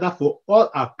 Father, for all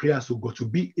our prayers, oh God, to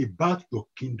be about your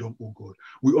kingdom, oh God.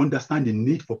 We understand the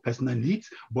need for personal needs,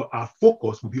 but our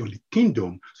focus will be on the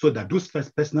kingdom so that those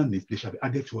first personal needs, they shall be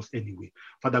added to us anyway.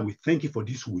 Father, we thank you for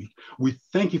this week. We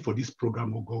thank you for this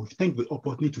program, oh God. We thank you for the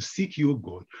opportunity to seek you, oh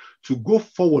God, to go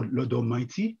forward, Lord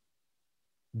Almighty,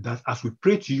 that as we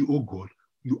pray to you, oh God,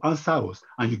 you answer us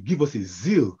and you give us a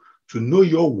zeal to know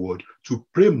your word, to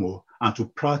pray more, and to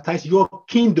prioritize your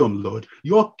kingdom, Lord,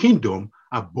 your kingdom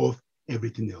above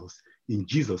everything else. In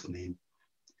Jesus' name,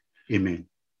 amen.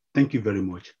 Thank you very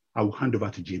much. I will hand over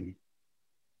to Jamie.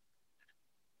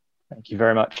 Thank you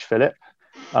very much, Philip.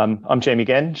 I'm Jamie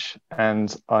Genge,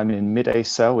 and I'm in Midday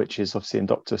Cell, which is obviously in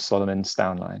Dr. Solomon's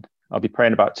downline. I'll be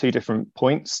praying about 2 different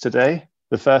points today.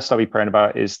 The first I'll be praying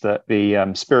about is that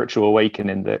the spiritual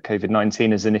awakening that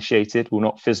COVID-19 has initiated will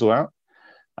not fizzle out.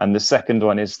 And the second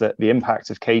one is that the impact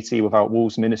of KT Without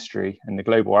Walls ministry and the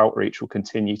global outreach will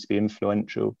continue to be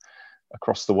influential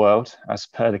across the world, as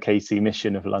per the KT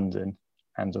mission of London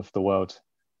and of the world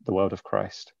of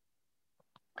Christ.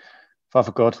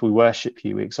 Father God, we worship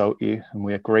you, we exalt you, and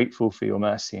we are grateful for your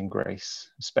mercy and grace,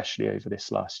 especially over this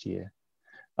last year.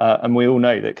 And we all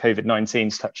know that COVID-19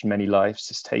 has touched many lives,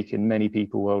 it's taken many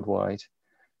people worldwide,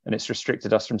 and it's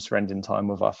restricted us from spending time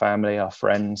with our family, our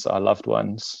friends, our loved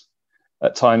ones.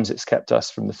 At times, it's kept us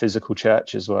from the physical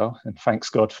church as well, and thanks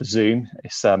God for Zoom.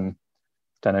 It's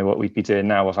don't know what we'd be doing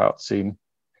now without Zoom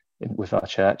with our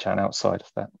church and outside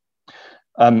of that.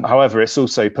 However, it's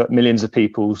also put millions of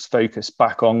people's focus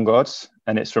back on God,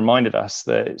 and it's reminded us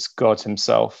that it's God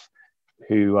himself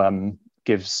who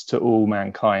gives to all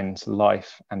mankind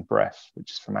life and breath,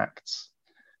 which is from Acts.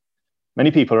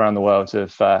 Many people around the world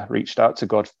have reached out to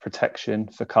God for protection,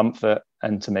 for comfort,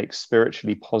 and to make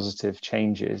spiritually positive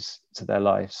changes to their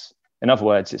lives. In other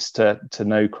words, it's to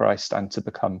know Christ and to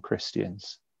become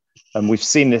Christians. And we've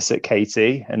seen this at KT,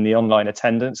 and the online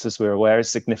attendance, as we're aware,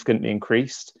 is significantly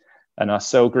increased. And our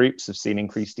cell groups have seen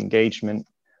increased engagement.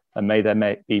 And may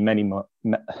there be many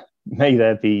May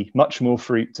there be much more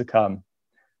fruit to come.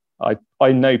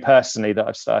 I know personally that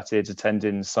I've started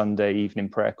attending Sunday evening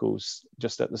prayer calls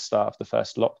just at the start of the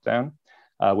first lockdown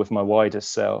with my wider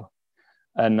cell.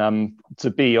 And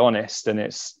to be honest, and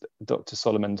it's Dr.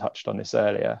 Solomon touched on this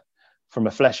earlier, from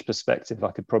a flesh perspective,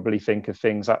 I could probably think of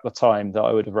things at the time that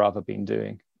I would have rather been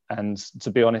doing. And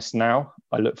to be honest, now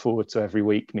I look forward to every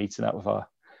week meeting up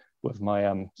with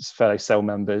my fellow cell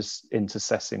members,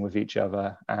 intercessing with each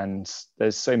other. And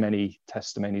there's so many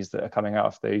testimonies that are coming out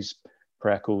of those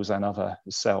prayer calls and other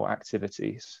cell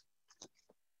activities.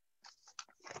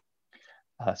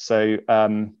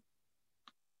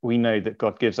 We know that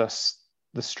God gives us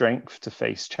the strength to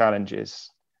face challenges.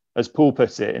 As Paul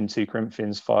put it in 2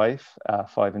 Corinthians 5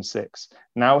 and 6,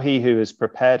 now he who has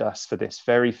prepared us for this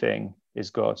very thing is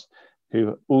God,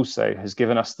 who also has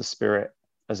given us the Spirit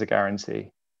as a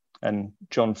guarantee. And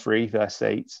John 3 verse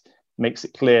 8 makes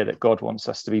it clear that God wants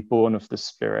us to be born of the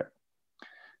Spirit.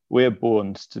 We're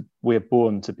born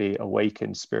to be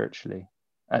awakened spiritually.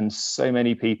 And so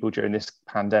many people during this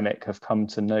pandemic have come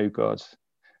to know God.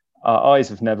 Our eyes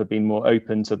have never been more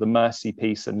open to the mercy,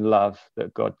 peace, and love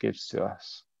that God gives to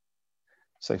us.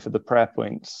 So for the prayer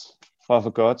points,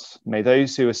 Father God, may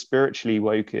those who are spiritually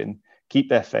woken keep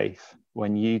their faith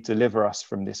when you deliver us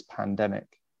from this pandemic.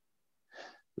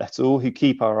 Let all who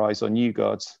keep our eyes on you,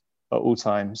 God, at all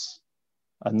times,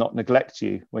 and not neglect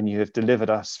you when you have delivered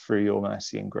us through your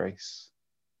mercy and grace.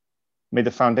 May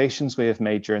the foundations we have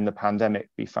made during the pandemic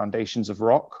be foundations of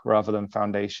rock rather than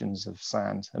foundations of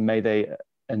sand, and may they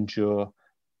endure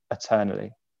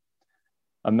eternally.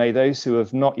 And may those who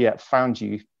have not yet found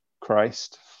you,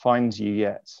 Christ, find you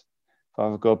yet.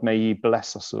 Father God, may you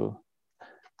bless us all.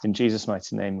 In Jesus'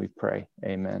 mighty name we pray,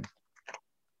 amen.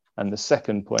 And the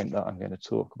second point that I'm going to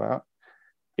talk about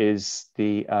is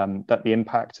that the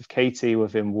impact of KT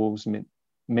within Wolves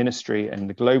ministry and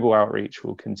the global outreach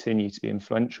will continue to be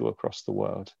influential across the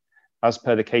world, as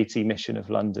per the KT mission of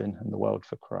London and the World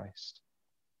for Christ.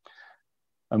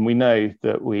 And we know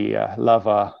that we love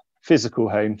our physical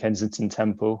home, Kensington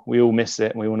Temple. We all miss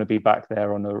it and we want to be back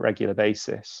there on a regular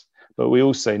basis. But we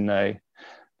also know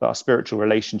that our spiritual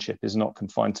relationship is not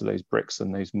confined to those bricks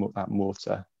and that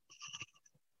mortar.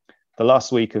 The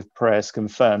last week of prayers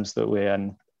confirms that we are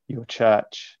your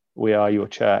church,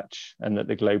 and that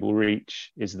the global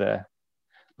reach is there.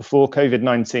 Before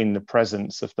COVID-19, the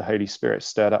presence of the Holy Spirit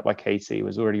stirred up by KT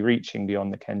was already reaching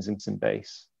beyond the Kensington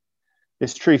base.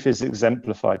 This truth is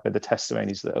exemplified by the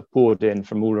testimonies that are poured in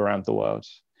from all around the world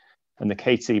and the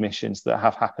KT missions that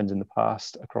have happened in the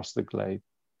past across the globe.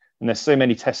 And there's so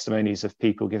many testimonies of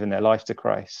people giving their life to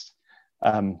Christ,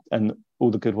 and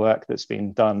all the good work that's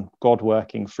been done, God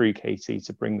working through KT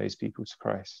to bring those people to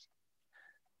Christ.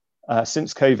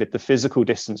 Since COVID, the physical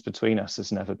distance between us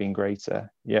has never been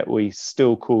greater, yet we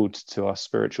still called to our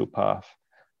spiritual path,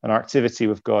 and our activity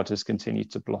with God has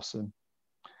continued to blossom.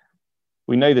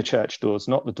 We know the church door is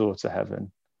not the door to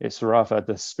heaven. It's rather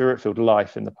the spirit-filled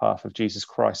life in the path of Jesus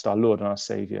Christ, our Lord and our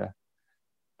Saviour,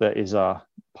 that is our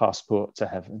passport to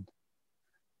heaven.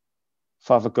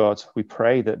 Father God, we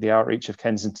pray that the outreach of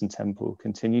Kensington Temple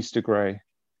continues to grow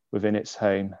within its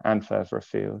home and further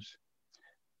afield.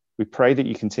 We pray that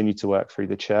you continue to work through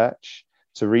the church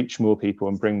to reach more people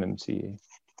and bring them to you.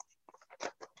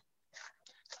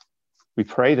 We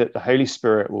pray that the Holy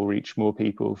Spirit will reach more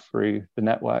people through the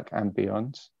network and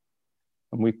beyond.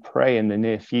 And we pray in the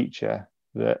near future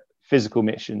that physical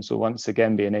missions will once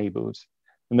again be enabled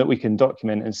and that we can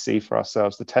document and see for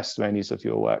ourselves the testimonies of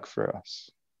your work through us.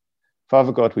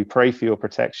 Father God, we pray for your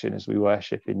protection as we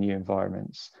worship in new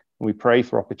environments. And we pray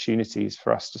for opportunities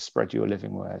for us to spread your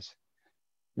living word.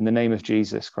 In the name of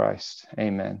Jesus Christ,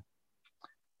 amen.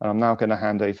 And I'm now going to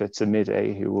hand over to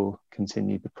Midday, who will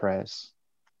continue the prayers.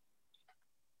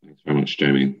 Thanks very much,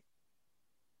 Jamie.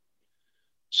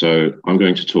 So I'm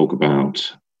going to talk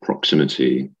about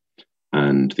proximity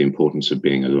and the importance of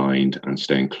being aligned and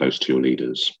staying close to your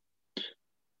leaders.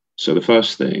 So the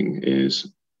first thing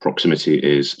is proximity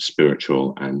is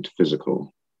spiritual and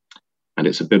physical, and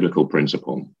it's a biblical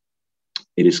principle.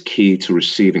 It is key to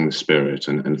receiving the Spirit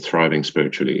and thriving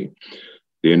spiritually.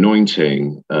 The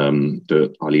anointing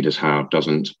that our leaders have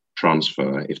doesn't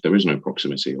transfer if there is no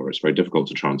proximity, or it's very difficult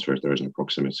to transfer if there is no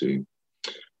proximity.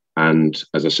 And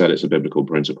as I said, it's a biblical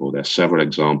principle. There are several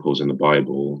examples in the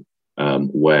Bible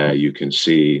where you can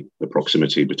see the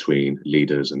proximity between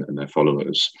leaders and their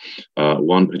followers.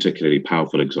 One particularly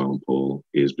powerful example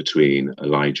is between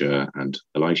Elijah and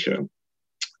Elisha.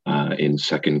 In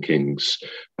 2 Kings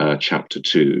chapter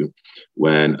 2,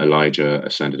 when Elijah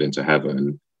ascended into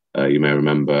heaven, you may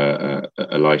remember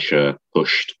Elisha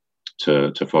pushed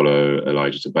to follow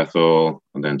Elijah to Bethel,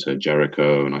 and then to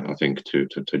Jericho, and I think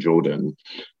to Jordan.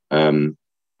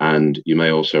 And you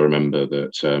may also remember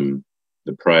that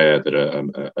the prayer that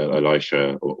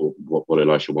Elisha, or what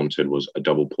Elisha wanted, was a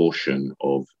double portion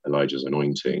of Elijah's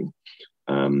anointing.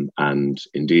 And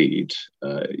indeed,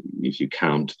 if you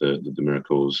count the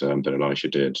miracles that Elisha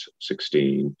did,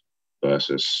 16,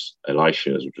 versus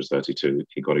Elisha's, which was 32,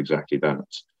 he got exactly that.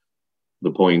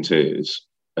 The point is,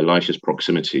 Elisha's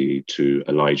proximity to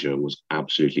Elijah was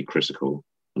absolutely critical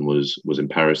and was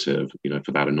imperative,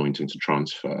 for that anointing to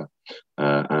transfer.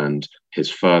 And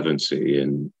his fervency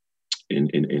in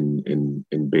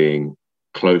being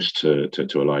close to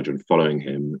Elijah and following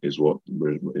him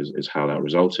is how that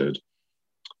resulted.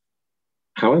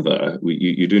 However,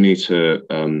 you do need to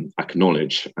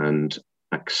acknowledge and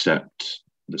accept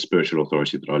the spiritual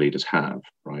authority that our leaders have,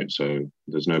 right? So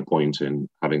there's no point in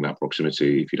having that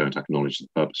proximity if you don't acknowledge the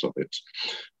purpose of it.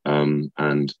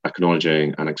 And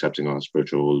acknowledging and accepting our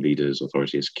spiritual leaders'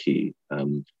 authority is key.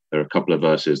 There are a couple of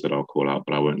verses that I'll call out,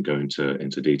 but I won't go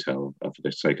into detail for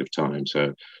the sake of time.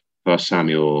 So 1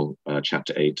 Samuel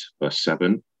chapter 8, verse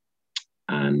 7,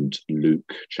 and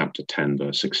Luke chapter 10,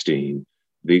 verse 16.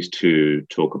 These two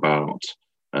talk about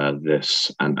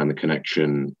this and the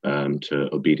connection to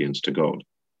obedience to God.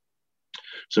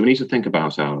 So we need to think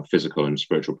about our physical and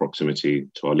spiritual proximity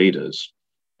to our leaders.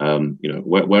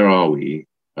 Where are we?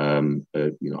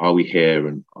 Are we here,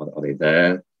 and are they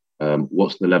there?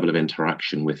 What's the level of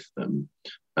interaction with them?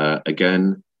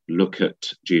 Again, look at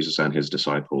Jesus and his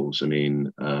disciples. I mean,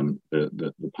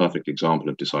 the perfect example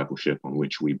of discipleship on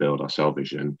which we build our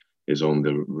salvation is on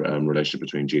the relationship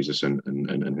between Jesus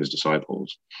and his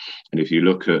disciples. And if you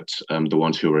look at the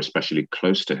ones who were especially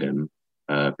close to him,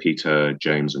 Peter,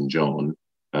 James, and John,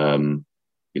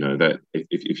 that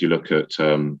if you look at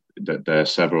that, there are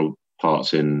several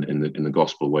parts in the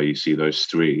gospel where you see those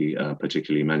three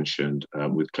particularly mentioned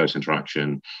with close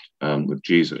interaction with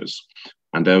Jesus,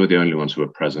 and they were the only ones who were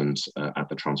present at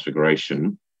the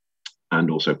Transfiguration,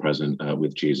 and also present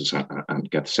with Jesus at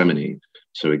Gethsemane.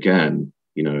 So again,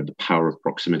 the power of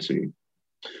proximity.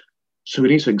 So we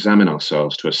need to examine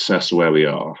ourselves to assess where we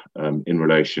are in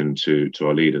relation to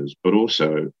our leaders, but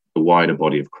also the wider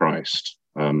body of Christ.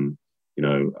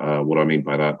 What I mean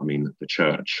by that, I mean the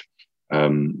church.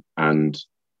 And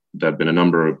there have been a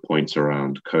number of points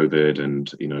around COVID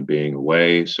and being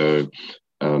away. So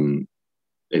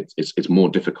it's more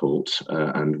difficult,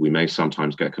 and we may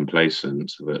sometimes get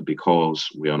complacent that because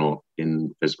we are not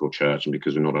in physical church and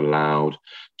because we're not allowed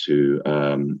to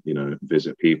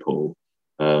visit people,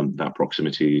 that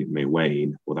proximity may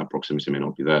wane, or that proximity may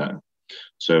not be there.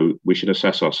 So we should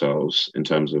assess ourselves in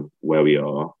terms of where we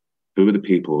are. Who are the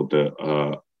people that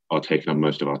are taking up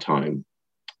most of our time?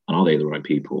 And are they the right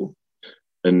people?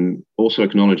 And also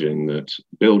acknowledging that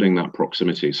building that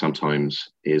proximity sometimes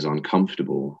is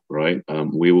uncomfortable, right?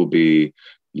 We will be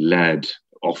led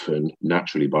often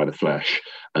naturally by the flesh,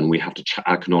 and we have to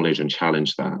acknowledge and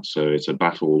challenge that. So it's a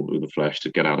battle with the flesh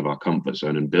to get out of our comfort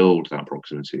zone and build that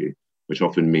proximity, which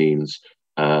often means,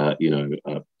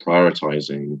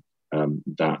 prioritizing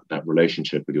that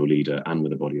relationship with your leader and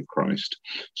with the body of Christ.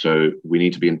 So we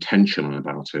need to be intentional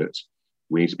about it.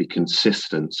 We need to be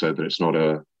consistent so that it's not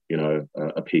a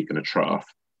peak and a trough.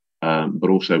 But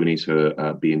also we need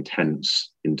to be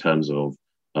intense in terms of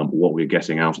what we're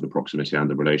getting out of the proximity and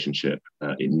the relationship.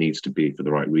 It needs to be for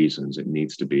the right reasons. It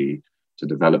needs to be to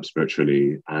develop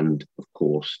spiritually, and of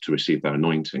course to receive that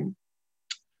anointing,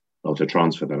 or to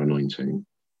transfer that anointing.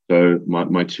 So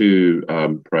my two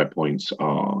prayer points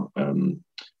are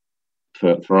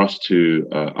for us to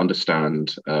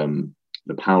understand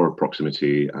the power of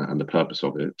proximity and the purpose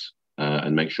of it,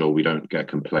 and make sure we don't get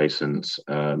complacent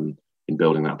in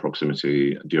building that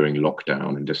proximity during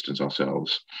lockdown and distance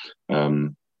ourselves,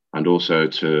 and also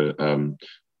to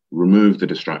remove the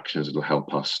distractions that will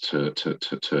help us to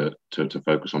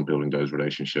focus on building those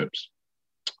relationships.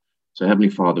 So Heavenly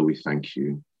Father, we thank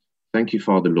you. Thank you,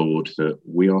 Father, Lord, that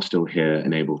we are still here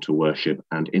and able to worship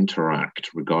and interact,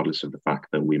 regardless of the fact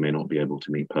that we may not be able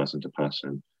to meet person to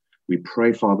person. We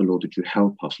pray, Father, Lord, that you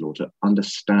help us, Lord, to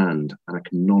understand and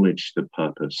acknowledge the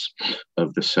purpose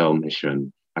of the cell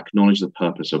mission, acknowledge the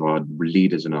purpose of our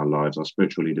leaders in our lives, our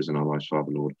spiritual leaders in our lives,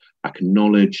 Father, Lord,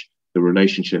 acknowledge the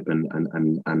relationship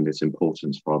and its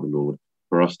importance, Father, Lord,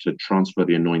 for us to transfer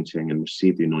the anointing and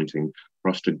receive the anointing,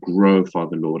 for us to grow,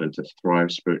 Father, Lord, and to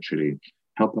thrive spiritually.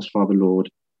 Help us, Father, Lord,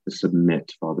 to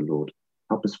submit, Father, Lord.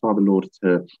 Help us, Father, Lord,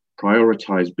 to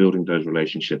prioritize building those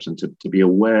relationships, and to be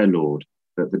aware, Lord,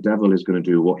 that the devil is going to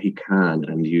do what he can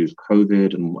and use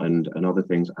COVID and other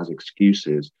things as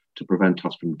excuses to prevent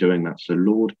us from doing that. So,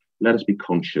 Lord, let us be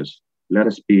conscious Let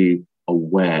us be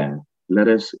aware. Let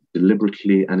us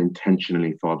deliberately and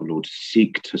intentionally, Father Lord,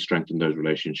 seek to strengthen those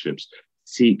relationships,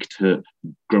 seek to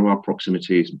grow our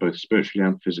proximities, both spiritually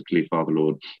and physically, Father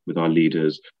Lord, with our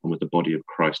leaders and with the body of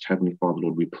Christ. Heavenly Father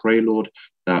Lord, we pray, Lord,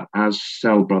 that as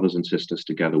cell brothers and sisters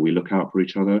together, we look out for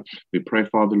each other. We pray,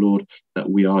 Father Lord, that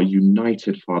we are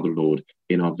united, Father Lord,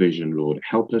 in our vision, Lord.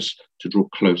 Help us to draw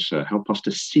closer. Help us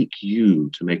to seek you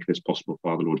to make this possible,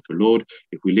 Father Lord. For Lord,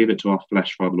 if we leave it to our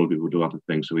flesh, Father Lord, we will do other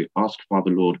things. So we ask,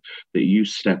 Father Lord, that you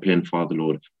step in, Father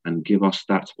Lord, and give us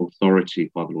that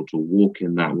authority, Father Lord, to walk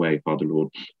in that way, Father Lord,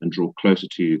 and draw closer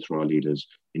to you through our leaders.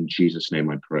 In Jesus' name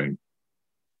I pray.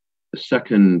 The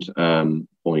second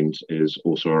point is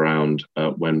also around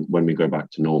when we go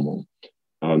back to normal.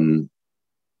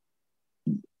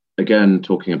 Again,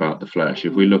 talking about the flesh,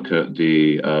 if we look at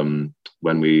the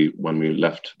when we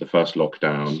left the first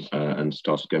lockdown and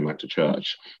started going back to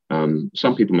church,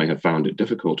 some people may have found it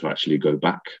difficult to actually go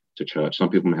back to church. Some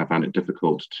people may have found it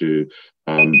difficult to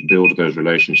build those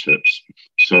relationships.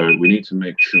 So we need to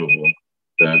make sure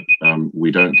that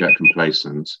we don't get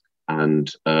complacent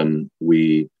and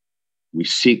we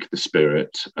seek the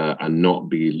Spirit and not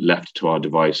be left to our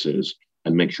devices,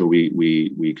 and make sure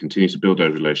we continue to build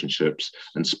those relationships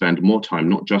and spend more time,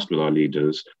 not just with our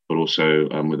leaders, but also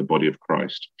with the body of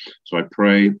Christ. So I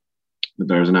pray that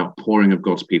there is an outpouring of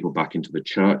God's people back into the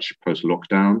church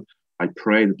post-lockdown. I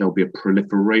pray that there'll be a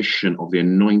proliferation of the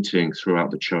anointing throughout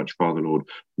the church, Father Lord,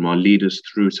 from our leaders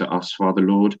through to us, Father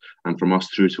Lord, and from us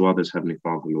through to others, Heavenly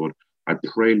Father Lord. I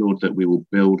pray, Lord, that we will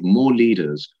build more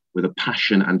leaders with a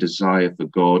passion and desire for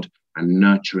God and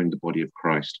nurturing the body of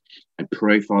Christ. I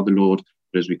pray, Father Lord,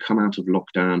 that as we come out of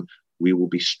lockdown, we will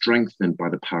be strengthened by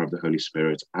the power of the Holy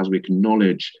Spirit as we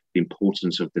acknowledge the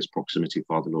importance of this proximity,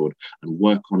 Father Lord, and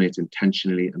work on it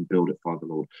intentionally and build it, Father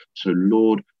Lord. So,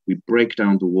 Lord, we break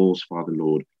down the walls, Father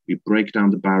Lord. We break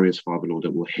down the barriers, Father Lord,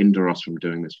 that will hinder us from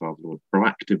doing this, Father Lord,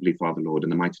 proactively, Father Lord, in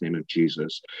the mighty name of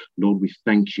Jesus. Lord, we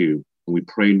thank you and we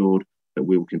pray, Lord, that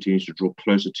we will continue to draw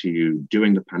closer to you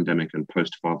during the pandemic and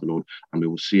post, Father Lord, and we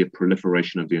will see a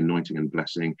proliferation of the anointing and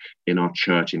blessing in our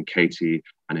church, in KT,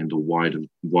 and in the wider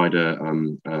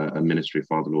ministry,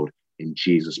 Father Lord. In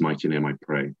Jesus' mighty name I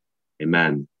pray.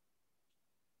 Amen.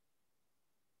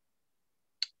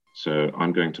 So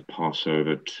I'm going to pass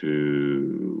over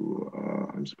to,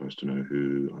 I'm supposed to know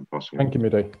who I'm passing Thank you,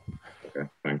 Midday. Okay,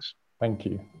 thanks. Thank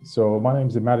you. So my name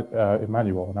is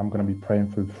Emmanuel, and I'm going to be praying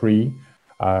through three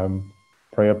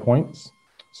prayer points.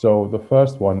 So the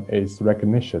first one is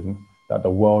recognition that the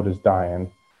world is dying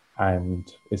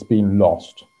and it's being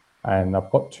lost. And I've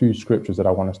got two scriptures that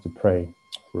I want us to pray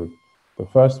through. The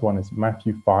first one is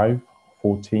Matthew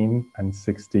 5:14 and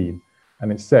 16.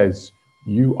 And it says,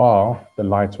 "You are the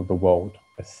light of the world.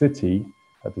 A city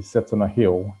that is set on a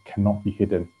hill cannot be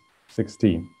hidden."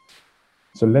 16.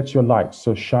 "So let your light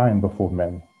so shine before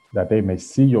men that they may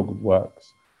see your good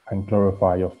works and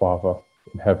glorify your Father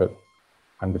in heaven."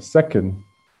 And the second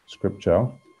scripture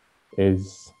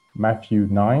is Matthew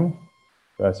 9,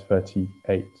 verse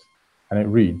 38. And it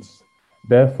reads,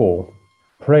 "Therefore,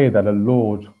 pray that the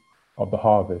Lord of the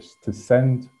harvest to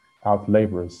send out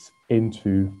laborers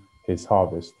into his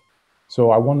harvest."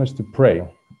 So I want us to pray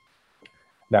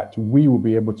that we will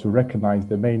be able to recognize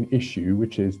the main issue,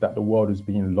 which is that the world is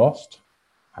being lost,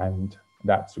 and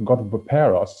that God will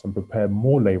prepare us and prepare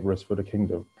more laborers for the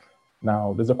kingdom.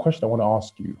 Now, there's a question I want to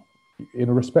ask you.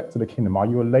 In respect to the kingdom, are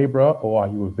you a laborer or are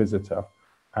you a visitor?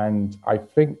 And I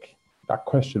think that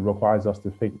question requires us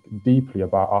to think deeply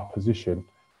about our position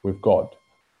with God.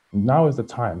 Now is the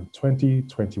time,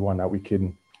 2021, that we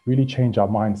can really change our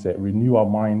mindset, renew our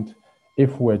mind.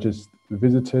 If we're just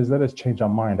visitors, let us change our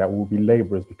mind that we'll be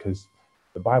laborers, because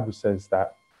the Bible says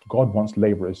that God wants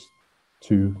laborers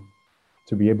to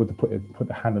be able to put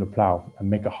the hand on the plow and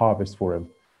make a harvest for him.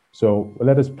 So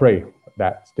let us pray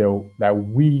that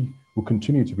we will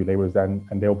continue to be laborers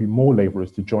and there will be more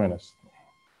laborers to join us.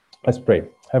 Let's pray.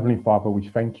 Heavenly Father, we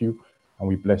thank you and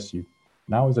we bless you.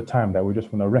 Now is the time that we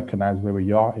just want to recognize where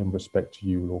we are in respect to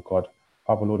you, Lord God.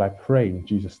 Father, Lord, I pray in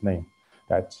Jesus' name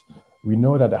that we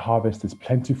know that the harvest is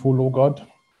plentiful, Lord God.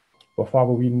 But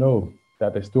Father, we know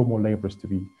that there's still more laborers to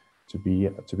be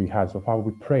had. So Father,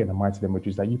 we pray in the mighty name of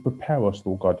Jesus that you prepare us,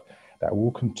 Lord God, that we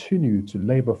will continue to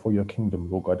labor for your kingdom,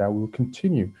 Lord God, that we will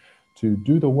continue to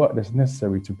do the work that's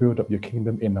necessary to build up your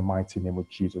kingdom in the mighty name of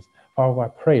Jesus. Father, I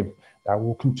pray that we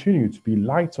will continue to be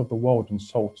light of the world and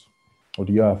salt of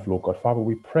the earth, Lord God. Father,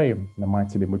 we pray in the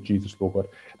mighty name of Jesus, Lord God,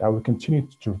 that we continue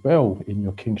to travail in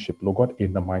your kingship, Lord God,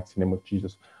 in the mighty name of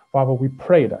Jesus. Father, we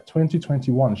pray that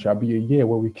 2021 shall be a year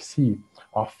where we see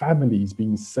our families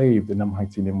being saved in the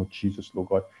mighty name of Jesus, Lord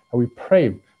God. And we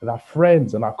pray that our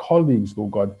friends and our colleagues,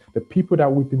 Lord God, the people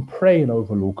that we've been praying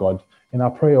over, Lord God, in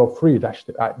our prayer of free,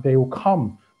 that they will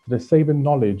come to the saving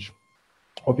knowledge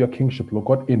of your kingship, Lord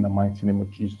God, in the mighty name of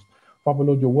Jesus. Father,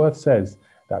 Lord, your word says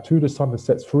that who the Son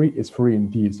sets free is free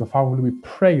indeed. So, Father, we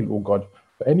pray, Lord God,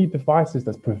 for any devices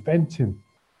that's preventing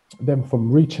them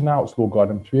from reaching out, Lord God,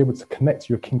 and to be able to connect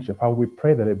to your kingship. Father, we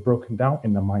pray that it's broken down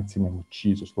in the mighty name of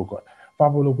Jesus, Lord God.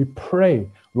 Father, Lord, we pray,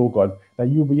 Lord God, that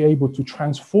you'll be able to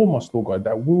transform us, Lord God,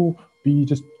 that we'll be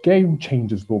just game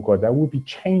changers, Lord God, that we'll be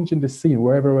changing the scene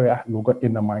wherever we're at, Lord God,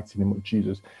 in the mighty name of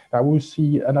Jesus, that we'll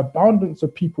see an abundance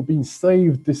of people being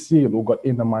saved this year, Lord God,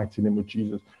 in the mighty name of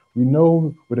Jesus. We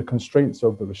know with the constraints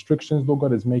of the restrictions, Lord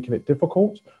God, is making it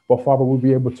difficult, but Father, we'll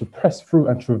be able to press through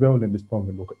and travail in this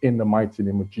moment, Lord God, in the mighty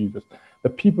name of Jesus. The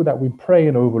people that we're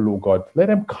praying over, Lord God, let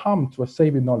them come to a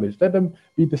saving knowledge. Let them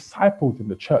be discipled in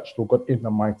the church, Lord God, in the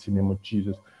mighty name of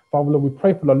Jesus. Father, Lord, we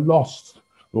pray for the lost,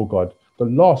 Lord God, the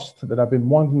lost that have been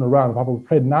wandering around. Father, we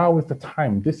pray now is the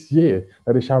time, this year,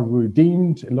 that they shall be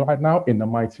redeemed right now in the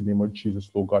mighty name of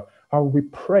Jesus, Lord God. Father, we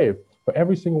pray for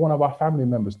every single one of our family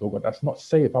members, Lord God, that's not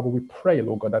saved. Father, we pray,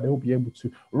 Lord God, that they will be able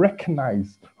to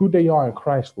recognize who they are in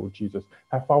Christ, Lord Jesus.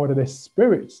 And Father, that their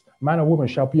spirits, man and woman,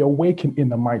 shall be awakened in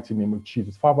the mighty name of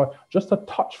Jesus. Father, just a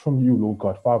touch from you, Lord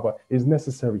God, Father, is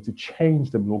necessary to change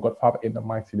them, Lord God, Father, in the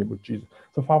mighty name of Jesus.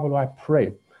 So, Father, Lord, I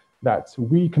pray that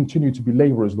we continue to be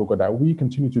laborers, Lord God, that we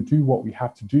continue to do what we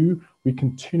have to do. We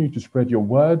continue to spread your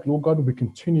word, Lord God. We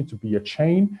continue to be a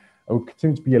chain. And we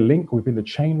continue to be a link within the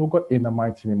chain, Lord God, in the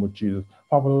mighty name of Jesus.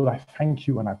 Father, Lord, I thank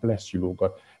you and I bless you, Lord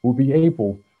God. We'll be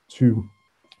able to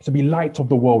be light of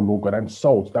the world, Lord God, and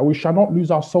salt, that we shall not lose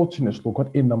our saltiness, Lord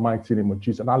God, in the mighty name of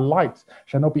Jesus. And our light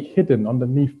shall not be hidden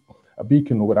underneath a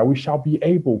beacon, Lord God, that we shall be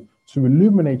able to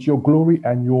illuminate your glory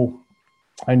and your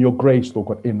grace, Lord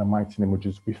God, in the mighty name of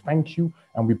Jesus. We thank you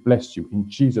and we bless you in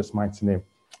Jesus' mighty name.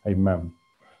 Amen.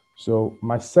 So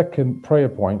my second prayer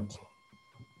point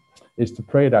is to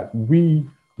pray that we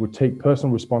would take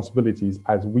personal responsibilities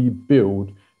as we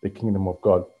build the kingdom of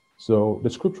God. So the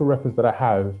scriptural reference that I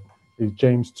have is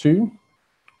James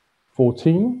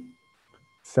 2:14,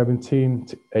 17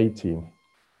 to 18.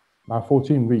 Now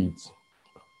 14 reads,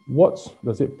 "What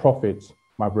does it profit,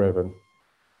 my brethren,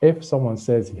 if someone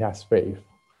says he has faith,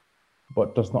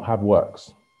 but does not have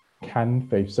works? Can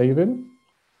faith save him?"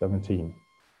 17.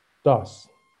 "Thus,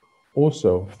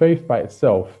 also, faith by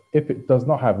itself, if it does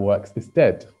not have works, is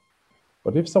dead.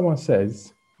 But if someone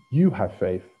says, you have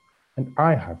faith, and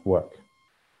I have work,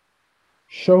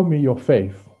 show me your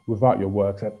faith without your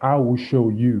works, and I will show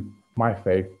you my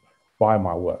faith by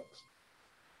my works."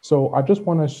 So I just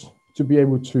want us to be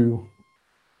able to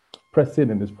press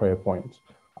in this prayer point.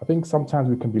 I think sometimes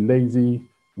we can be lazy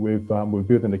with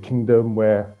building the kingdom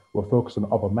where we're focused on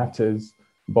other matters.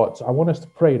 But I want us to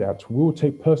pray that we will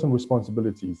take personal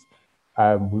responsibilities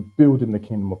with building the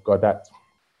kingdom of God, that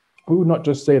we will not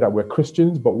just say that we're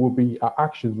Christians, but our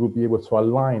actions will be able to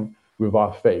align with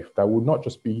our faith, that will not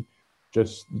just be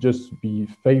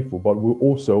faithful, but we'll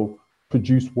also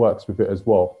produce works with it as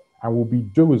well. And we'll be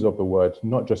doers of the word,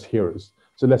 not just hearers.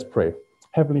 So let's pray.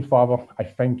 Heavenly Father, I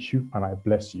thank you and I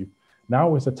bless you.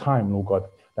 Now is the time, Lord God,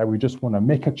 that we just want to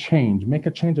make a change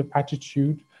of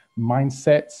attitude,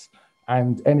 mindsets,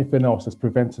 and anything else that's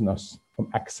preventing us from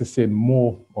accessing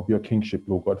more of your kingship,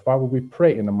 Lord God. Father, we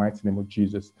pray in the mighty name of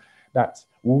Jesus that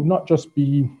we'll not just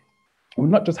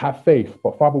have faith,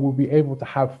 but Father, we'll be able to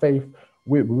have faith,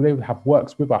 we'll be able to have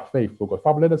works with our faith, Lord God.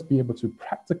 Father, let us be able to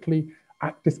practically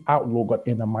act this out, Lord God,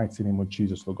 in the mighty name of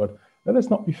Jesus, Lord God. Let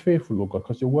us not be fearful, Lord God,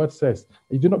 because your word says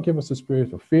you do not give us a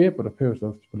spirit of fear, but a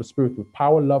spirit of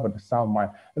power, love, and a sound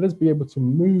mind. Let us be able to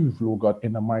move, Lord God,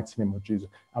 in the mighty name of Jesus,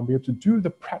 and be able to do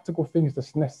the practical things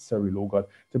that's necessary, Lord God,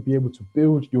 to be able to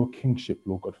build your kingship,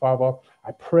 Lord God. Father,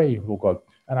 I pray, Lord God,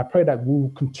 and I pray that we'll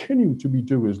continue to be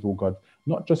doers, Lord God,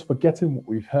 not just forgetting what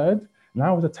we've heard.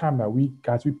 Now is the time that we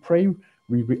pray,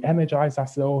 we re-energize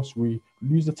ourselves, we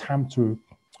use the time to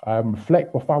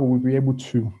reflect, but Father, we'll be able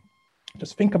to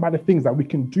just think about the things that we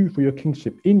can do for your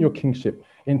kingship, in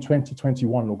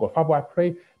 2021, Lord God. Father, I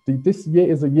pray that this year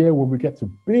is a year where we get to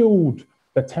build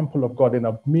the temple of God in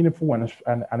a meaningful and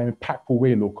an impactful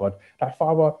way, Lord God. That,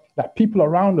 Father, that people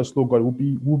around us, Lord God,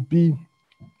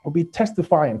 will be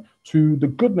testifying to the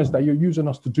goodness that you're using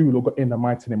us to do, Lord God, in the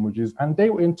mighty name of Jesus. And they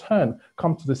will in turn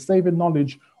come to the saving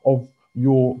knowledge of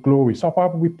your glory. So,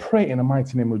 Father, we pray in the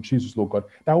mighty name of Jesus, Lord God,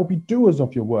 that will be doers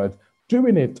of your word,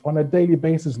 doing it on a daily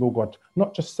basis, Lord God,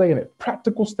 not just saying it,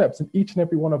 practical steps in each and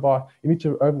every one of our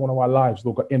lives,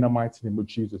 Lord God, in the mighty name of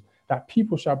Jesus. that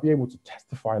people shall be able to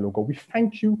testify, Lord God. We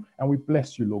thank you and we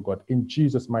bless you, Lord God. In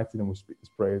Jesus' mighty name we speak this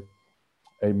prayer.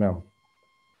 Amen.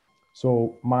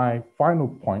 So my final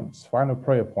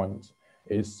prayer point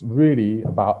is really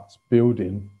about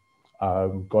building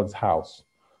God's house.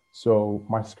 So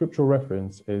my scriptural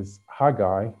reference is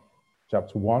Haggai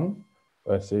chapter 1,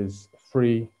 verses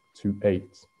 3 to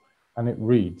 8. And it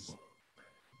reads,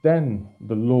 Then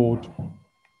the word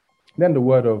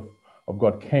of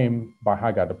God came by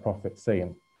Haggai the prophet,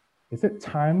 saying, Is it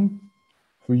time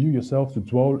for you yourselves to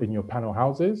dwell in your panel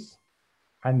houses,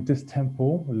 and this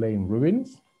temple lay in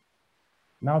ruins?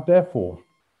 Now therefore,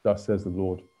 thus says the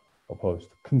Lord of hosts,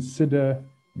 consider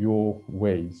your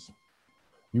ways.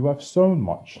 You have sown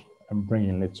much and bring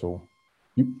in little.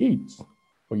 You eat,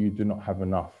 but you do not have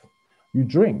enough. You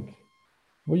drink,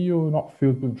 but you are not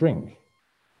filled with drink.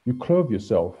 You clothe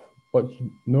yourself, but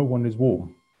no one is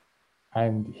warm.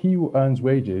 And he who earns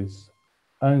wages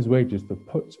to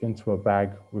put into a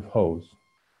bag with holes.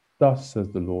 Thus says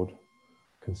the Lord,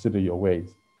 consider your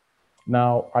ways.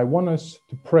 Now, I want us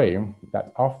to pray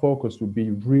that our focus would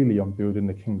be really on building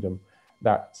the kingdom.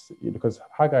 That, because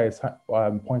Haggai is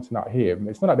pointing out here,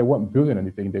 it's not that they weren't building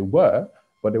anything, they were,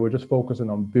 but they were just focusing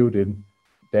on building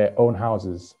their own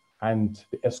houses. And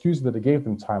the excuse that they gave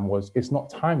them time was, it's not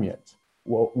time yet.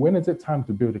 Well, when is it time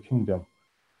to build a kingdom?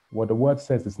 Well, the word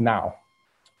says it's now.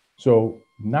 So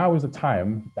now is the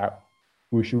time that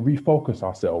we should refocus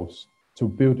ourselves to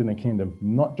building a kingdom,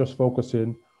 not just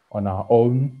focusing on our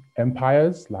own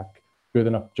empires, like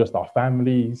building up just our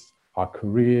families, our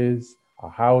careers, our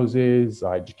houses,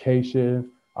 our education,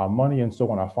 our money, and so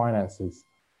on, our finances.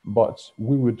 But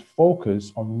we would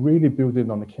focus on really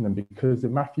building on the kingdom, because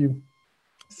in Matthew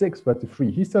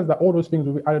 6:33, he says that all those things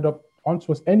will be added up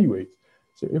onto us anyways.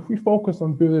 So if we focus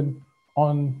on building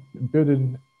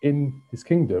in his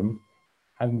kingdom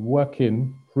and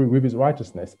working through with his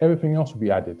righteousness, everything else will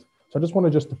be added. So I just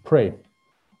want to pray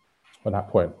on that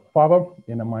point. Father,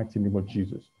 in the mighty name of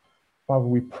Jesus, Father,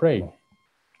 we pray,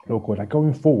 Lord God, that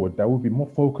going forward, that we'll be more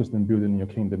focused in building your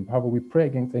kingdom. Father, we pray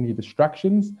against any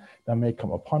distractions that may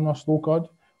come upon us, Lord God.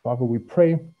 Father, we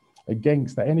pray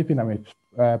against that anything that may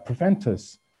prevent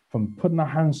us from putting our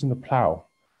hands in the plow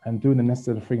and doing the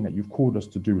necessary thing that you've called us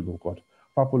to do, Lord God.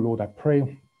 Father, Lord, I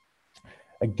pray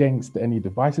against any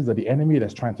devices of the enemy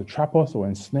that's trying to trap us or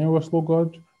ensnare us, Lord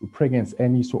God. We pray against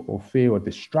any sort of fear or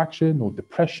distraction or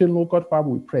depression, Lord God. Father,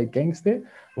 we pray against it.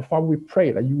 But Father, we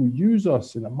pray that you will use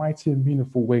us in a mighty and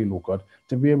meaningful way, Lord God,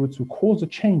 to be able to cause a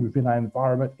change within our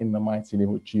environment in the mighty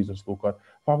name of Jesus, Lord God.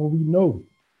 Father, we know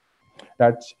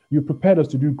that you prepared us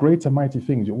to do greater mighty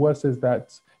things. Your word says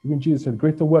that even Jesus said,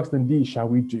 greater works than these shall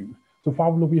we do. So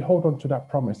Father, Lord, we hold on to that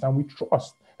promise and we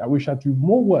trust that we shall do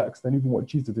more works than even what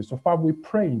Jesus did. So Father, we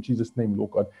pray in Jesus' name,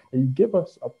 Lord God, that you give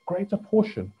us a greater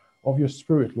portion of your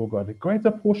spirit, Lord God, a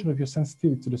greater portion of your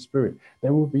sensitivity to the spirit,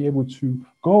 that we'll be able to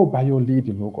go by your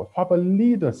leading, Lord God. Father,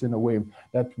 lead us in a way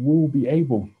that we'll be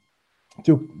able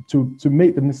to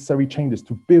make the necessary changes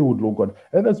to build, Lord God.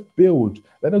 Let us build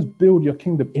your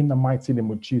kingdom in the mighty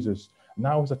name of Jesus.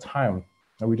 Now is the time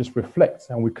that we just reflect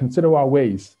and we consider our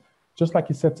ways, just like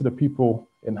he said to the people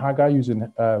in Haggai,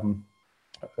 using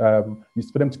for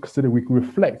them to consider. We can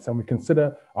reflect and we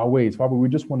consider our ways. Father, we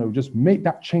just want to just make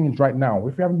that change right now.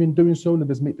 If we haven't been doing so, let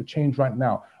us make the change right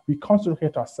now. We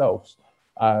consecrate ourselves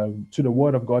to the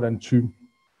word of God and to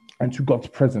God's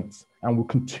presence. And we'll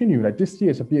continue, like this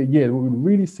year should be a year where we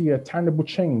really see a tangible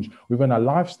change within our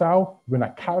lifestyle, within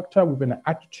our character, within our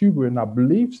attitude, within our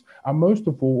beliefs, and most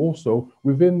of all, also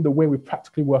within the way we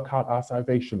practically work out our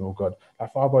salvation, oh God.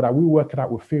 That Father, that we work it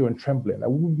out with fear and trembling, that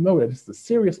we know that this is a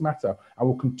serious matter, and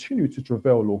we'll continue to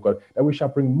travail, Lord God, that we shall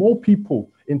bring more people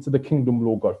into the kingdom,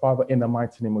 Lord God. Father, in the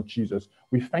mighty name of Jesus,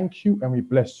 we thank you and we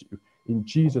bless you. In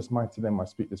Jesus' mighty name, I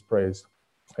speak this praise.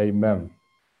 Amen.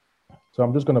 So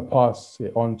I'm just going to pass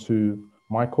it on to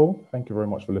Michael. Thank you very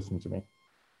much for listening to me.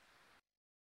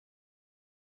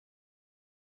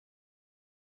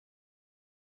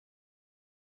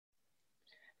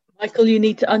 Michael, you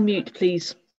need to unmute,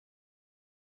 please.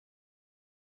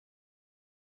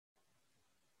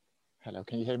 Hello,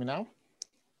 can you hear me now?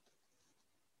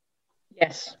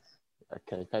 Yes.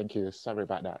 Okay, thank you. Sorry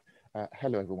about that.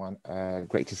 Hello, everyone.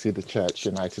 Great to see the church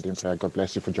united in prayer. God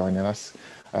bless you for joining us.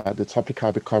 The topic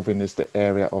I'll be covering is the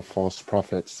area of false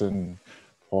prophets and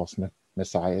false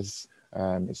messiahs.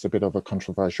 It's a bit of a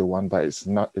controversial one, but it's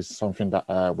something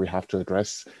that we have to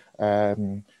address.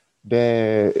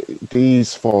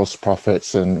 These false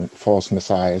prophets and false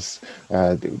messiahs,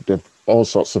 they've all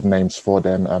sorts of names for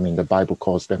them. I mean, the Bible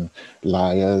calls them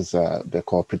liars. They're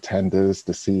called pretenders,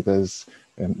 deceivers.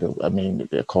 And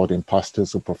they're called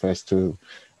imposters who profess to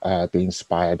be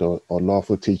inspired, or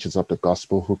lawful teachers of the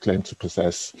gospel who claim to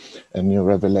possess a new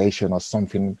revelation or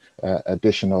something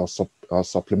additional or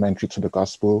supplementary to the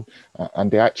gospel,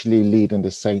 and they actually leading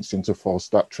the saints into false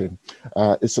doctrine.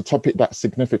 It's a topic that's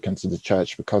significant to the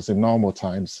church because in normal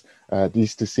times,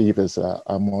 these deceivers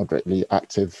are moderately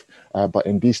active, but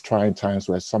in these trying times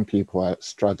where some people are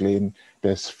struggling,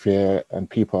 there's fear and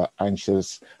people are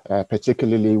anxious,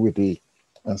 particularly with the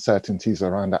uncertainties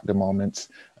around at the moment.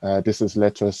 This has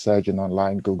led to a surge in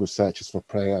online Google searches for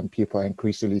prayer, and people are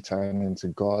increasingly turning to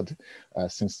God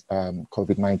since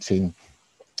COVID-19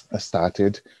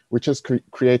 started, which has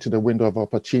created a window of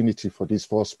opportunity for these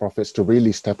false prophets to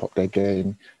really step up their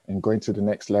game and going to the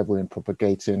next level in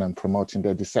propagating and promoting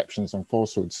their deceptions and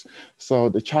falsehoods. So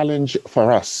the challenge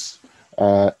for us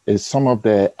is some of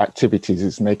their activities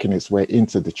is making its way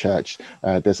into the church.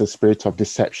 There's a spirit of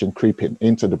deception creeping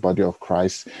into the body of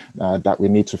Christ that we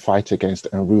need to fight against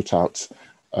and root out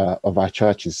of our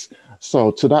churches.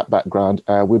 So to that background,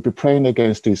 we'll be praying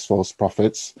against these false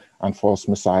prophets and false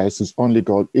messiahs whose only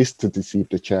goal is to deceive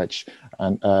the church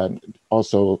and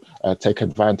also take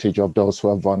advantage of those who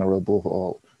are vulnerable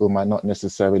or who might not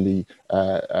necessarily,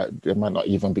 they might not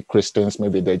even be Christians.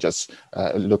 Maybe they're just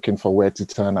looking for where to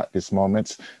turn at this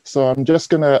moment. So I'm just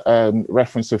going to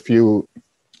reference a few.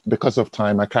 Because of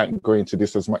time, I can't go into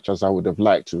this as much as I would have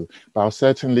liked to, but I'll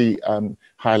certainly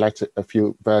highlight a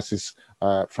few verses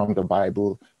from the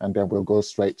Bible, and then we'll go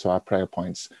straight to our prayer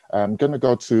points. I'm going to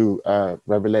go to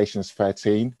Revelations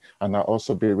 13, and I'll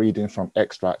also be reading from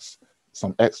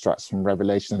some extracts from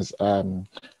Revelations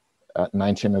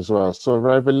 19 as well. So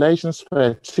Revelations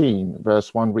 13,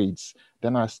 verse 1 reads,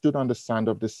 "Then I stood on the sand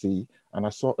of the sea, and I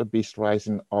saw a beast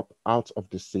rising up out of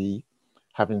the sea,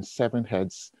 having 7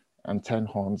 heads and 10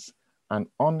 horns, and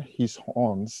on his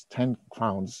horns 10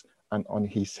 crowns, and on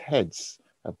his heads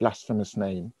a blasphemous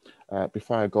name."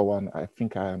 Before I go on, I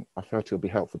think I felt it would be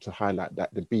helpful to highlight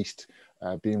that the beast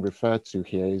being referred to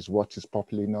here is what is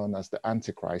popularly known as the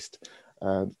Antichrist.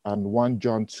 And 1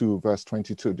 John 2 verse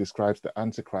 22 describes the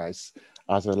Antichrist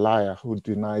as a liar who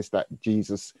denies that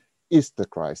Jesus is the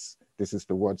Christ. This is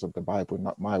the words of the Bible,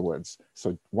 not my words.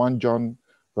 So 1 John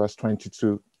 2 verse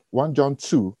 22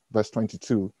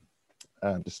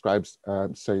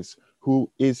 says, "Who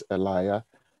is a liar?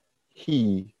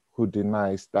 He who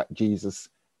denies that Jesus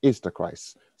is the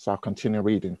Christ." So I'll continue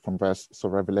reading from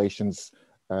Revelations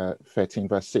 13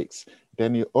 verse 6.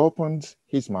 "Then he opened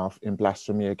his mouth in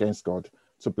blasphemy against God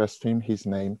to blaspheme his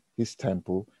name, his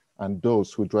temple, and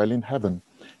those who dwell in heaven.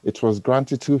 It was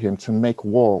granted to him to make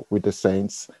war with the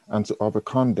saints and to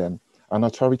overcome them. And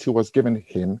authority was given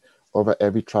him over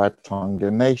every tribe, tongue,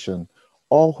 and nation.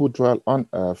 All who dwell on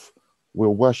earth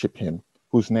will worship him,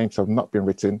 whose names have not been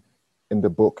written in the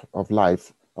book of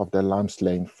life of the Lamb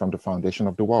slain from the foundation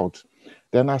of the world.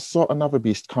 Then I saw another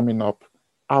beast coming up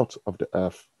out of the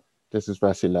earth." This is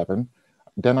verse 11.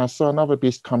 "Then I saw another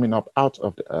beast coming up out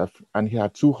of the earth, and he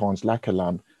had 2 horns like a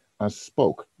lamb and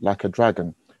spoke like a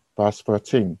dragon." Verse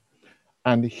 13.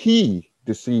 "And he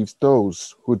deceives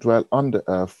those who dwell on the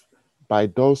earth by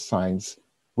those signs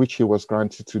which he was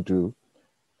granted to do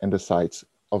in the sight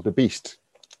of the beast."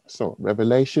 So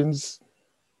Revelations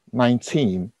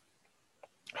 19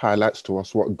 highlights to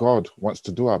us what God wants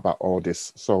to do about all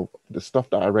this. So the stuff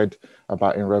that I read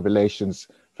about in Revelations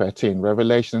 13,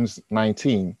 Revelations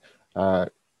 19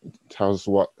 tells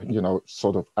what,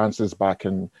 sort of answers back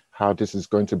and how this is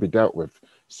going to be dealt with.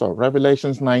 So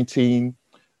Revelations 19,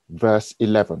 verse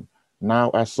 11.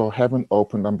 "Now I saw heaven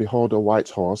opened, and behold, a white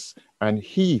horse, and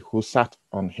he who sat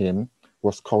on him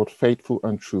was called Faithful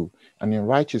and True, and in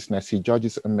righteousness he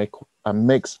judges and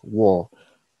makes war."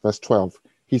 Verse 12,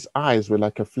 "His eyes were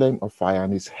like a flame of fire,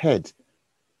 and his head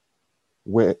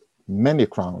were many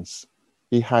crowns.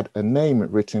 He had a name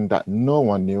written that no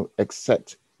one knew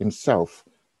except himself."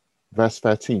 Verse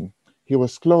 13, "He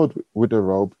was clothed with a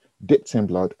robe dipped in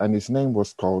blood, and his name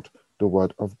was called the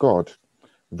Word of God."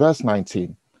 Verse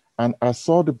 19, "And I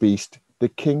saw the beast, the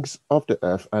kings of the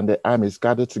earth, and the armies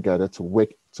gathered together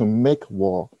to make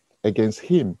war against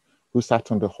him who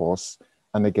sat on the horse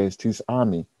and against his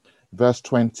army." Verse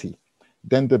 20,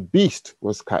 "Then the beast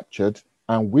was captured,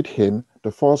 and with him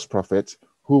the false prophet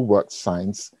who worked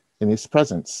signs in his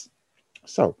presence."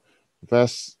 So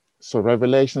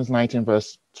Revelations 19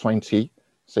 verse 20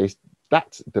 says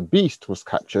that the beast was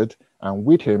captured, and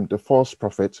with him the false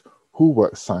prophet who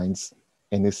worked signs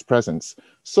in his presence.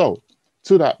 So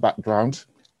to that background,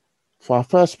 for our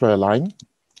first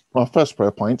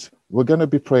prayer point, we're going to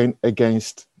be praying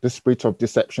against the spirit of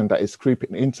deception that is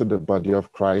creeping into the body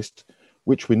of Christ,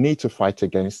 which we need to fight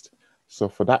against. So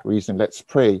for that reason, let's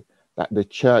pray that the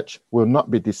church will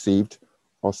not be deceived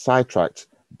or sidetracked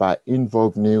by in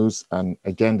vogue news and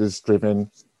agendas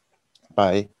driven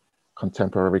by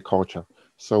contemporary culture.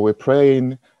 So we're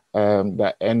praying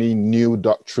that any new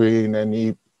doctrine,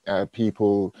 any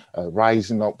people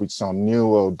rising up with some new,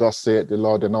 or thus saith the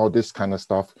Lord, and all this kind of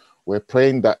stuff, we're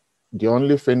praying that the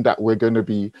only thing that we're going to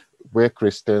be, we're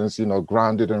Christians, you know,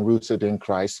 grounded and rooted in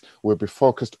Christ, we'll be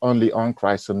focused only on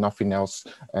Christ and nothing else.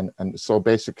 And so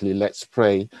basically, let's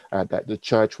pray that the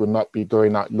church will not be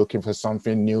going out looking for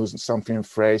something new, something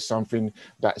fresh, something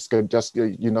that's good, just,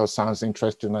 you know, sounds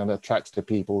interesting and attracts the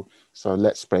people. So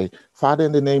let's pray. Father,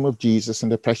 in the name of Jesus, in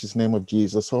the precious name of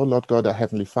Jesus, oh Lord God, our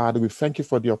Heavenly Father, we thank you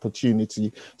for the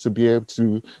opportunity to be able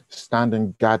to stand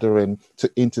and gather and to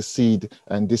intercede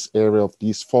in this area of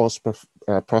these false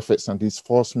prophets and these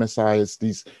false messiahs.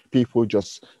 These people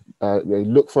just they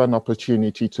look for an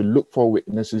opportunity, to look for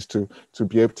witnesses, to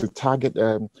be able to target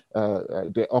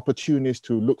the opportunities,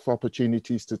 to look for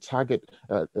opportunities to target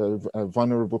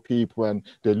vulnerable people, and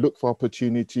they look for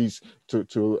opportunities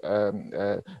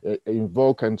to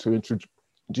invoke and to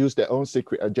introduce their own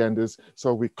secret agendas.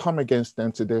 So we come against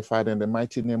them today, Father, in the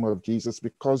mighty name of Jesus,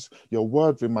 because your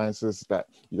word reminds us that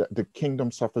the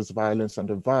kingdom suffers violence and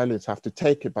the violence have to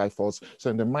take it by force. So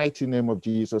in the mighty name of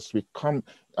Jesus, we come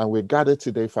and we're gathered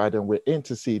today, Father, and we're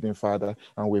interceding, Father,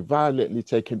 and we're violently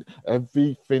taking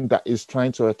everything that is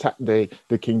trying to attack the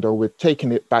kingdom. We're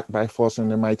taking it back by force in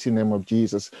the mighty name of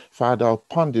Jesus. Father,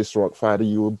 upon this rock, Father,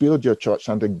 you will build your church,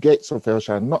 and the gates of hell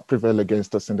shall not prevail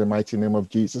against us in the mighty name of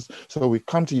Jesus. So we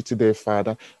come to you today,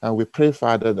 Father, and we pray,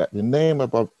 Father, that the name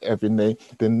above every name,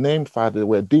 the name, Father,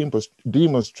 where demons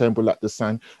tremble at the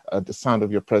sound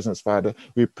of your presence, Father.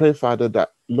 We pray, Father,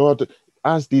 that, Lord,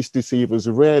 as these deceivers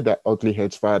rear their ugly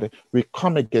heads, Father, we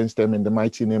come against them in the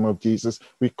mighty name of Jesus.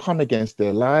 We come against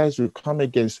their lies. We come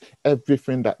against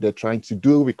everything that they're trying to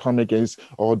do. We come against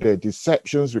all their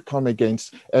deceptions. We come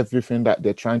against everything that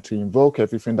they're trying to invoke,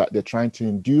 everything that they're trying to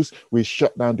induce. We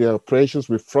shut down their operations.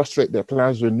 We frustrate their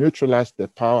plans. We neutralize their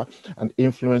power and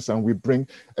influence, and we bring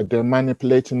their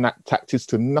manipulating tactics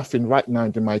to nothing right now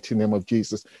in the mighty name of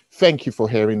Jesus. Thank you for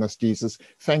hearing us, Jesus.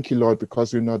 Thank you, Lord,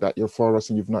 because we know that you're for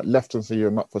us and you've not left us, and you're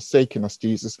not forsaken us,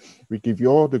 Jesus. We give you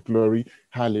all the glory.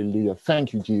 Hallelujah.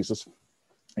 Thank you, Jesus.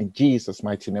 In Jesus'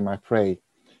 mighty name I pray.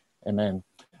 Amen.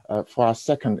 For our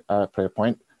second prayer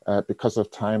point, because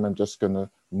of time, I'm just going to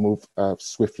move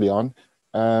swiftly on.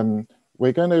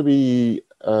 We're going to be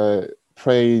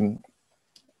praying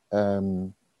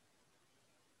for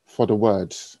the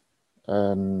words.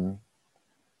 The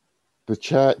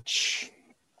church,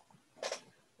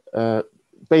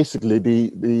 basically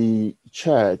the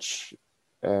church,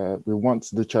 we want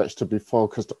the church to be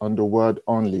focused on the word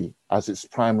only as its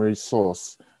primary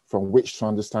source from which to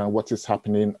understand what is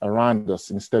happening around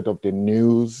us, instead of the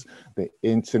news, the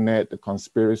internet, the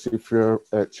conspiracy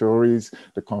theories,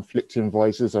 the conflicting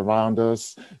voices around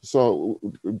us. So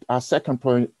our second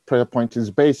prayer point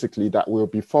is basically that we'll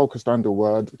be focused on the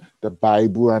word, the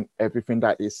Bible, and everything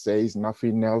that it says,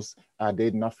 nothing else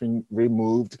added, nothing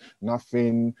removed,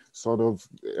 nothing sort of,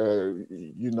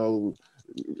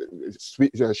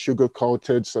 sweet, sugar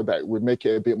coated, so that we make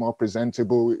it a bit more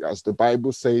presentable. As the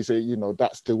Bible says,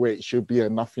 that's the way it should be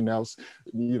and nothing else.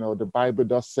 The Bible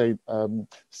does say,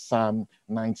 Psalm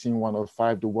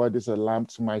 19:105, the word is a lamp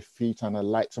to my feet and a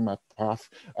light to my path.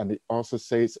 And it also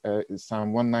says,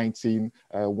 Psalm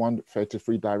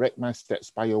 119:133, direct my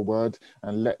steps by your word,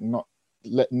 and let no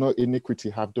iniquity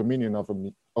have dominion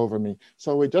over me.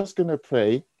 So we're just going to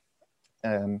pray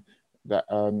that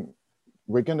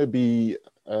we're going to be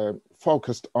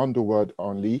focused on the word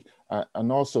only,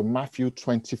 and also Matthew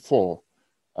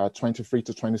 24:23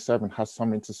 to 27 has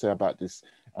something to say about this.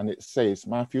 And it says,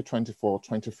 Matthew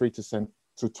 24:23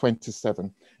 to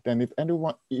 27, then if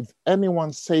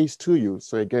anyone says to you,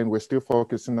 so again, we're still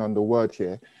focusing on the word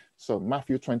here. So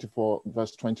Matthew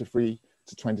 24:23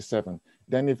 to 27,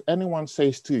 then if anyone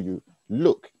says to you,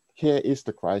 look, here is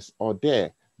the Christ, or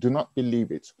there, do not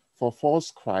believe it. For false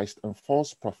Christ and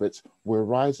false prophets will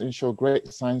rise and show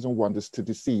great signs and wonders to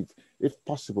deceive, if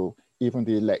possible, even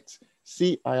the elect.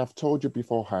 See, I have told you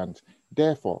beforehand.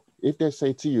 Therefore, if they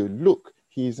say to you, look,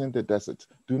 he is in the desert,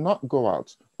 do not go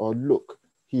out, or look,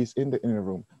 he is in the inner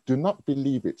room. Do not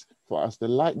believe it, for as the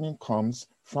lightning comes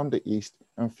from the east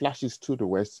and flashes to the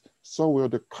west, so will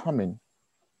the coming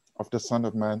of the Son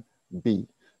of Man be.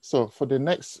 So for the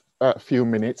next few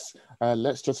minutes,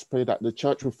 let's just pray that the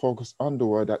church will focus on the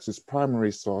word that's its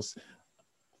primary source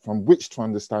from which to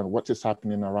understand what is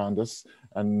happening around us,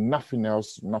 and nothing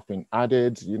else, nothing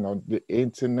added, the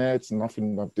internet,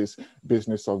 nothing of this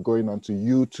business of going onto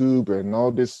YouTube and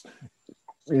all this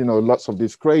lots of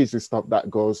this crazy stuff that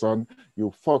goes on.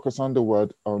 You focus on the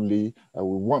word only. We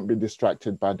won't be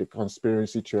distracted by the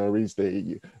conspiracy theories,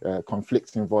 the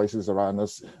conflicting voices around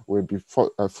us. We'll be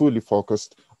fully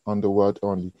focused on the word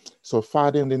only. So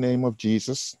Father, in the name of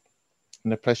Jesus, in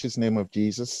the precious name of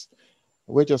Jesus,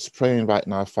 we're just praying right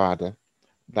now, Father,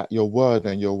 that your word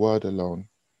and your word alone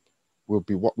will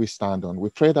be what we stand on. We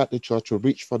pray that the church will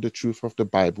reach for the truth of the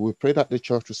Bible. We pray that the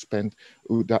church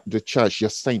your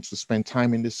saints will spend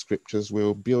time in the scriptures.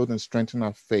 We'll build and strengthen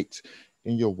our faith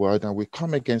in your word, and we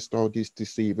come against all these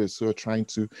deceivers who are trying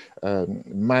to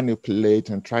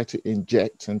manipulate and try to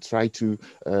inject and try to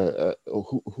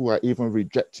who are even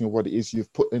rejecting what it is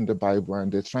you've put in the Bible,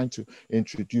 and they're trying to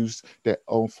introduce their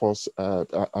own false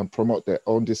and promote their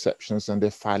own deceptions and their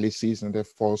fallacies and their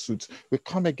falsehoods. We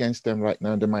come against them right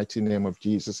now in the mighty name of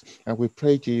Jesus, and we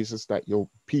pray, Jesus, that your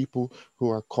people who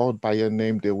are called by your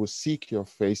name, they will seek your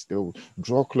face, they will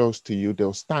draw close to you,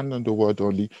 they'll stand on the word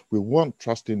only. We won't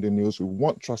trust in the news, we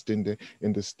won't trust in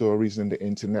the stories in the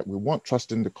internet, we won't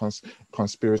trust in the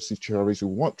conspiracy theories, we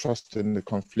won't trust in the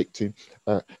conflicting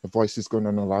voices going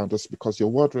on around us, because your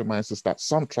word reminds us that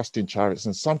some trust in chariots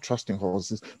and some trust in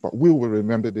horses, but we will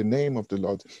remember the name of the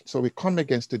Lord. So we come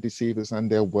against the deceivers and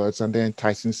their words and their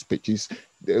enticing speeches.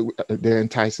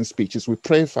 We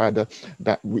pray, Father,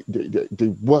 that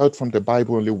the word from the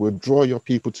Bible only will draw your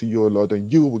people to you, Lord,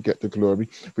 and you will get the glory.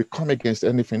 We come against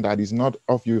anything that is not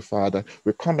of you, Father.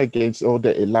 We come against all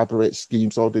the elaborate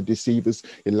schemes, all the deceivers'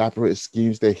 elaborate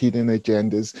schemes, their hidden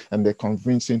agendas, and their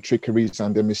convincing trickeries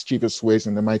and their mischievous ways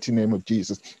in the mighty name of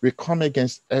Jesus. We come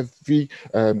against every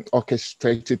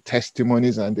orchestrated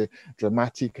testimonies and the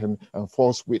dramatic and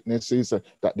false witnesses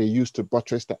that they use to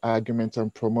buttress the argument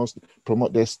and promote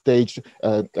their staged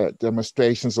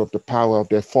demonstrations of the power of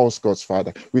their false gods,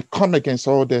 Father. We come against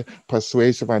all the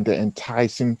persuasive and the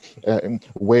enticing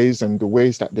ways and the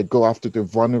ways that they go after the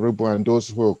vulnerable and those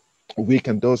who are weak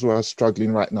and those who are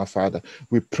struggling right now, Father.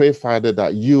 We pray, Father,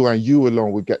 that you and you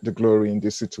alone will get the glory in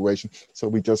this situation. So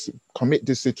we just commit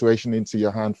this situation into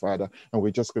your hand, Father, and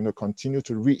we're just going to continue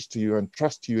to reach to you and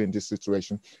trust you in this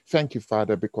situation. Thank you,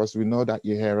 Father, because we know that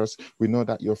you hear us, we know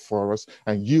that you're for us,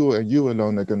 and you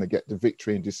alone are going to get the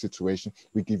victory in this situation.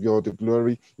 We give you all the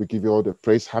glory, we give you all the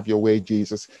praise. Have your way,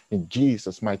 Jesus. In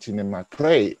Jesus' mighty name I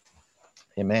pray.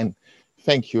 Amen.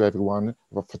 Thank you, everyone,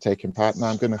 for taking part. Now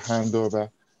I'm going to hand over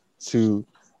to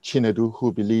Chinedu, who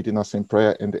will be leading us in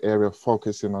prayer in the area of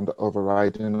focusing on the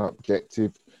overriding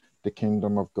objective, the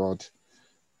kingdom of God.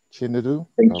 Chinedu,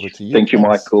 over to you. Thank you,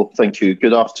 Michael. Thank you.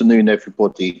 Good afternoon,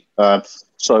 everybody.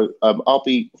 I'll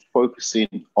be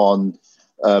focusing on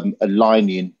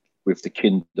aligning with the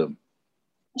kingdom.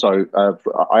 So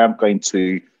I am going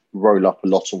to roll up a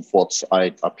lot of what I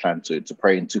plan to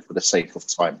pray into for the sake of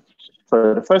time.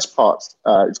 So the first part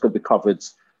is going to be covered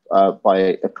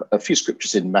by a few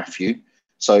scriptures in Matthew.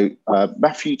 So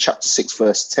Matthew chapter 6,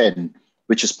 verse 10,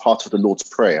 which is part of the Lord's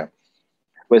Prayer,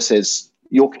 where it says,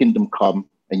 your kingdom come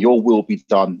and your will be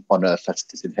done on earth as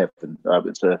it is in heaven.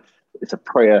 It's a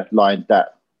prayer line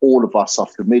that all of us are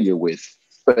familiar with,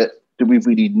 but do we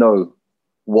really know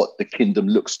what the kingdom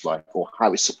looks like or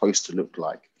how it's supposed to look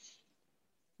like?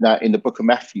 Now, in the book of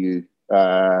Matthew,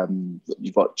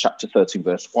 you've got chapter 13,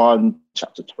 verse 1,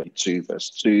 chapter 22, verse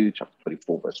 2, chapter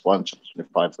 24, verse 1, chapter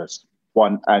 25, verse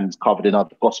 1, and covered in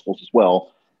other gospels as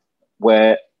well,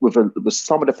 where with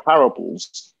some of the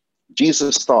parables,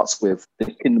 Jesus starts with,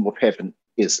 the kingdom of heaven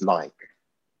is like, ...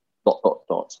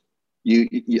 You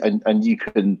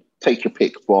can take your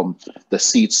pick from the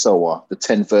seed sower, the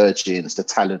 10 virgins, the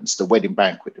talents, the wedding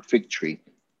banquet, the fig tree,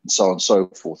 and so on and so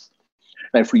forth.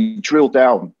 Now, if we drill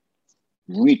down,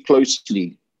 read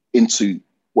closely into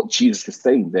what Jesus is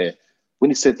saying there,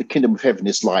 when he said the kingdom of heaven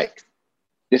is like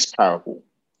this parable,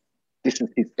 this is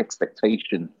his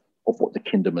expectation of what the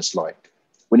kingdom is like.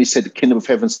 When he said the kingdom of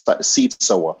heaven is like the seed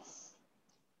sower,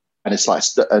 and it's like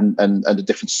and the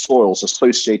different soils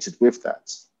associated with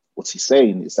that, what he's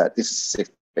saying is that this is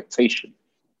his expectation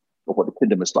of what the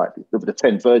kingdom is like. With the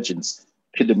 10 virgins,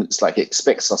 kingdom is like, it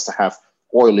expects us to have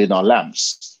oil in our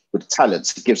lamps. With the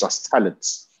talents, he gives us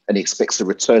talents, and he expects a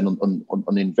return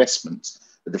on investment.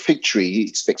 With the fig tree, he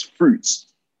expects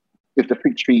fruits. If the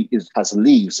fig tree has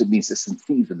leaves, it means it's in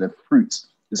season and fruit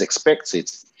is expected.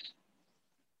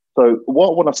 So what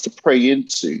I want us to pray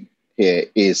into here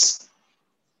is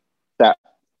that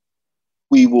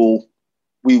we will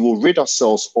rid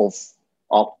ourselves of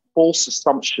our false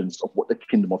assumptions of what the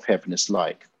kingdom of heaven is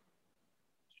like.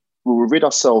 We will rid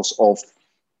ourselves of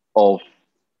our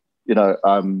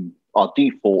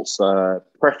defaults,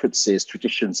 preferences,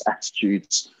 traditions,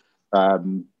 attitudes,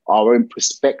 our own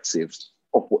perspectives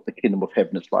of what the kingdom of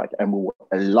heaven is like, and we will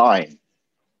align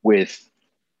with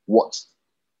what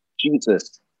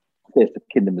Jesus says the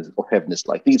kingdom of heaven is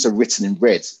like. These are written in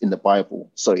red in the Bible,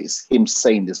 so it's him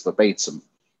saying this verbatim.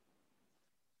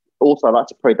 Also, I'd like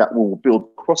to pray that we will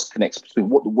build cross connects between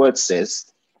what the word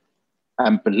says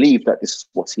and believe that this is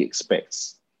what he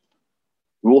expects.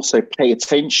 We also pay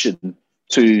attention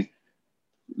to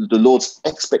the Lord's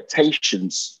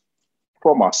expectations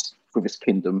from us for this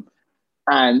kingdom,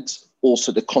 and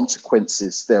also the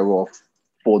consequences thereof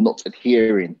for not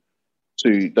adhering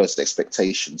to those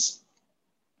expectations.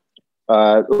 We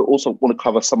also want to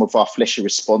cover some of our fleshy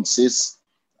responses,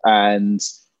 and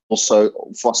also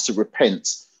for us to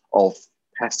repent of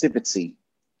passivity,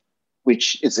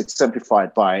 which is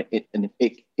exemplified by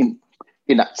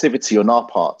inactivity on our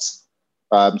parts.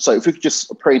 So if we could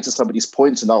just pray into somebody's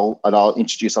points, and I'll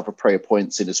introduce other prayer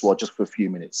points in as well, just for a few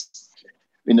minutes.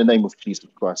 In the name of Jesus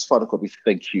Christ, Father God, we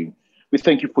thank you. We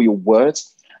thank you for your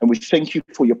words, and we thank you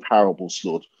for your parables,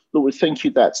 Lord. Lord, we thank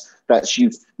you that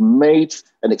you've made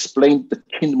and explained the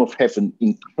kingdom of heaven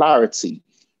in clarity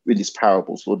with these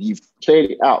parables, Lord. You've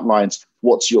clearly outlined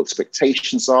what your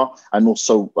expectations are, and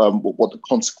also what the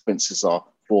consequences are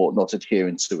for not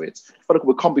adhering to it. Father God,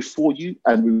 we come before you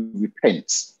and we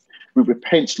repent. We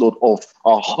repent, Lord, of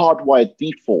our hardwired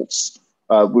defaults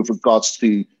with regards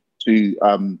to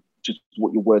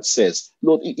what your word says.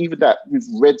 Lord, even that we've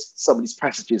read some of these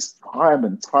passages time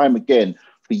and time again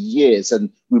for years,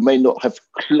 and we may not have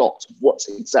clocked what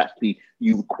exactly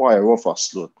you require of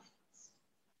us, Lord.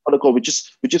 Father God, we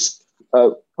just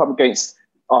come against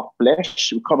our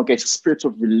flesh. We come against the spirit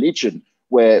of religion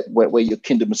where your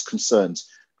kingdom is concerned.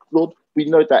 Lord, we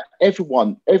know that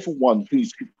everyone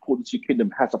who's called into your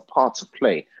kingdom has a part to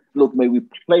play. Lord, may we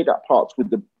play that part with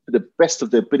the best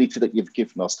of the ability that you've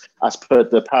given us, as per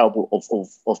the parable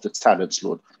of the talents,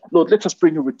 Lord. Lord, let us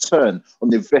bring a return on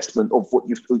the investment of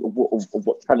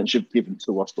what talents you've given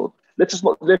to us, Lord. Let us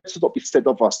not be said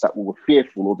of us that we were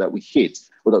fearful, or that we hid,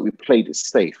 or that we played it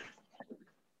safe.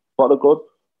 Father God,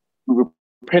 we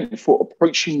repent for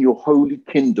approaching your holy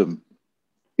kingdom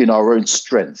in our own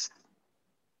strength.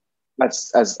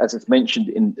 As it's mentioned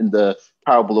in the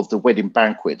parable of the wedding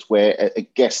banquet, where a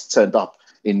guest turned up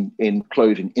in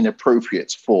clothing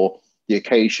inappropriate for the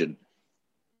occasion.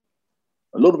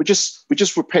 Lord, we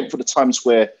just repent for the times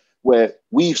where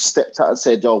we've stepped out and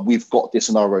said, "Oh, we've got this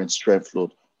in our own strength."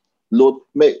 Lord,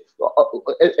 may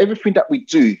everything that we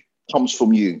do comes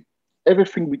from you.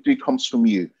 Everything we do comes from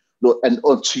you, Lord, and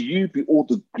unto you be all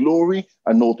the glory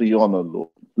and all the honor, Lord.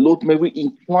 Lord, may we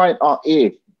incline our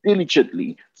ear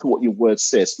diligently to what your word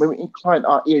says. May we incline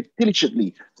our ear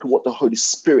diligently to what the Holy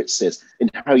Spirit says, and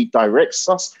how he directs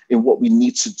us in what we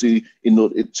need to do in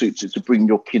order to bring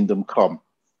your kingdom come.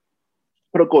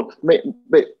 But God, may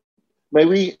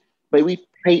we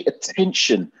pay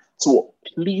attention to what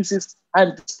pleases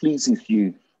and displeases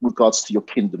you with regards to your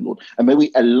kingdom, Lord. And may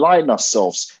we align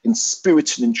ourselves in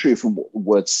spirit and in truth in what the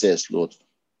word says, Lord.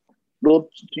 Lord,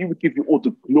 you will give you all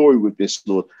the glory with this,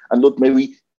 Lord. And Lord, may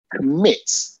we commit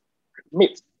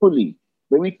fully.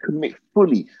 May we commit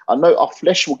fully. I know our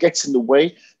flesh will get in the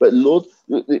way, but Lord,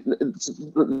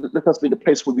 let us be in a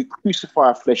place where we crucify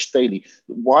our flesh daily.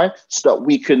 Why? So that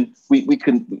we can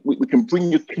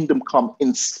bring your kingdom come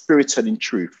in spirit and in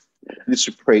truth. This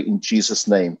we pray in Jesus'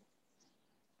 name.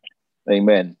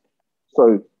 Amen.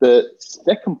 So the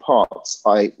second part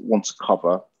I want to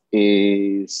cover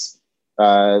is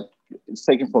it's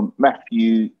taken from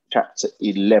Matthew chapter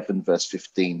 11, verse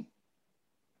 15.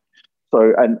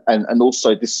 So, and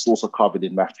also this is also covered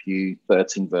in Matthew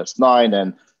 13, verse 9,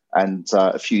 and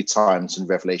a few times in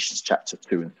Revelations chapter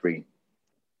 2 and 3.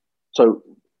 So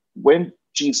when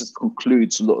Jesus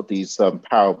concludes a lot of these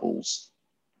parables,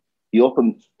 he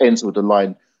often ends with the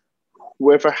line,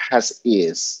 "Whoever has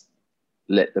ears,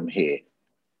 let them hear."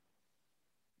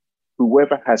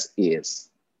 Whoever has ears,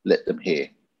 let them hear.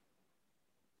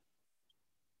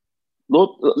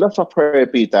 Lord, let our prayer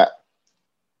be that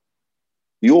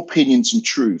your opinions and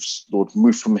truths, Lord,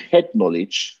 move from head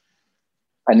knowledge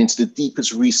and into the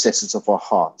deepest recesses of our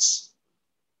hearts.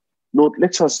 Lord,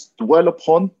 let us dwell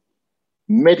upon,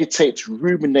 meditate,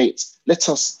 ruminate. Let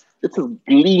us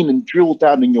glean and drill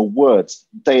down in your words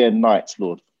day and night,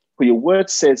 Lord. For your word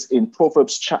says in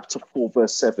Proverbs chapter 4,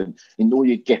 verse 7, "In all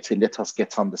you're getting, let us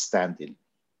get understanding."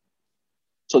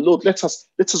 So, Lord, let us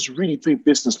really do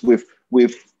business with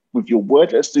your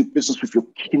word. Let's do business with your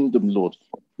kingdom, Lord.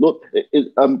 Lord,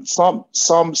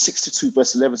 Psalm 62,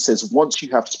 verse 11 says, "Once you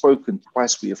have spoken,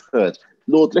 twice we have heard."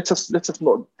 Lord, let us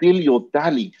not dilly or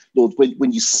dally, Lord,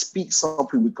 when you speak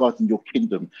something regarding your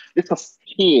kingdom. Let us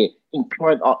hear,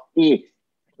 incline our ear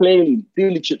clearly,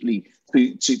 diligently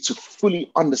to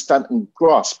fully understand and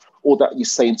grasp all that you're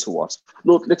saying to us.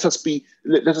 Lord, let us be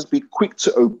quick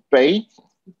to obey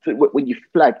when you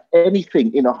flag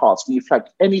anything in our hearts, when you flag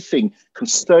anything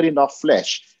concerning our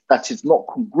flesh that is not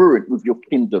congruent with your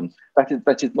kingdom, that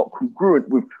is not congruent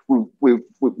with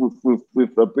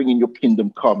bringing your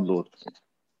kingdom come, Lord.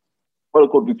 Father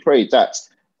God, we pray that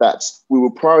we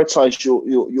will prioritize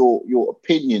your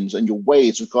opinions and your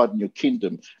ways regarding your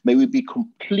kingdom. May we be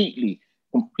completely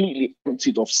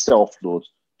emptied of self, Lord,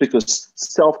 because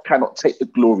self cannot take the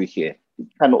glory here. It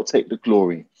cannot take the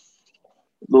glory.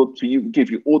 Lord, to you, give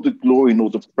you all the glory and all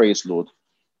the praise, Lord.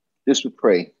 This we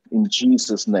pray in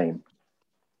Jesus' name.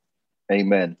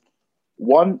 Amen.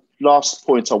 One last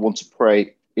point I want to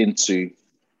pray into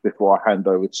before I hand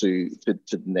over to the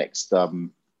next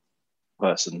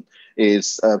person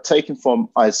is taken from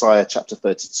Isaiah chapter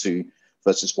 32,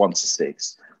 verses 1 to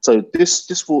 6. So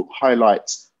this will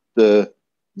highlight the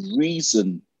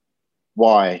reason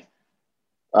why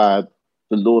the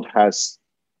Lord has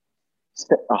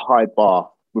set a high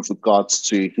bar with regards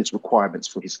to his requirements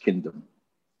for his kingdom.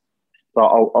 So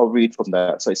I'll read from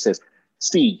that. So it says,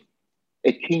 "See,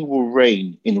 a king will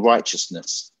reign in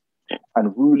righteousness,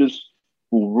 and rulers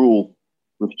will rule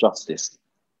with justice.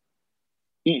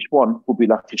 Each one will be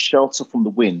like a shelter from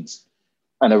the wind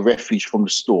and a refuge from the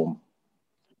storm,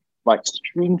 like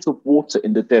streams of water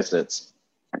in the desert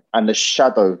and the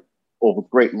shadow of a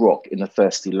great rock in a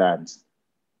thirsty land.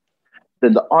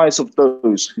 Then the eyes of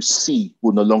those who see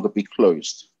will no longer be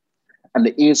closed, and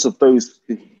the ears of those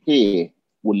who hear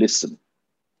will listen.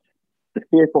 The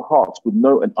fearful heart will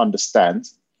know and understand,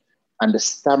 and the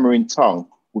stammering tongue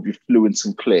will be fluent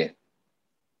and clear.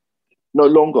 No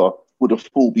longer would a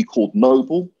fool be called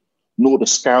noble, nor the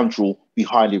scoundrel be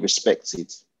highly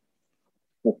respected.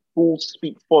 For fools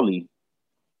speak folly,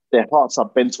 their hearts are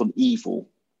bent on evil.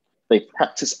 They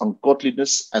practice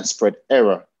ungodliness and spread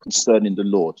error concerning the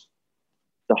Lord.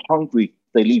 The hungry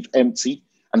they leave empty,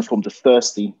 and from the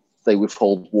thirsty they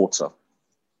withhold water."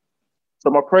 So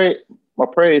my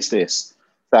prayer is this,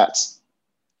 that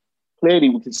clearly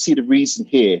we can see the reason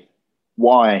here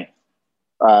why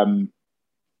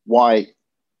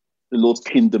the Lord's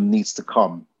kingdom needs to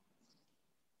come.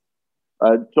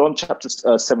 John chapter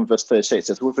 7, verse 38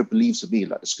 says, "Whoever believes in me,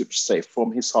 like the scriptures say,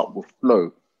 from his heart will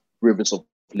flow rivers of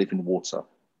living water."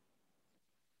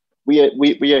 We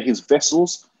are his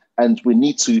vessels, and we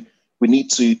need to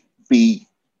be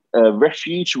a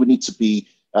refuge. We need to be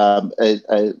a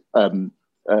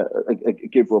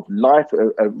giver of life,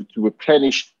 to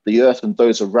replenish the earth and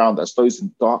those around us, those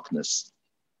in darkness.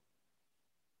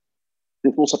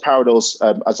 This also parallels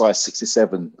Isaiah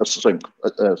 67,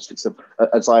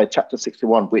 Isaiah chapter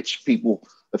 61, which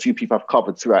a few people have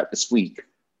covered throughout this week,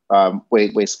 where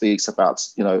it speaks about,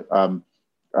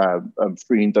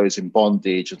 freeing those in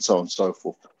bondage and so on and so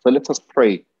forth. So let us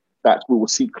pray that we will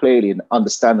see clearly and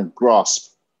understand and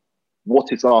grasp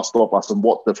what is asked of us and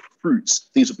what the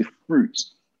fruits, these will be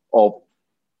fruits of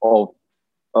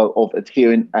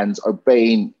adhering and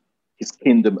obeying his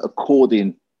kingdom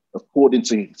according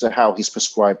to how he's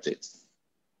prescribed it.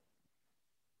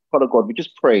 Father God, we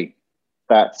just pray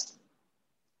that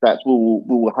we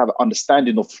will have an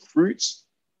understanding of fruits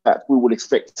that we will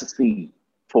expect to see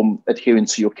from adhering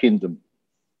to your kingdom.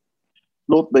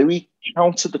 Lord, may we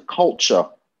counter the culture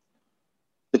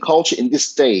in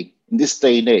this day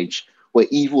and age, where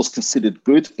evil is considered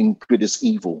good and good is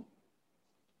evil.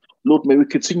 Lord, may we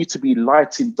continue to be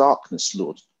light in darkness,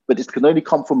 Lord, but it can only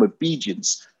come from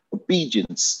obedience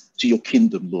to your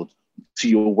kingdom, Lord, to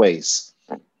your ways.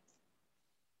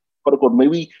 Father God, may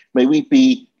we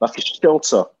be like a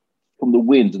shelter from the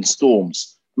wind and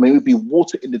storms. May we be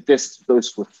water in the desert for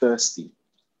those who are thirsty.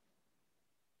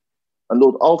 And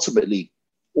Lord, ultimately,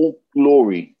 all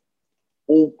glory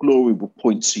will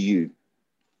point to you.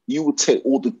 You will take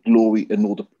all the glory and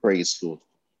all the praise, Lord.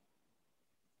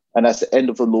 And as the end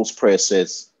of the Lord's Prayer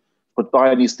says, "For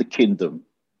thine is the kingdom,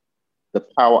 the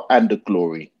power and the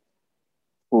glory,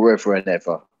 forever and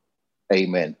ever.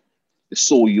 Amen."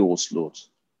 It's all yours, Lord.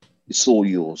 It's all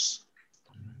yours.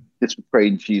 This we pray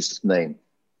in Jesus' name.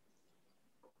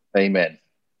 Amen.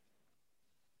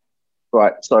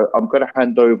 Right, so I'm going to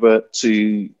hand over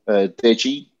to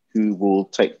Deji, who will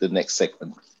take the next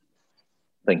segment.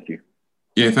 Thank you.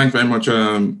 Yeah, thanks very much,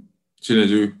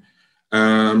 Chinedu.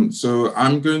 So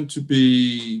I'm going to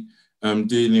be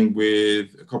dealing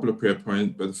with a couple of prayer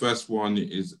points, but the first one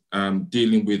is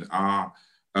dealing with our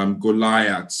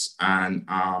Goliaths and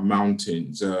our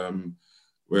mountains.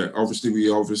 Where we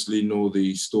obviously know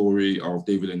the story of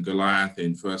David and Goliath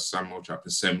in 1 Samuel chapter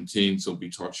 17, so we'll be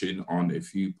touching on a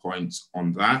few points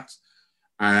on that.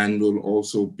 and we'll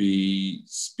also be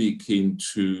speaking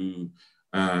to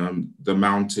the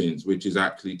mountains, which is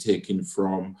actually taken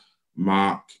from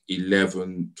Mark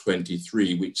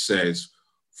 11:23, which says,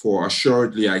 "For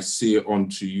assuredly I say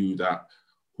unto you that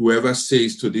whoever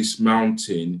says to this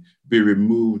mountain, be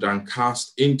removed and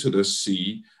cast into the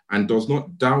sea, and does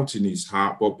not doubt in his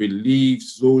heart, but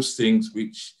believes those things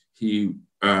which he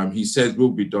says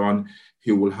will be done,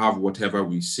 he will have whatever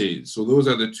we say." So those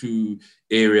are the two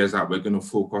areas that we're going to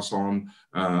focus on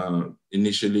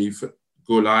initially, for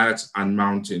Goliath and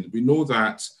mountain. We know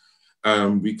that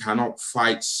we cannot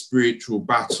fight spiritual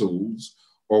battles,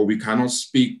 or we cannot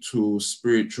speak to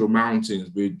spiritual mountains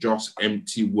with just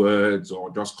empty words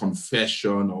or just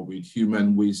confession or with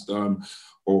human wisdom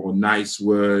or nice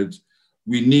words.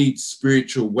 We need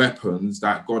spiritual weapons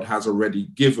that God has already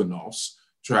given us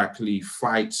to actually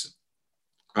fight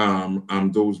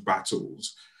those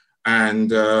battles.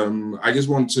 And I just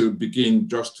want to begin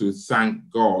just to thank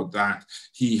God that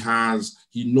he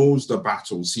knows the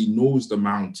battles, he knows the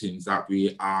mountains that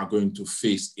we are going to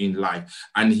face in life.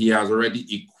 And he has already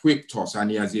equipped us, and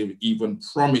he has even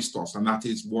promised us, and that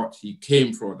is what he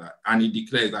came for. That. And he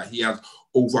declares that he has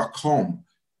overcome,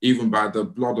 even by the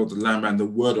blood of the Lamb and the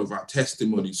word of our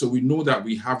testimony. So we know that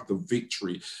we have the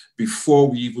victory before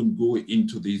we even go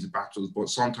into these battles. But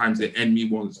sometimes the enemy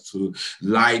wants to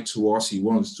lie to us. He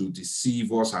wants to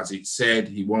deceive us, as it said.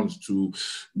 He wants to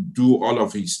do all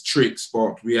of his tricks.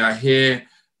 But we are here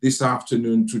this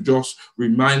afternoon to just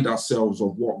remind ourselves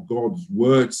of what God's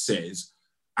word says,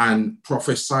 and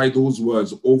prophesy those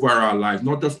words over our lives,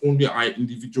 not just only our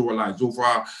individual lives,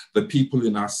 over the people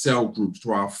in our cell groups,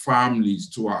 to our families,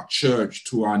 to our church,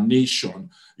 to our nation.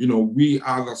 You know, we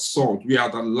are the salt, we are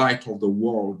the light of the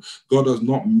world. God has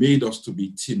not made us to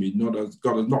be timid.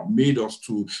 God has not made us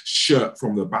to shirk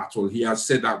from the battle. He has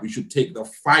said that we should take the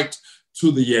fight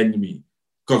to the enemy,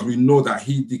 because we know that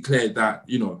he declared that,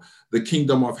 you know, the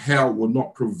kingdom of hell will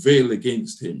not prevail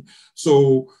against him.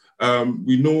 So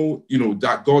we know, you know,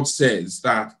 that God says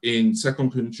that in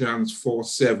 2 Corinthians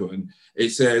 4:7,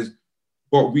 it says,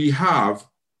 "But we have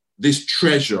this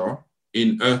treasure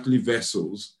in earthly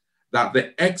vessels, that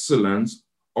the excellence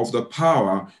of the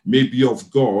power may be of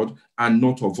God and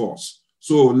not of us."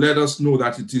 So let us know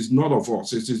that it is not of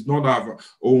us. It is not our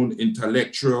own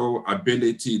intellectual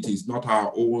ability. It is not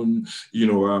our own, you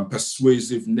know,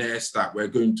 persuasiveness that we're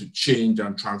going to change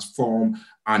and transform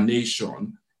our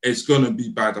nation. It's going to be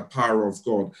by the power of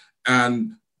God.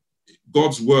 And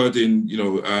God's word in, you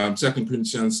know, 2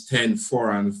 Corinthians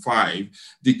 10:4-5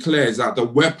 declares that the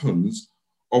weapons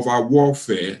of our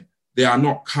warfare, they are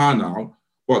not carnal,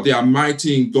 but they are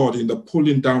mighty in God in the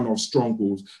pulling down of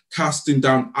strongholds, casting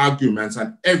down arguments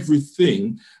and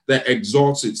everything that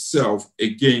exalts itself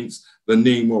against the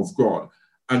name of God.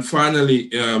 And finally,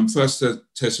 1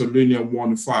 Thessalonians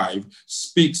 1:5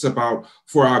 speaks about,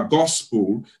 "For our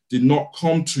gospel did not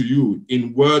come to you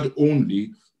in word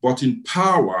only, but in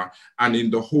power and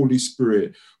in the Holy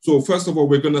Spirit." So first of all,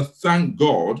 we're going to thank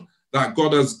God that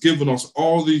God has given us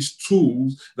all these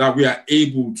tools that we are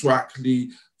able to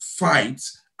actually fight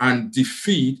and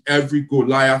defeat every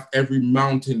Goliath, every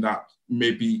mountain that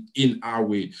may be in our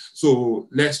way. So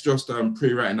let's just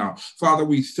pray right now. Father,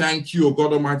 we thank you, O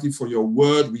God Almighty, for your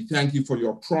word. We thank you for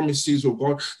your promises, O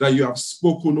God, that you have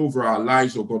spoken over our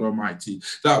lives, O God Almighty,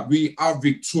 that we are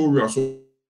victorious, O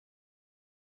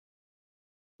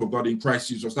God, in Christ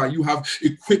Jesus, that you have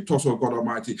equipped us, O God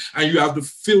Almighty, and you have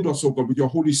filled us, O God, with your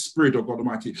Holy Spirit, O God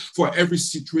Almighty, for every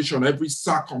situation, every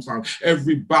circumstance,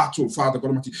 every battle, Father God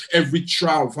Almighty, every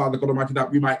trial, Father God Almighty, that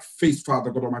we might face,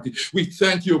 Father God Almighty. We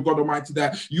thank you, O God Almighty,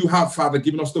 that you have, Father,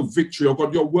 given us the victory, O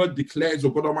God. Your word declares, O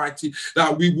God Almighty,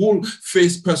 that we will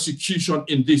face persecution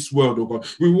in this world, O God.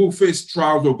 We will face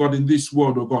trials, O God, in this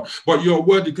world, O God. But your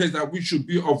word declares that we should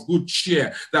be of good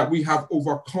cheer, that we have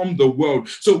overcome the world.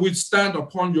 So we stand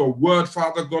upon your word,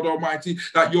 Father God Almighty,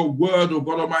 that your word, O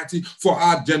God Almighty, for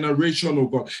our generation, O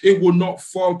God, it will not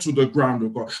fall to the ground, O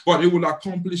God, but it will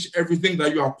accomplish everything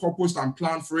that you have purposed and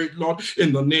planned for it, Lord,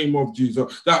 in the name of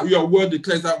Jesus. That your word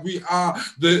declares that we are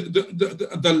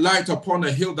the light upon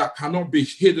a hill that cannot be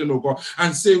hidden, O God.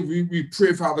 And say we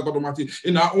pray, Father God Almighty,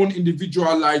 in our own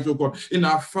individual lives, O God, in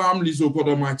our families, O God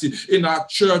Almighty, in our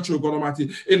church, O God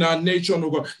Almighty, in our nation, O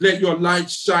God, let your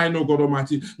light shine, O God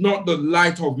Almighty, not the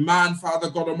light of man, Father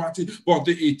God God Almighty, but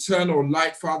the eternal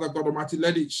light, Father God Almighty.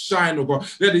 Let it shine, oh God.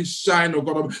 Let it shine, oh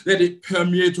God. Let it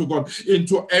permeate, oh God,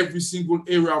 into every single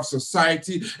area of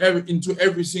society, into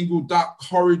every single dark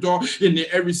corridor, in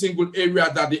every single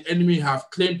area that the enemy have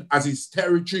claimed as his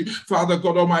territory. Father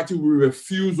God Almighty, we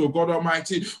refuse, oh God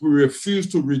Almighty, we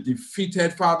refuse to be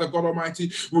defeated, Father God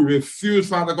Almighty. We refuse,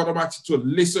 Father God Almighty, to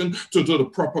listen to the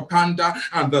propaganda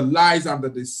and the lies and the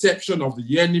deception of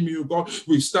the enemy, oh God.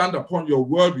 We stand upon your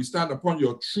word, we stand upon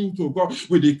your truth, oh God.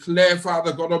 We declare,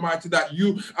 Father God Almighty, that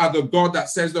you are the God that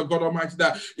says, oh God Almighty,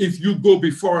 that if you go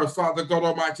before us, Father God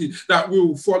Almighty, that we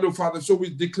will follow, Father. So we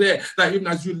declare that even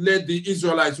as you led the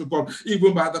Israelites, oh God,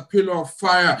 even by the pillar of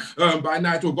fire by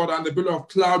night, oh God, and the pillar of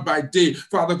cloud by day,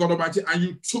 Father God Almighty, and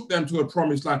you took them to the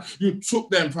promised land. You took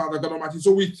them, Father God Almighty.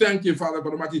 So we thank you, Father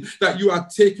God Almighty, that you are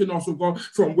taking us, oh God,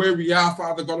 from where we are,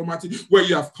 Father God Almighty, where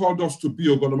you have called us to be,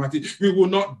 oh God Almighty. We will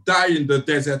not die in the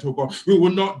desert, oh God. We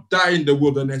will not die in the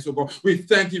wilderness, oh God. We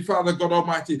thank you, Father God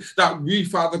Almighty, that we,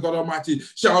 Father God Almighty,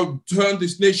 shall turn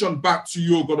this nation back to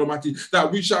you, oh God Almighty,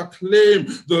 that we shall claim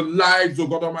the lives, oh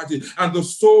God Almighty, and the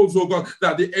souls, oh God,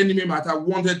 that the enemy might have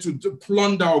wanted to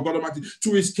plunder, oh God Almighty,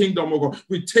 to his kingdom, oh God.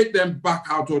 We take them back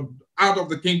out of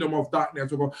the kingdom of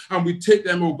darkness, oh God, and we take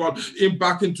them, oh God,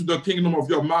 back into the kingdom of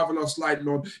your marvelous light,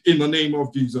 Lord, in the name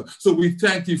of Jesus. So we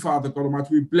thank you, Father God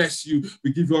Almighty. We bless you.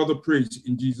 We give you all the praise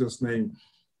in Jesus' name.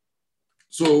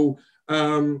 So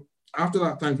after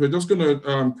that, thanks. We're just going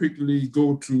to quickly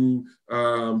go to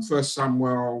 1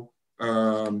 Samuel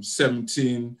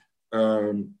 17,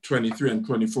 23 and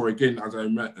 24. Again, as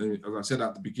I said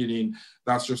at the beginning,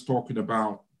 that's just talking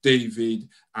about David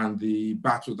and the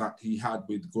battle that he had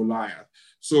with Goliath.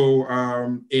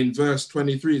 So in verse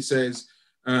 23, it says,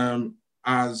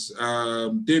 as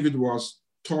David was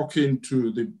talking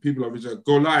to the people of Israel,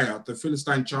 Goliath, the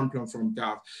Philistine champion from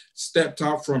Gath, stepped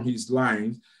out from his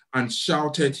lines and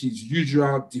shouted his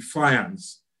usual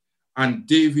defiance. And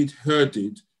David heard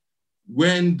it.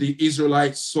 When the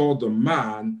Israelites saw the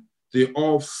man, they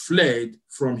all fled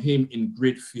from him in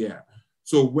great fear.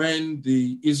 So when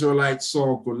the Israelites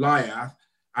saw Goliath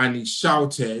and he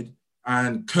shouted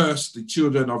and cursed the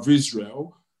children of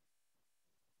Israel,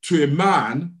 to a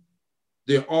man,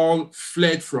 they all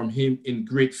fled from him in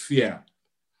great fear.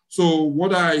 So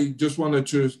what I just wanted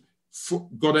to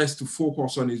got us to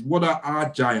focus on is, what are our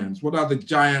giants? What are the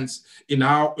giants in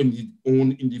our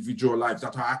own individual lives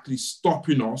that are actually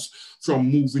stopping us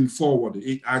from moving forward?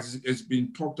 As it's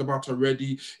been talked about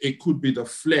already, it could be the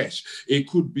flesh. It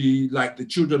could be like the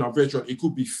children of Israel. It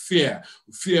could be fear.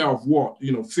 Fear of what?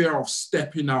 Fear of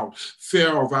stepping out.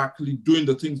 Fear of actually doing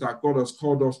the things that God has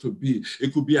called us to be.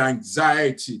 It could be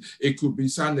anxiety. It could be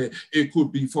Sunday. It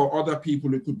could be, for other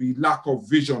people, it could be lack of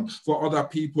vision. For other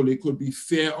people, it could be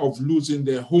fear of losing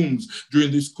their homes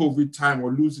during this COVID time,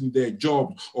 or losing their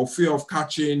job, or fear of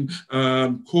catching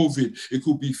COVID. It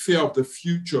could be fear of the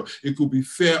future. It could be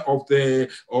fear of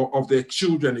their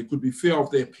children. It could be fear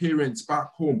of their parents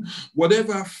back home.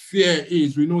 Whatever fear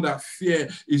is, we know that fear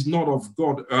is not of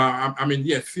God.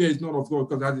 Fear is not of God,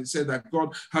 because as it said that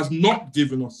God has not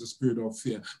given us the spirit of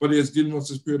fear, but he has given us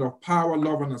the spirit of power,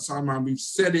 love, and a sound mind. We've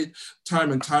said it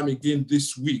time and time again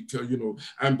this week,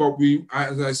 but we,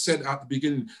 as I said at the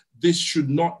beginning, this should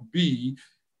not be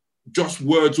just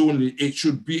words only. It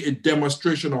should be a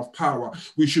demonstration of power.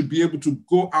 We should be able to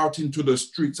go out into the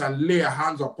streets and lay our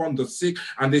hands upon the sick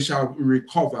and they shall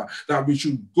recover. That we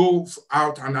should go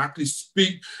out and actually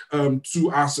speak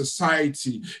to our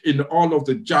society in all of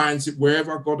the giants,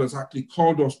 wherever God has actually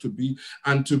called us to be,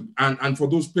 and for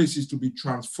those places to be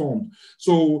transformed.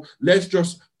 So let's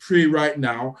just pray right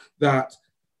now that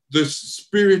the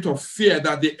spirit of fear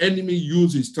that the enemy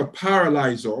uses to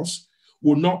paralyze us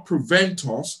will not prevent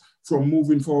us from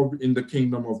moving forward in the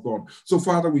kingdom of God. So,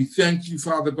 Father, we thank you,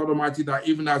 Father God Almighty, that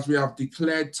even as we have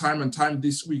declared time and time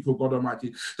this week, oh God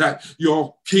Almighty, that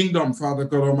your kingdom, Father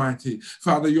God Almighty,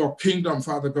 Father, your kingdom,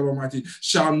 Father God Almighty,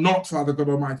 shall not, Father God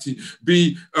Almighty,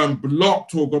 be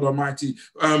blocked, oh God Almighty,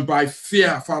 by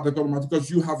fear, Father God Almighty, because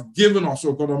you have given us,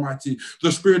 oh God Almighty,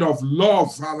 the spirit of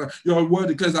love, Father. Your word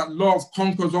declares that love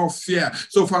conquers all fear.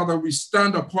 So, Father, we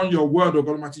stand upon your word, oh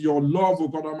God Almighty, your love, oh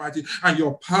God Almighty, and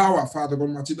your power, Father God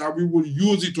Almighty, that we will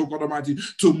use it, oh God Almighty,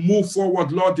 to move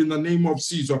forward, Lord, in the name of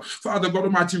Jesus. Father God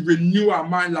Almighty, renew our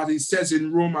mind, like it says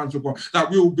in Romans, oh God,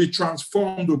 that we will be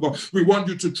transformed, oh God. We want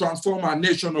you to transform our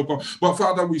nation, oh God. But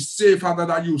Father, we say, Father,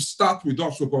 that you start with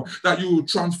us, oh God, that you will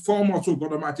transform us, oh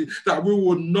God Almighty, that we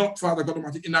will not, Father God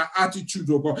Almighty, in our attitudes,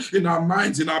 oh God, in our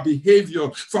minds, in our behavior,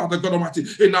 Father God Almighty,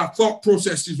 in our thought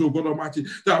processes, oh God Almighty,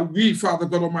 that we, Father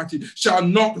God Almighty, shall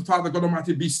not, Father God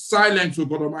Almighty, be silenced, oh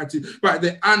God Almighty, by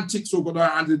the antics, oh God,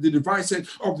 and the the devices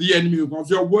of the enemy, oh God.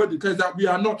 Your word declares that we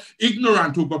are not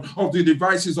ignorant, oh God, of the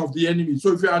devices of the enemy.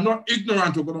 So if we are not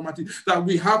ignorant, oh God Almighty, that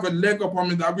we have a leg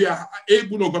upon it, that we are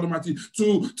able, oh God Almighty,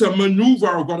 to maneuver,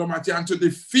 oh God Almighty, and to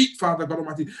defeat, Father God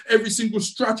Almighty, every single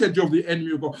strategy of the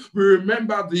enemy, oh God. We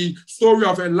remember the story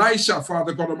of Elisha,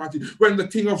 Father God Almighty, when the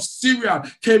king of Syria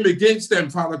came against them,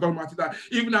 Father God Almighty, that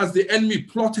even as the enemy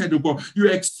plotted, oh God, you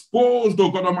exposed,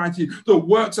 oh God Almighty, the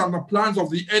works and the plans of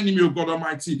the enemy, oh God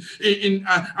Almighty,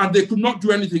 and they could not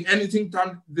do anything. Any single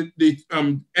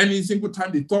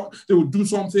time they thought they would do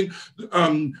something,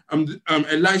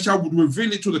 Elisha would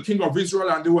reveal it to the king of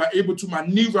Israel, and they were able to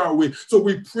maneuver away. So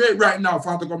we pray right now,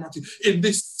 Father God Almighty, in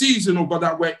this season, oh God,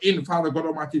 that we're in, Father God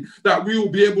Almighty, that we will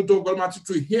be able to, oh God Almighty,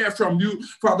 to hear from you,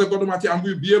 Father God Almighty, and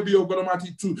we'll be able, oh God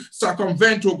Almighty, to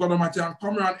circumvent, oh God Almighty, and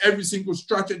come around every single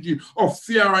strategy of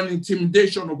fear and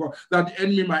intimidation, oh God, that the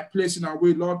enemy might place in our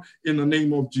way, Lord, in the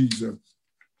name of Jesus.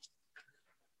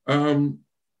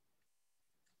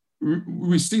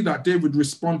 We see that David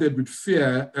responded with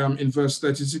fear in verse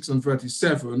 36 and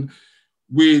 37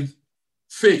 with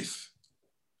faith.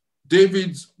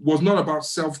 David was not about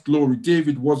self-glory.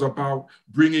 David was about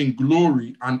bringing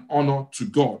glory and honor to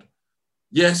God.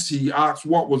 Yes, he asked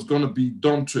what was going to be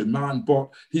done to a man, but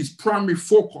his primary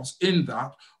focus in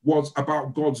that was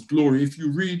about God's glory. If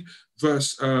you read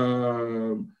verse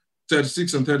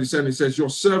 36 and 37, it says, your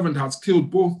servant has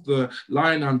killed both the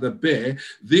lion and the bear.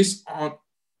 This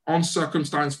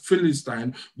uncircumcised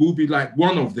Philistine will be like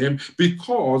one of them,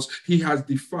 because he has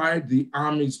defied the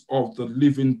armies of the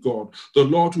living God. The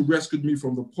Lord who rescued me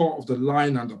from the paw of the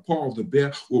lion and the paw of the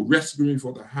bear will rescue me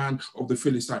from the hand of the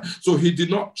Philistine. So he did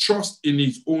not trust in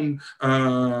his own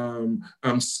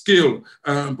skill,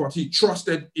 but he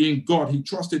trusted in God. He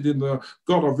trusted in the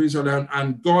God of Israel,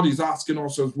 and God is asking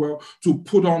us as well to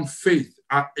put on faith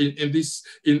in this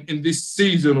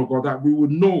season, oh God, that we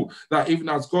would know that even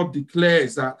as God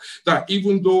declares that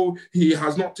even though he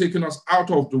has not taken us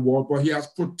out of the world, but he has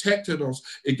protected us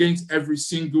against every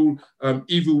single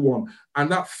evil one. And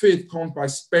that faith comes by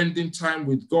spending time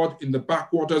with God in the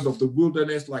backwaters of the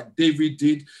wilderness, like David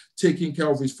did, taking care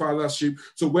of his father's sheep.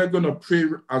 So we're going to pray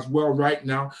as well right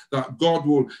now that God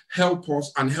will help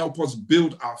us and help us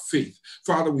build our faith.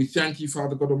 Father, we thank you,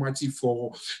 Father God Almighty,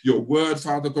 for your word,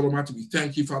 Father God Almighty. We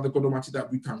thank you, Father God Almighty, that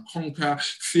we can conquer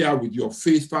fear with your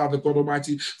faith, Father God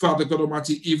Almighty. Father God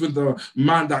Almighty, even the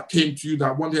man that came to you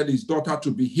that wanted his daughter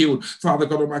to be healed, Father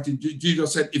God Almighty,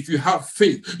 Jesus said, if you have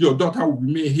faith, your daughter will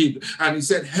be made healed. And he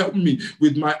said, help me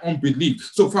with my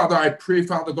unbelief. So, Father, I pray,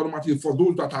 Father God Almighty, for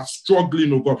those that are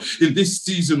struggling, oh God, in this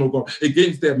season, oh God,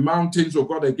 against their mountains, oh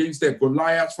God, against their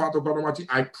Goliaths, Father God Almighty,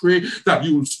 I pray that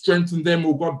you will strengthen them,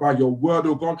 oh God, by your word,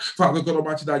 oh God, Father God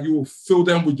Almighty, that you will fill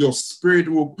them with your spirit,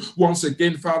 oh, once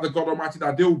again, Father God Almighty,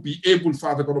 that they will be able,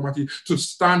 Father God Almighty, to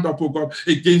stand up, oh God,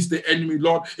 against the enemy,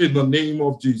 Lord, in the name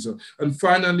of Jesus. And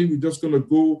finally, we're just going to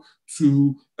go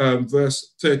to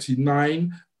verse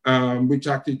 39, which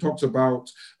actually talks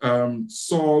about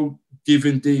Saul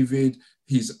giving David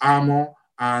his armor,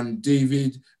 and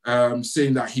David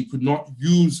saying that he could not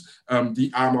use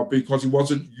the armor because he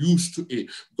wasn't used to it.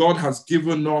 God has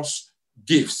given us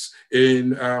gifts.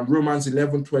 In Romans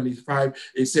 11:25,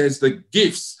 it says the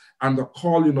gifts and the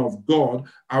calling of God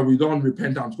are without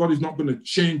repentance. God is not going to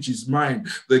change his mind.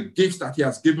 The gifts that he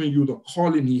has given you, the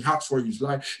calling he has for his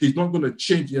life, he's not going to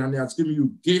change it, and he has given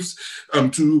you gifts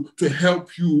to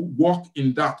help you walk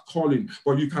in that calling,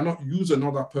 but you cannot use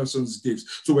another person's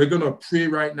gifts. So we're going to pray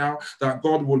right now that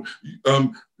God will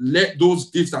let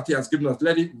those gifts that he has given us,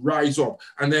 let it rise up.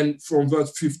 And then from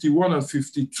verse 51 and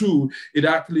 52, it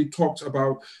actually talks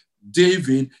about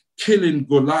David killing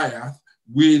Goliath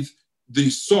with the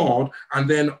sword, and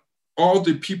then all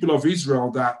the people of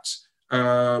Israel that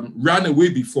ran away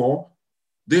before,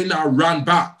 they now ran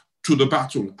back to the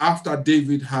battle after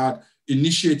David had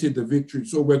initiated the victory.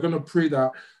 So we're going to pray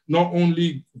that not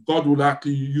only God will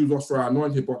actually use us for our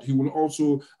anointing, but he will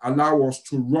also allow us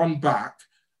to run back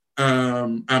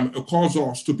cause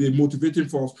us to be a motivating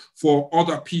force for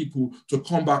other people to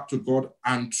come back to God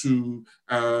and to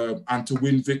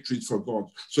win victories for God.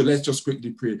 So let's just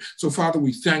quickly pray. So Father,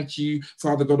 we thank you,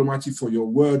 Father God Almighty, for your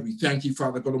word. We thank you,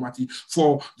 Father God Almighty,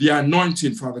 for the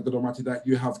anointing, Father God Almighty, that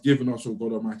you have given us, oh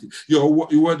God Almighty. Your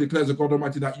word declares, oh God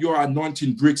Almighty, that your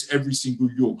anointing breaks every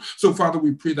single yoke. So Father,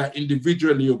 we pray that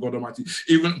individually, oh God Almighty,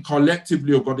 even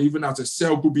collectively, oh God, even as a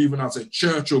cell group, even as a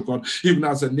church, oh God, even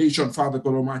as a nation, Father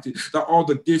God Almighty, Almighty, that all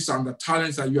the gifts and the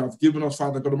talents that you have given us,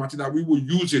 Father God Almighty, that we will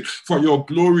use it for your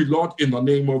glory, Lord, in the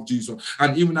name of Jesus.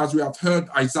 And even as we have heard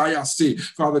Isaiah say,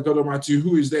 Father God Almighty,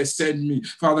 who is there? Send me.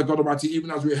 Father God Almighty,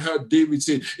 even as we heard David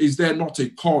say, is there not a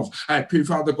cause? I pray,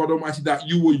 Father God Almighty, that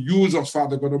you will use us,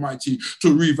 Father God Almighty,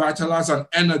 to revitalize and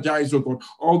energize, oh God,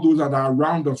 all those that are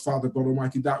around us, Father God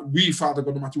Almighty, that we, Father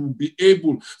God Almighty, will be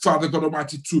able, Father God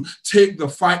Almighty, to take the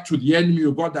fight to the enemy,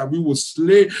 oh God, that we will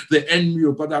slay the enemy,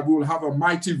 oh God, that we will have a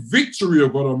mighty victory, oh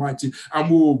God Almighty, and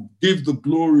we will give the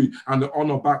glory and the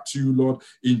honor back to you, Lord,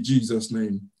 in Jesus'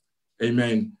 name.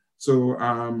 Amen. So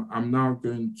I'm now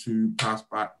going to pass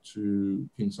back to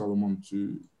King Solomon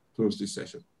to close this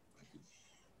session.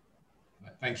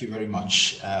 Thank you very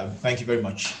much. Thank you very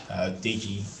much,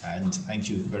 Deji, and thank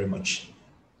you very much,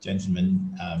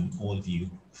 gentlemen, all of you,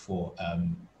 for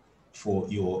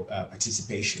your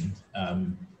participation.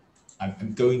 I'm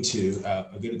going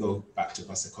to go back to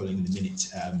Pastor Colin in a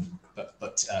minute,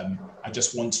 but I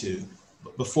just want to,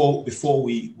 before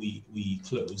we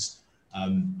close,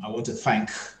 I want to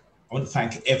thank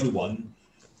everyone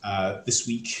this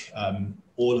week,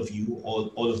 all of you,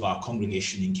 all of our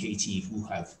congregation in KT who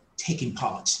have taken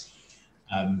part.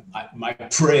 My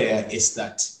prayer is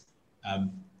that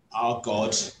our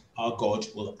God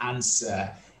will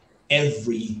answer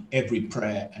every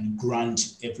prayer and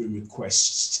grant every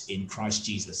request in Christ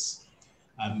Jesus.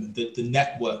 The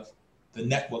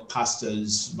network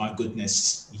pastors, my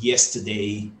goodness,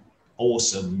 yesterday,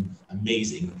 awesome,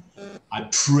 amazing. I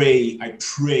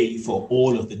pray for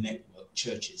all of the network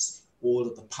churches, all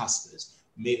of the pastors.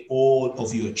 May all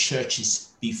of your churches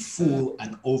be full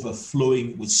and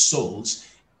overflowing with souls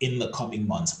in the coming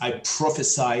months. I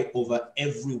prophesy over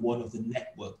every one of the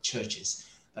network churches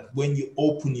that when you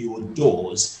open your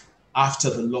doors after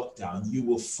the lockdown, you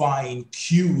will find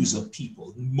queues of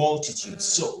people, multitude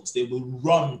souls. They will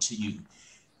run to you.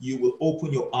 You will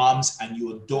open your arms and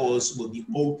your doors will be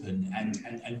open.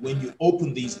 And when you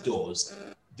open these doors,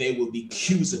 there will be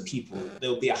queues of people. There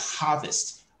will be a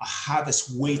harvest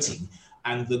waiting.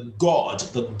 And the God,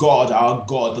 our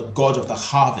God, the God of the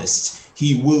harvest,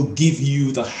 he will give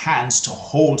you the hands to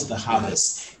hold the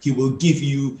harvest. He will give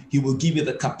you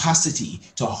the capacity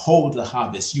to hold the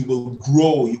harvest. You will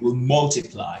grow, you will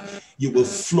multiply, you will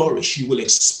flourish, you will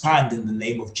expand in the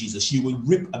name of Jesus. You will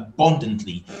reap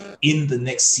abundantly in the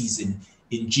next season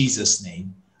in Jesus'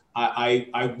 name.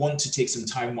 I want to take some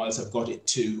time whilst I've got it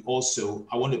to also,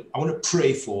 I want to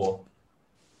pray for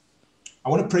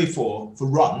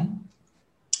Ron,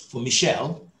 for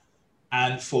Michelle,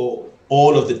 and for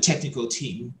all of the technical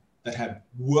team that have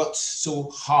worked so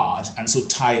hard and so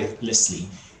tirelessly,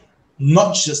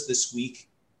 not just this week,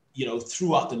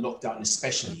 throughout the lockdown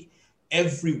especially.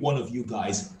 Every one of you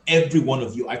guys, every one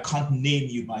of you, I can't name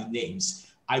you by names.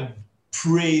 I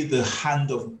pray the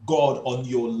hand of God on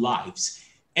your lives.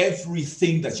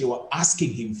 Everything that you are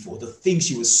asking him for, the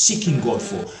things you are seeking God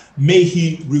for, may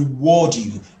he reward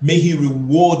you. May he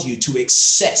reward you to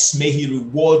excess. May he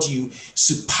reward you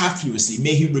superfluously.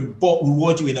 May he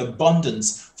reward you in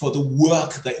abundance for the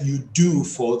work that you do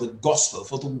for the gospel,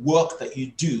 for the work that you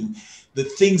do, the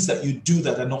things that you do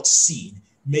that are not seen.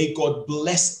 May God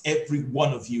bless every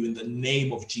one of you in the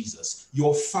name of Jesus.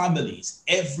 Your families,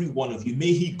 every one of you,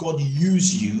 may God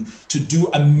use you to do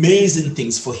amazing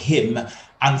things for him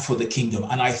and for the kingdom.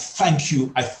 And I thank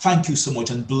you so much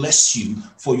and bless you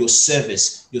for your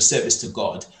service to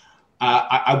God.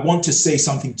 I want to say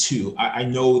something too. I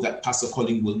know that Pastor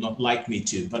Colin will not like me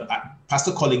to, but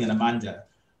Pastor Colin and Amanda,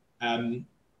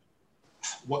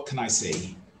 what can I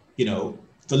say? The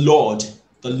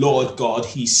Lord God,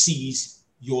 he sees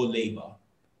your labor.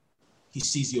 He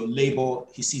sees your labor.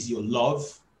 He sees your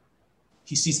love.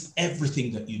 He sees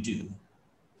everything that you do.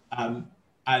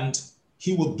 And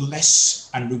he will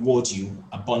bless and reward you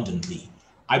abundantly.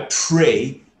 I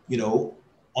pray,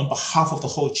 on behalf of the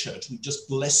whole church, we just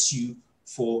bless you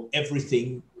for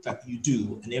everything that you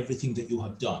do and everything that you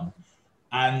have done.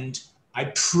 And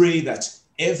I pray that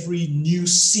every new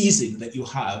season that you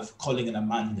have, Colin and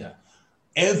Amanda,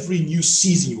 every new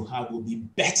season you have will be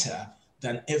better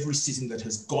than every season that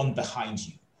has gone behind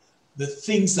you. The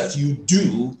things that you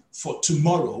do for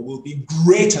tomorrow will be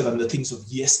greater than the things of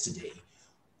yesterday.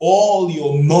 All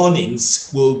your mornings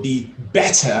will be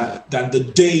better than the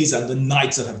days and the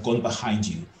nights that have gone behind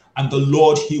you. And the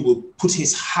Lord, he will put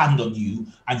his hand on you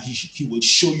and he will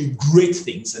show you great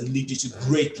things and lead you to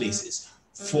great places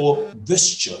for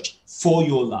this church, for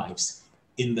your lives.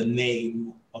 In the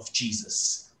name of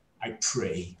Jesus, I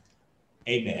pray.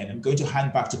 Amen. I'm going to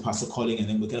hand back to Pastor Colin and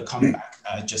then we're going to come back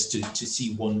just to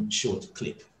see one short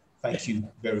clip. Thank you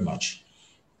very much.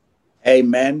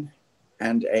 Amen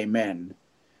and amen.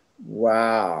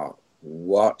 Wow,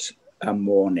 what a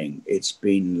morning. It's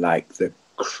been like the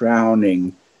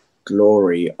crowning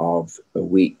glory of a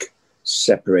week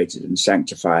separated and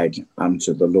sanctified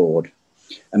unto the Lord.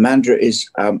 Amanda is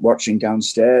watching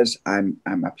downstairs. I'm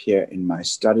up here in my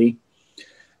study.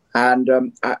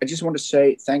 And I just want to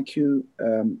say thank you,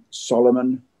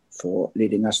 Solomon, for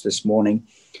leading us this morning.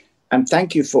 And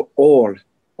thank you for all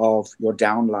of your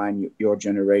downline, your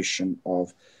generation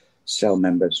of cell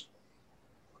members.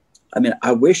 I mean,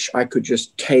 I wish I could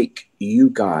just take you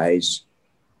guys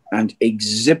and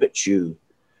exhibit you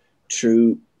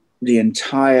to the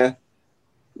entire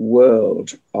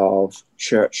world of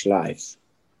church life,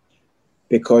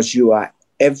 because you are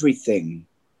everything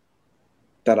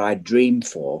that I dream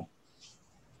for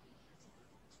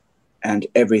and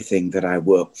everything that I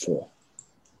work for.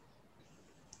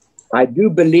 I do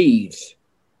believe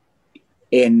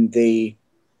in the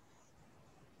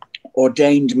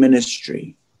ordained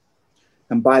ministry.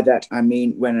 And by that, I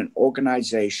mean when an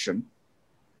organization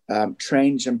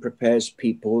trains and prepares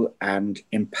people and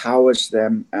empowers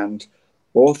them and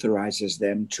authorizes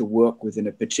them to work within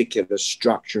a particular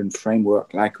structure and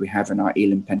framework like we have in our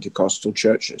Elim Pentecostal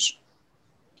churches.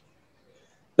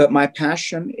 But my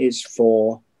passion is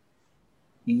for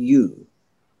you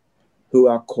who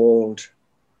are called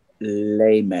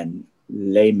laymen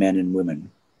and women.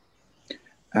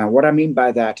 What I mean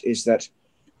by that is that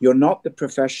you're not the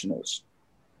professionals.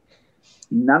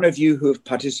 None of you who have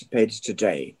participated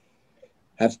today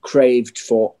have craved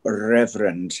for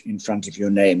reverend in front of your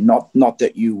name. Not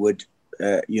that you would,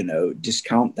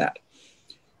 discount that.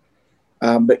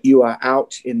 But you are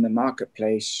out in the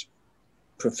marketplace,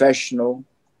 professional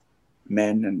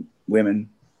men and women,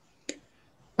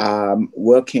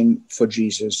 working for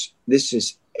Jesus. This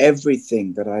is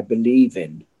everything that I believe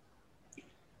in.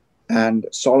 And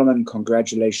Solomon,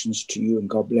 congratulations to you and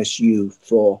God bless you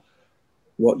for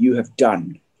what you have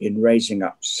done in raising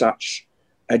up such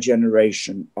a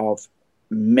generation of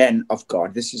men of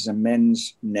God. This is a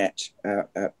men's net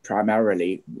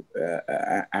primarily.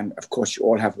 And of course, you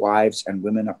all have wives and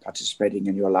women are participating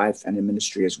in your life and in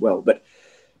ministry as well. But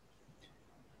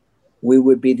we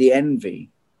would be the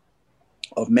envy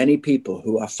of many people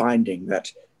who are finding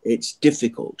that it's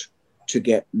difficult to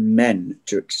get men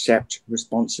to accept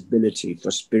responsibility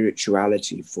for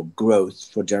spirituality, for growth,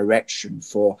 for direction,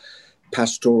 for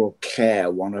pastoral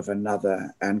care one of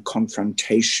another, and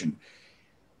confrontation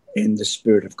in the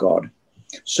Spirit of God.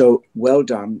 So well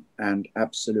done and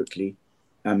absolutely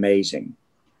amazing.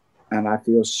 And I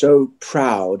feel so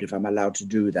proud, if I'm allowed to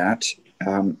do that,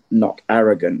 not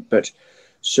arrogant, but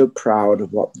so proud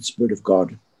of what the Spirit of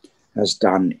God has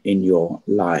done in your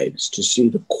lives, to see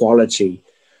the quality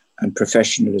and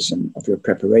professionalism of your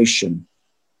preparation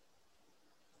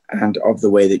and of the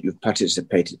way that you've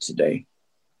participated today.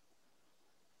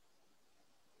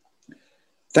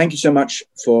 Thank you so much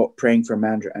for praying for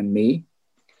Amanda and me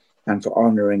and for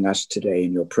honoring us today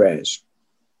in your prayers.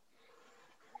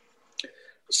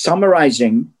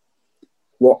 Summarizing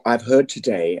what I've heard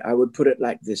today, I would put it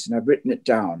like this, and I've written it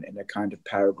down in a kind of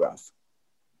paragraph.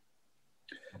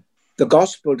 The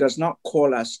gospel does not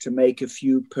call us to make a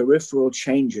few peripheral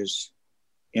changes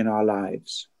in our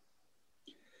lives,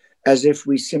 as if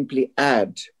we simply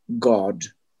add God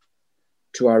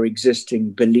to our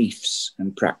existing beliefs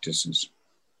and practices.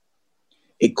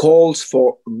 It calls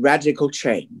for radical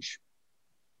change,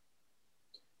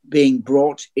 being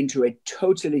brought into a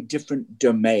totally different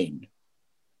domain,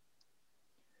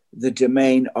 the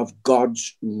domain of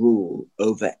God's rule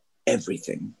over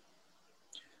everything,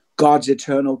 God's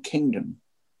eternal kingdom.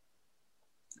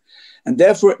 And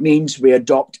therefore it means we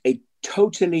adopt a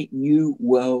totally new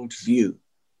worldview,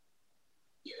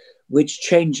 which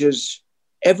changes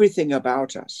everything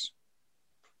about us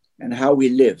and how we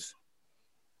live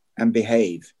and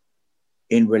behave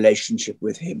in relationship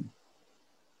with him.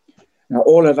 Now,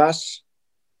 all of us,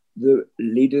 the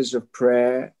leaders of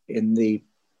prayer in the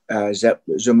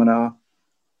Zumana,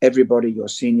 everybody, your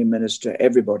senior minister,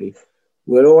 everybody,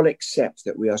 will all accept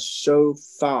that we are so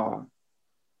far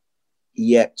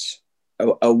yet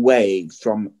away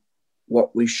from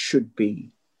what we should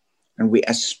be, and we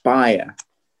aspire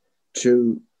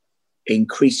to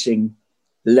increasing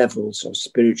levels of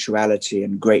spirituality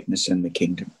and greatness in the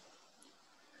kingdom.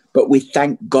 But we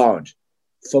thank God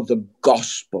for the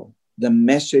gospel, the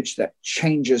message that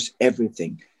changes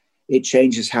everything. It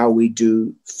changes how we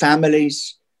do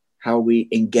families, how we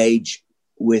engage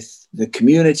with the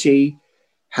community,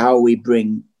 how we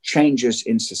bring changes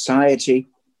in society,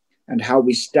 and how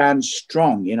we stand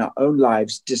strong in our own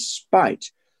lives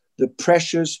despite the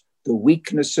pressures, the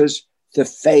weaknesses, the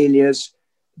failures,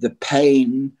 the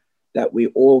pain, that we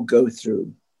all go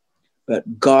through.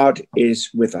 But God is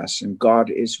with us, and God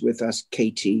is with us,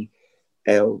 KTLCC.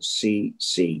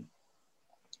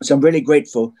 So I'm really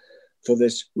grateful for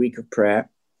this week of prayer.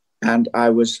 And I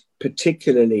was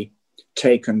particularly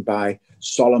taken by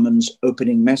Solomon's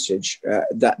opening message,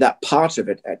 that part of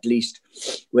it, at least,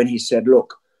 when he said,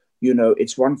 look, you know,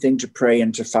 it's one thing to pray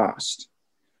and to fast.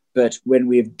 But when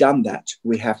we've done that,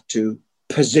 we have to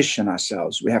position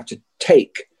ourselves. We have to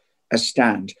take a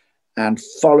stand and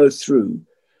follow through.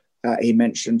 He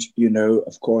mentioned, you know,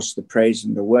 of course, the praise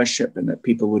and the worship and that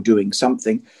people were doing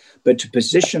something, but to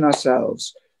position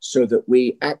ourselves so that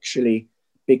we actually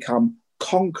become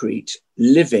concrete,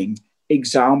 living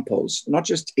examples, not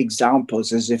just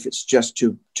examples as if it's just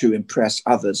to impress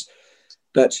others,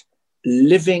 but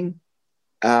living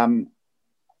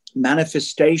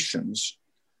manifestations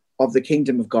of the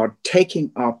kingdom of God,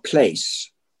 taking our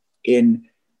place in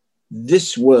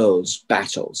this world's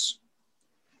battles.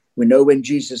 We know when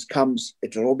Jesus comes,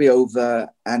 it'll all be over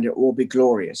and it will all be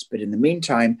glorious. But in the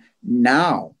meantime,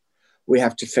 now we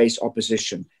have to face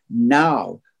opposition.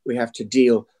 Now we have to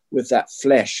deal with that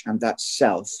flesh and that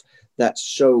self that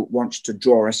so wants to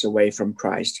draw us away from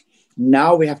Christ.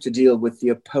 Now we have to deal with the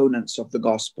opponents of the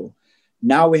gospel.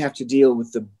 Now we have to deal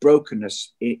with the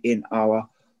brokenness in our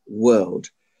world.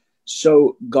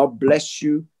 So God bless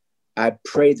you. I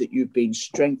pray that you've been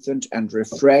strengthened and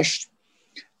refreshed,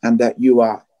 and that you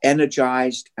are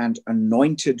energized and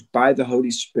anointed by the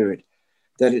Holy Spirit,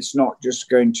 that it's not just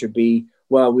going to be,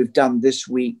 well, we've done this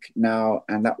week now,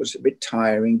 and that was a bit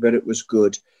tiring, but it was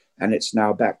good, and it's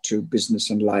now back to business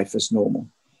and life as normal.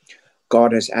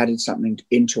 God has added something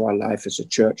into our life as a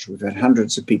church. We've had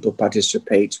hundreds of people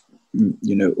participate,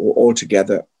 you know,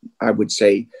 altogether, I would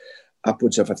say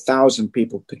upwards of 1,000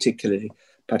 people particularly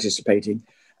participating.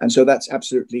 And so that's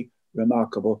absolutely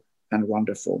remarkable and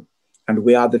wonderful. And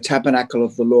we are the tabernacle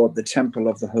of the Lord, the temple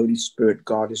of the Holy Spirit.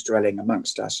 God is dwelling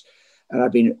amongst us. And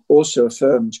I've been also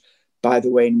affirmed by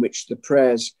the way in which the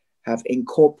prayers have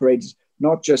incorporated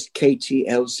not just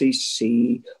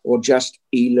KTLCC or just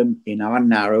Elam in our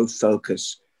narrow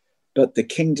focus, but the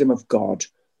kingdom of God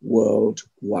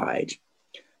worldwide.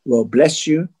 Well, bless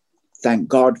you. Thank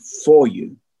God for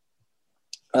you.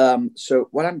 So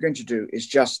what I'm going to do is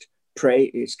just pray.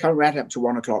 It's coming right up to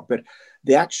 1 o'clock, but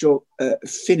the actual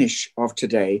finish of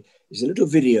today is a little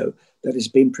video that has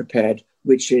been prepared,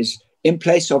 which is in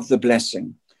place of the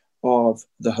blessing of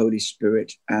the Holy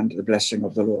Spirit and the blessing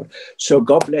of the Lord. So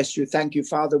God bless you. Thank you,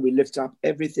 Father. We lift up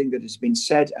everything that has been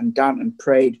said and done and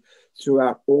prayed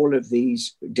throughout all of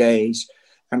these days.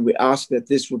 And we ask that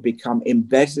this will become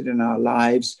embedded in our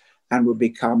lives and will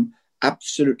become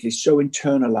absolutely so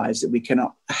internalized that we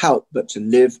cannot help but to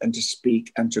live and to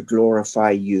speak and to glorify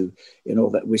you in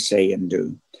all that we say and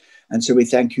do. And so we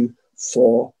thank you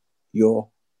for your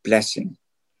blessing.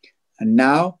 And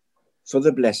now for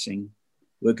the blessing,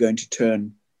 we're going to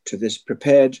turn to this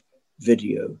prepared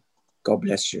video. God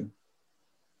bless you.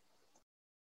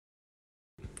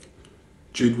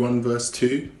 Jude 1 verse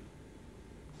 2.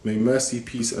 May mercy,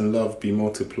 peace and love be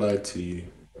multiplied to you.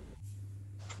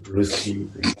 Receive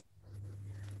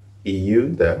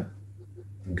Iuda,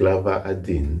 glava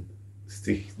 1,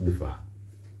 stich 2.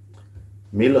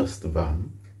 Milost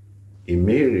wam i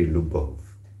miry lubov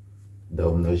da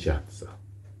umnożаться.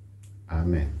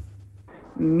 Amen.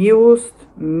 Miłość,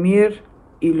 mir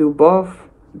i любов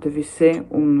да ви се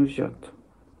умножат.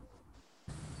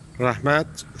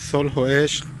 رحمت، صلح و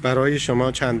عشق برای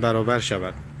شما چند برابر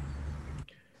شود.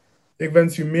 Ik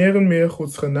wens u meer en meer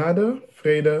Gods genade,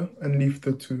 vrede en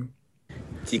liefde toe.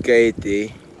 Tika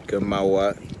ete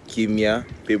kamawa kimya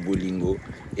pe bolingo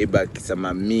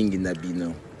ebakisama mingi na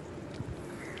bino.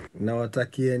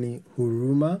 Nawatakieni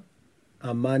huruma,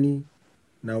 amani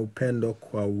na upendo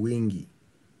kwa wingi.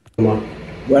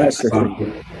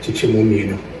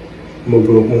 Chichimumino,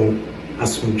 Mubruhu,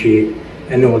 Asumji,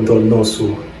 and Odo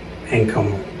Nosu, and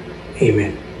Kamo.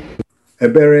 Amen.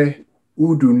 Ebere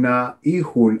uduna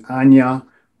ihul anya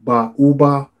ba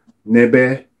uba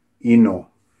nebe ino.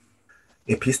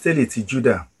 Epistele ti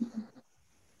Juda,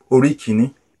 orí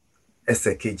kìíní,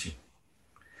 ẹsẹ̀ kejì.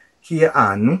 Kí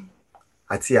àánú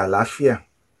àti àlàáfíà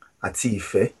àti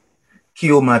ìfẹ́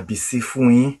kí ó máa bìsí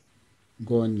fún yín.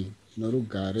 Goni,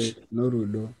 norugare,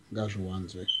 norulo,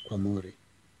 gajuanze, kwamori.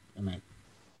 Amen.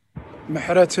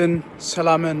 محرة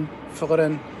سلاما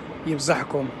فقرا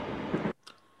يبزحكم.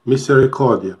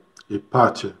 Misericordia e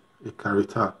pace e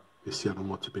carità vi siano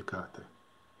moltiplicate.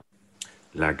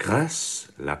 La grâce,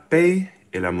 la paix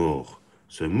et l'amour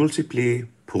se multiplient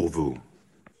pour vous.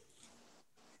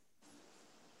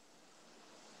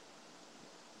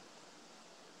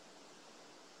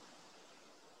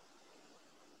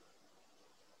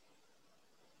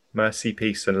 Mercy,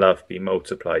 peace, and love be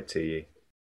multiplied to you.